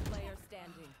 Last player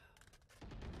standing.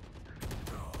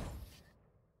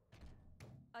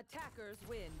 Attackers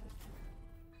win.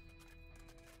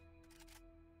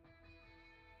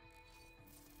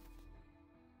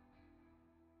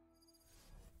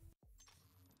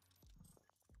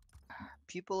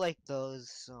 People like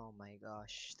those, oh my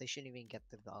gosh, they shouldn't even get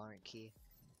the Valorant key.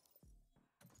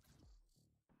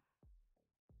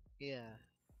 Yeah.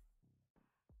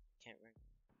 Can't rank.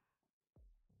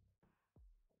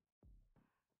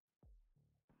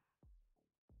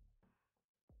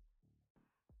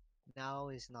 Now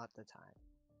is not the time.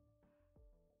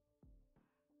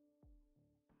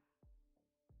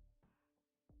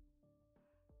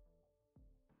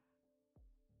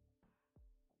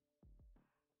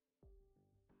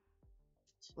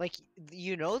 Like,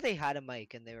 you know they had a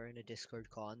mic and they were in a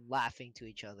Discord call and laughing to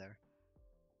each other.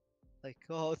 Like,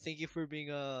 oh, thank you for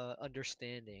being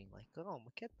understanding. Like, oh,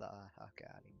 get the heck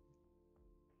out of here.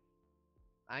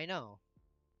 I know.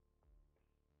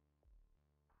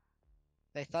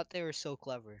 They thought they were so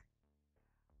clever.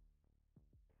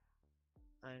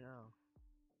 I know.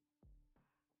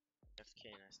 FK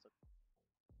and I still.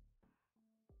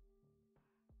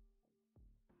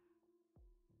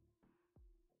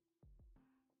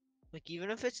 Like,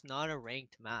 even if it's not a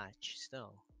ranked match,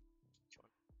 still.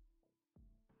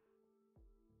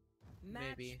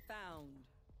 Match Maybe. found.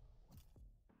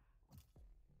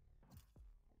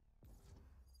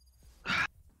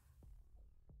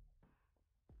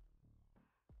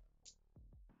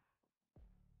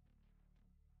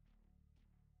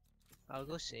 I'll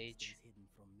go Nothing Sage. stays hidden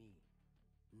from me.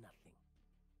 Nothing.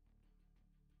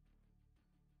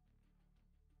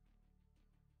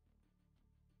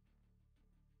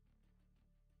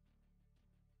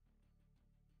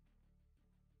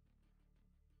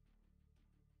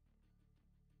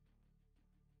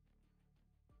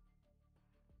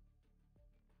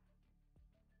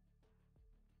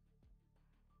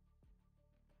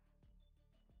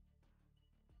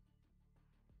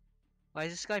 Why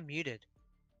is this guy muted?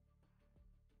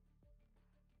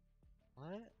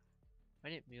 What? I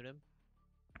didn't mute him.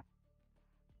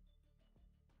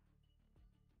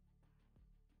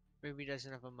 Maybe he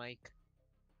doesn't have a mic.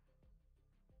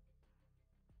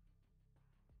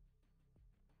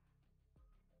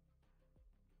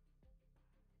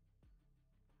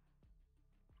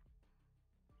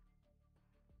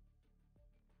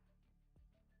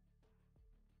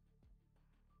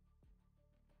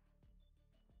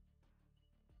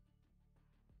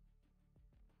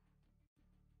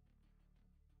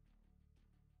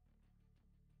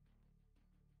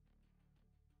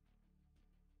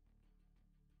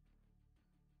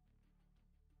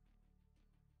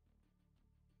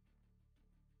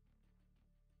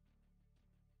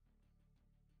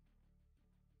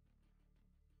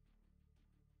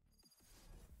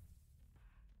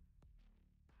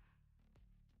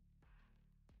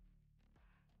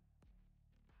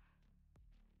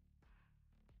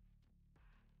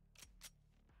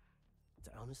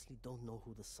 honestly don't know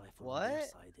who the cipher on their What?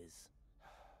 side is.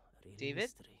 A real David?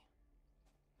 mystery.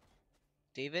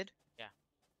 David? Yeah.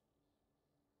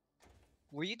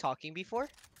 Were you talking before?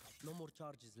 No more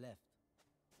charges left.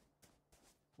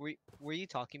 Were you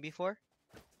talking before?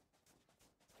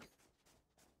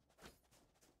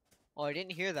 Oh, I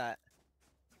didn't hear that.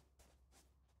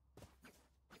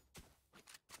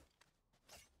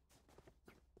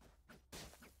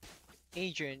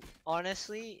 Adrian,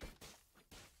 honestly,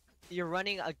 you're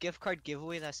running a gift card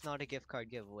giveaway that's not a gift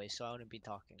card giveaway, so I wouldn't be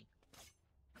talking.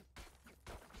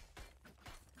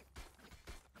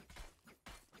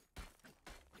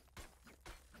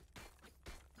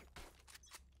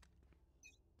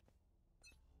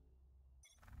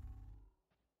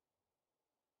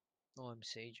 Oh, I'm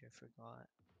Sage, I forgot.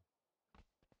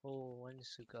 Oh, one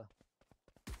Suka.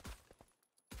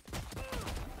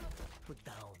 Put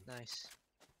down. Nice.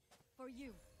 For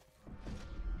you.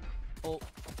 Oh,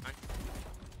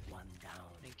 One down.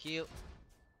 thank you.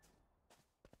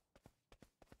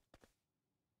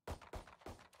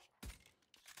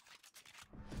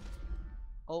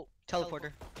 Oh,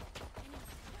 teleporter.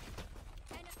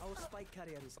 Our spike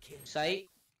carrier is killed. Sight.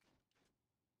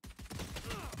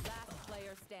 Last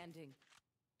player standing.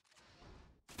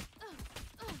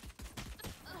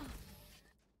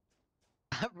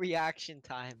 Reaction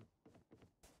time.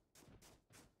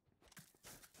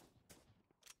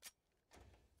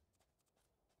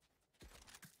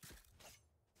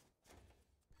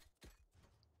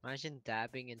 Imagine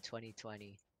dabbing in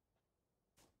 2020.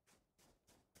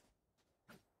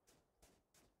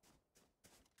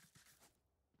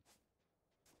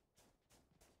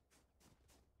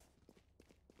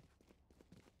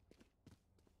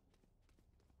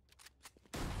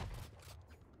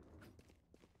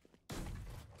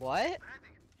 What?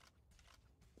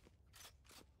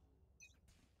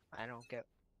 I don't get.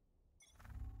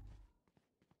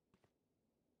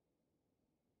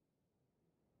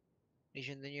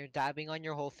 Asian, then you're dabbing on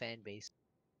your whole fan base.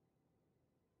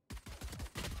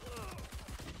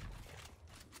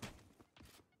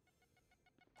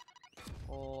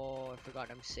 Oh, I forgot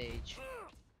I'm Sage.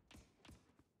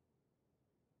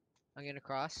 I'm gonna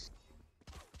cross.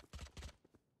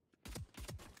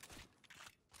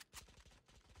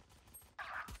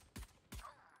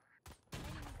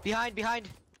 Behind, behind!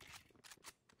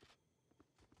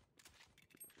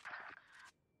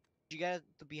 Did you get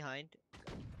the behind?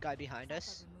 Guy behind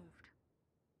us?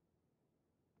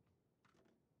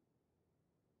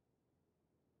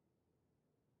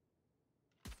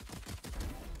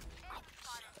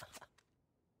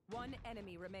 One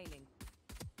enemy remaining.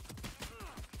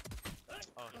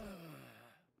 Oh,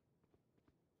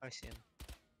 I see him.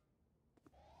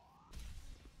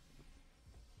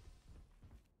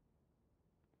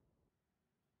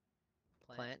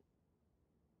 Plant.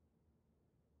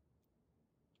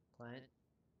 Plant.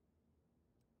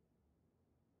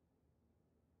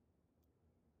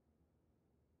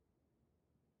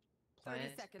 Thirty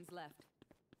Plant. seconds left.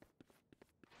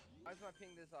 I just want to ping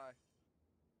this eye.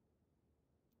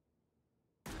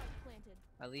 Planted.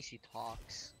 At least he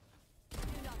talks. Do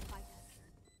not fight us.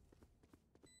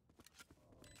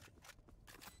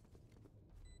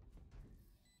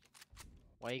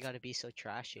 Why you gotta be so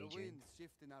trash, The Adrian? winds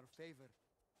shift in our favor.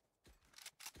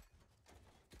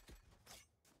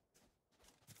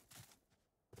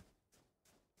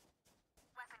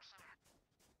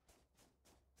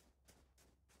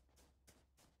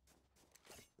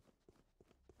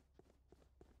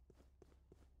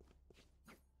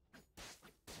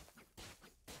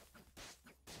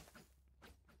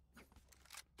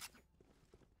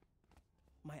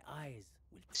 My eyes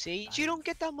will. Sage, you don't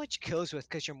get that much kills with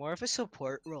because you're more of a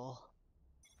support role.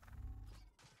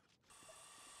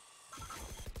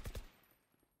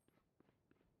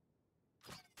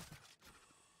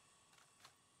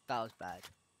 That was bad.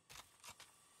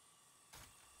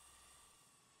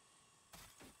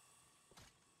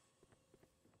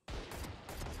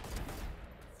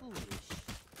 Foolish.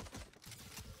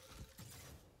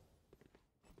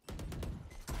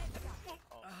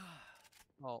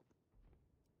 Oh,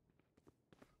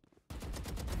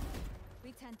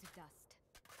 We turn to dust.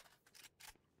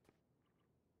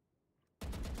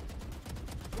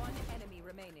 One enemy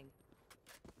remaining.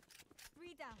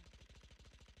 3 down.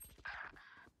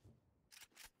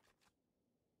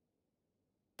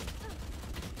 Could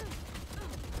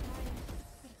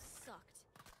have sucked.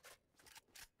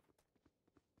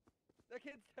 That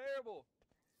kid's terrible.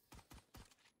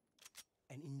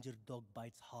 An injured dog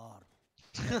bites hard.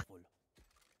 Careful.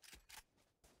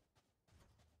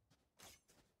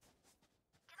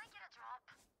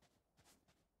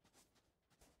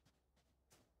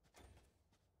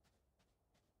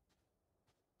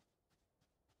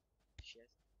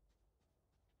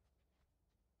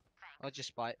 I'll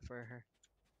just buy it for her.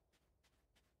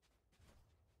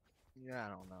 Yeah, I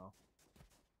don't know.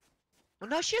 Well,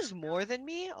 now she has more than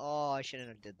me? Oh, I shouldn't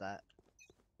have did that.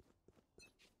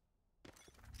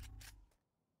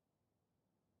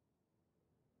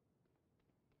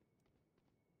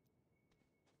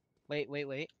 Wait, wait,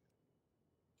 wait.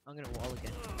 I'm gonna wall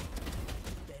again.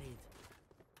 Buried.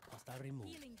 Hostile removed.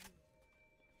 Healing you.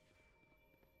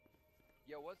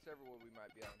 Yo, what server would we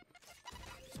might be on?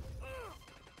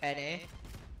 NA.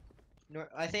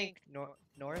 I think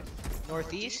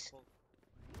northeast.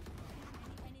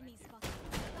 Enemies fucking.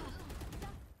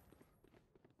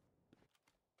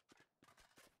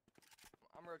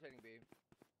 I'm rotating B.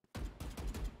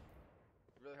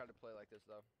 Really hard to play like this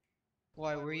though.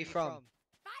 Why? Where are you from?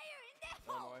 Fire in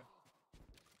the hole! Illinois.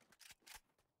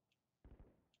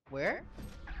 Where?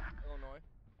 Illinois.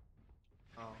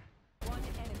 Oh. One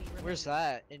enemy remaining. Where's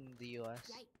that in the US?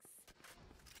 Yikes.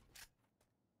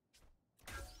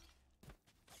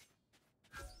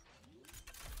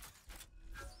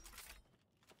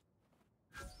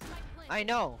 I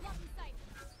know.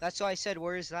 That's why I said,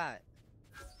 where is that?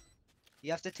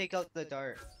 You have to take out the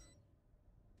dart.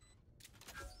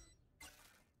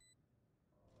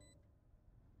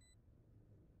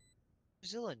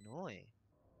 Where's Illinois?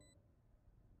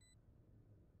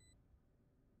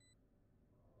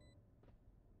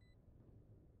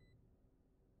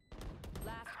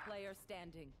 Last player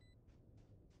standing.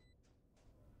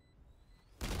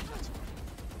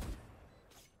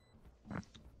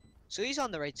 So he's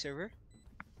on the right server.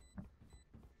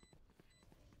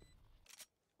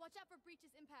 Watch out for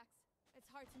breaches impacts. It's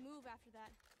hard to move after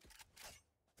that.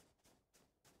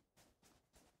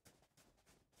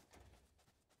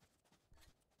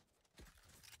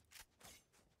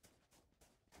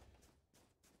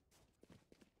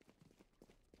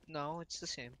 No, it's the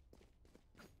same.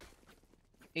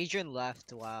 Adrian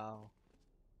left, wow.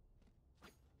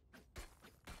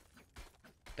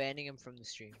 Banning him from the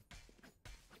stream.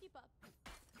 Keep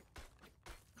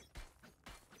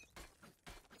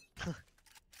up.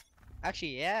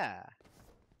 Actually, yeah.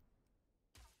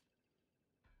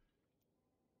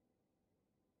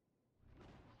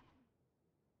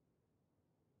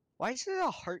 Why is there a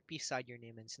heart beside your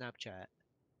name in Snapchat?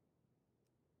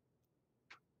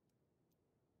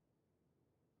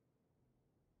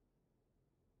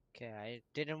 Okay, I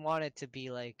didn't want it to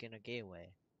be like in a gay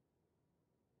way.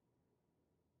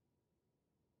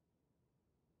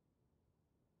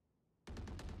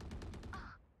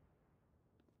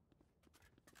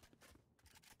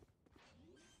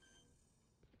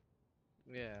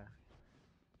 Yeah.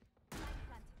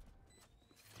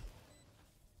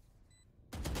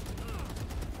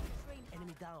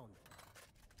 Enemy down.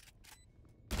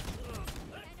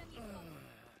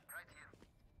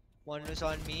 One was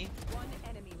on me. One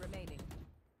enemy remaining.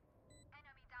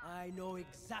 I know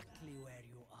exactly where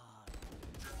you are.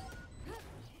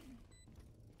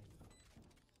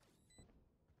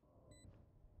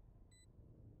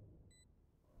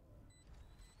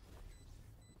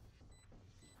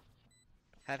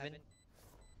 Heaven.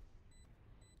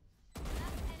 Last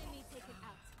enemy taken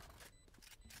out.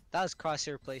 That was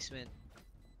crosshair placement.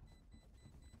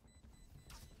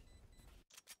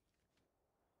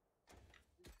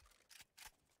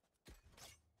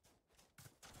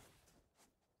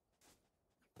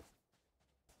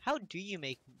 How do you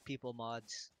make people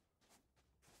mods?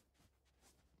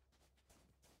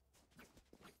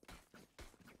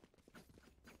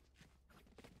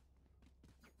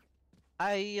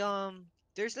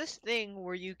 There's this thing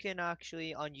where you can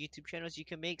actually, on YouTube channels, you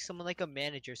can make someone like a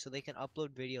manager so they can upload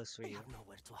videos for I you. have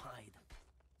nowhere to hide.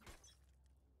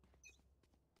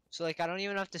 So like, I don't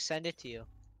even have to send it to you.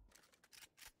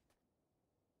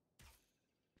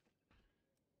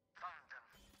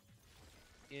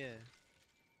 Yeah.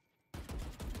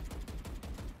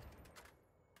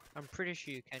 I'm pretty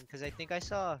sure you can, because I think I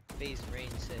saw FaZe Rain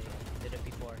say did it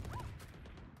before.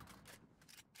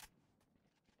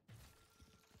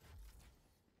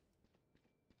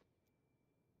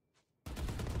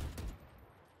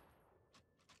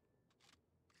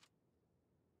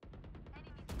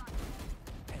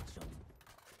 Headshot.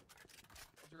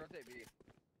 Let's rotate B.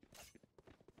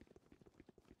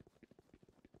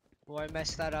 Oh, I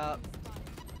messed that up.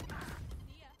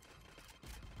 See ya.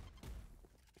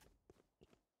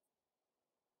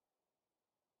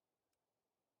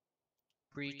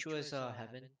 Breach was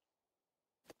heaven.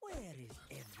 Where is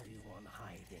everyone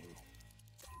hiding?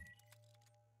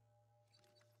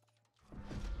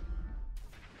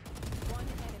 One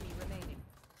enemy remaining.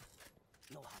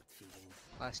 No hard feelings.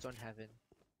 Last one heaven.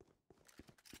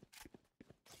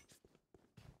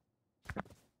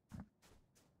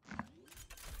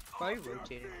 Probably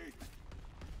rotating.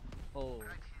 Oh.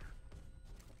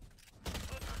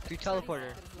 Through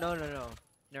teleporter. No, no, no.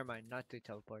 Never mind. Not through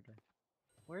teleporter.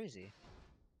 Where is he?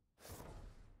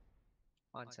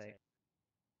 On site.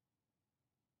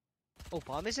 Oh,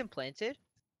 bomb isn't planted?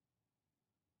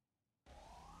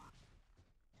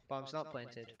 Bomb's not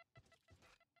planted.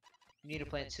 You need to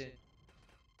plant soon.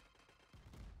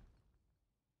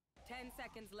 10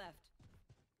 seconds left.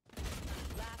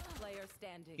 Last player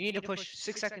standing. You need to push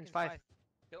 6 seconds, 5.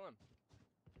 Kill him.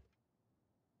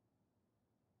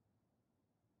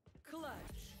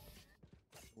 Clutch.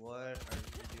 What are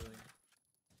you doing?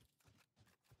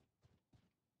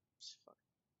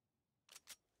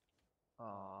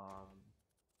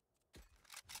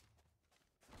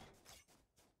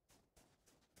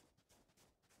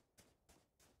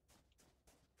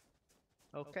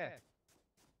 Okay.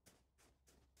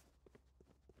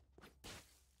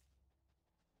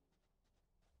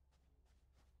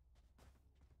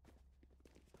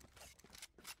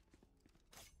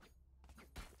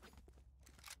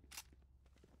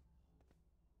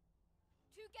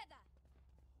 Together.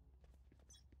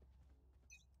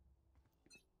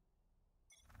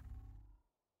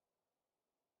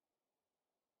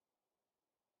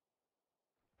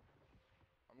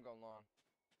 I'm going long.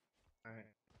 Alright.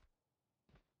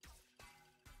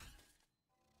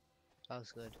 That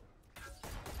was good.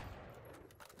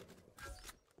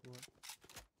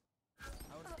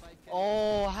 Our spike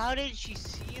Oh, how did she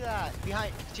see that?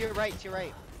 Behind, to your right, to your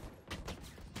right.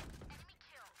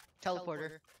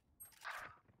 Teleporter.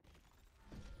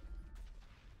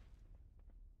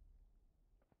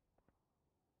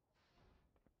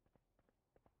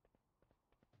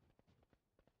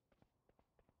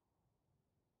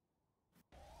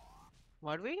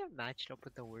 Why do we get matched up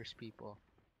with the worst people?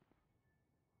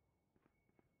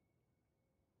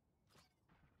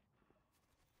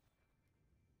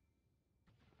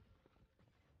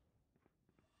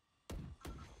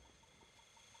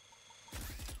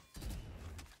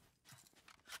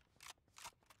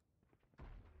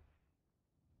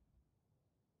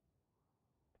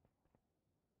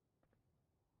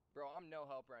 Bro, I'm no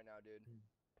help right now, dude.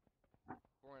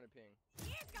 400 ping.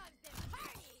 Here comes the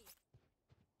party.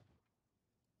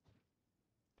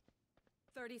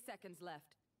 30 seconds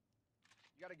left.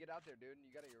 You gotta get out there, dude.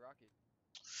 You gotta get rocky.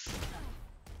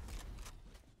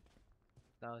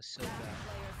 That was so Last bad.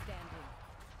 player standing.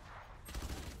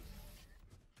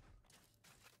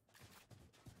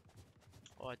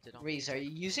 Oh, I did not. Reese, are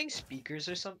you using speakers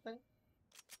or something?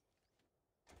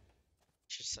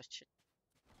 She's such a.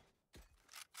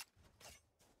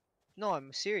 No,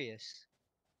 I'm serious.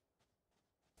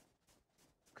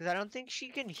 Cause I don't think she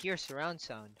can hear surround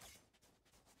sound.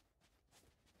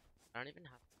 I don't even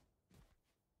have.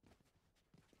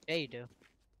 Yeah, you do.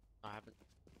 No, I haven't.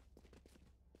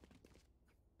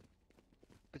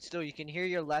 But still, you can hear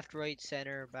your left, right,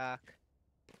 center, back.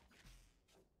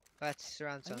 That's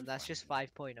surround sound. That's just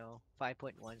 5.0.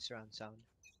 5.1 surround sound.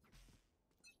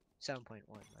 7.1, my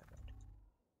bad.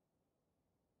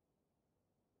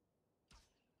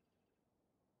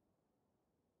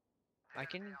 I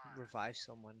can revive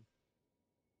someone.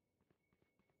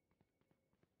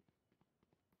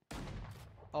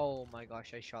 Oh my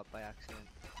gosh, I shot by accident.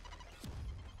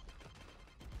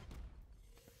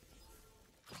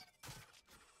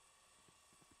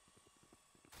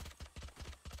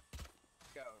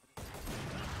 Go.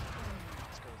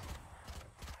 Let's go.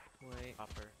 Wait.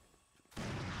 Hopper.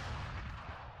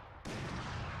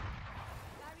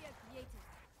 Barrier created.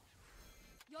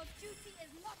 Your duty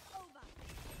is not over.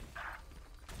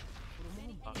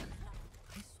 Many Fuck. enemies left.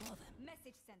 I saw them.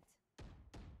 Message sent.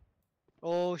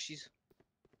 Oh, she's.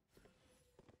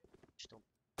 Just don't.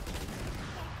 I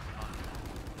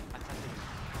thought they were.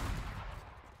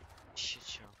 Shit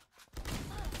show.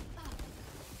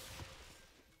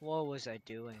 What was I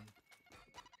doing?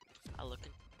 I look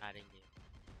into adding you.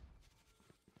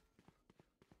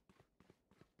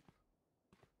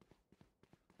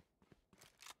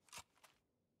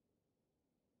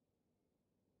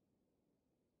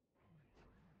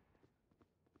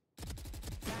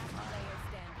 Last player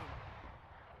standing.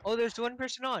 Oh, there's one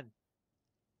person on.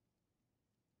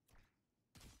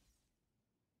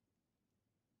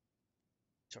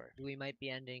 Sorry. We might be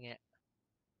ending it.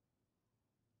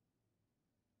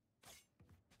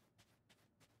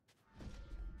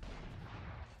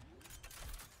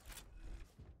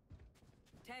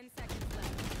 Ten seconds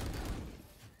left.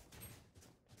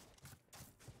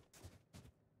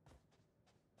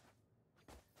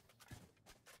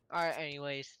 Alright,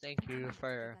 anyways, thank you Give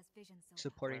for us vision so far.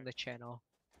 supporting Alright. the channel.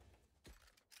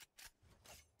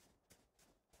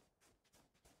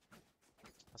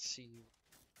 I'll see you.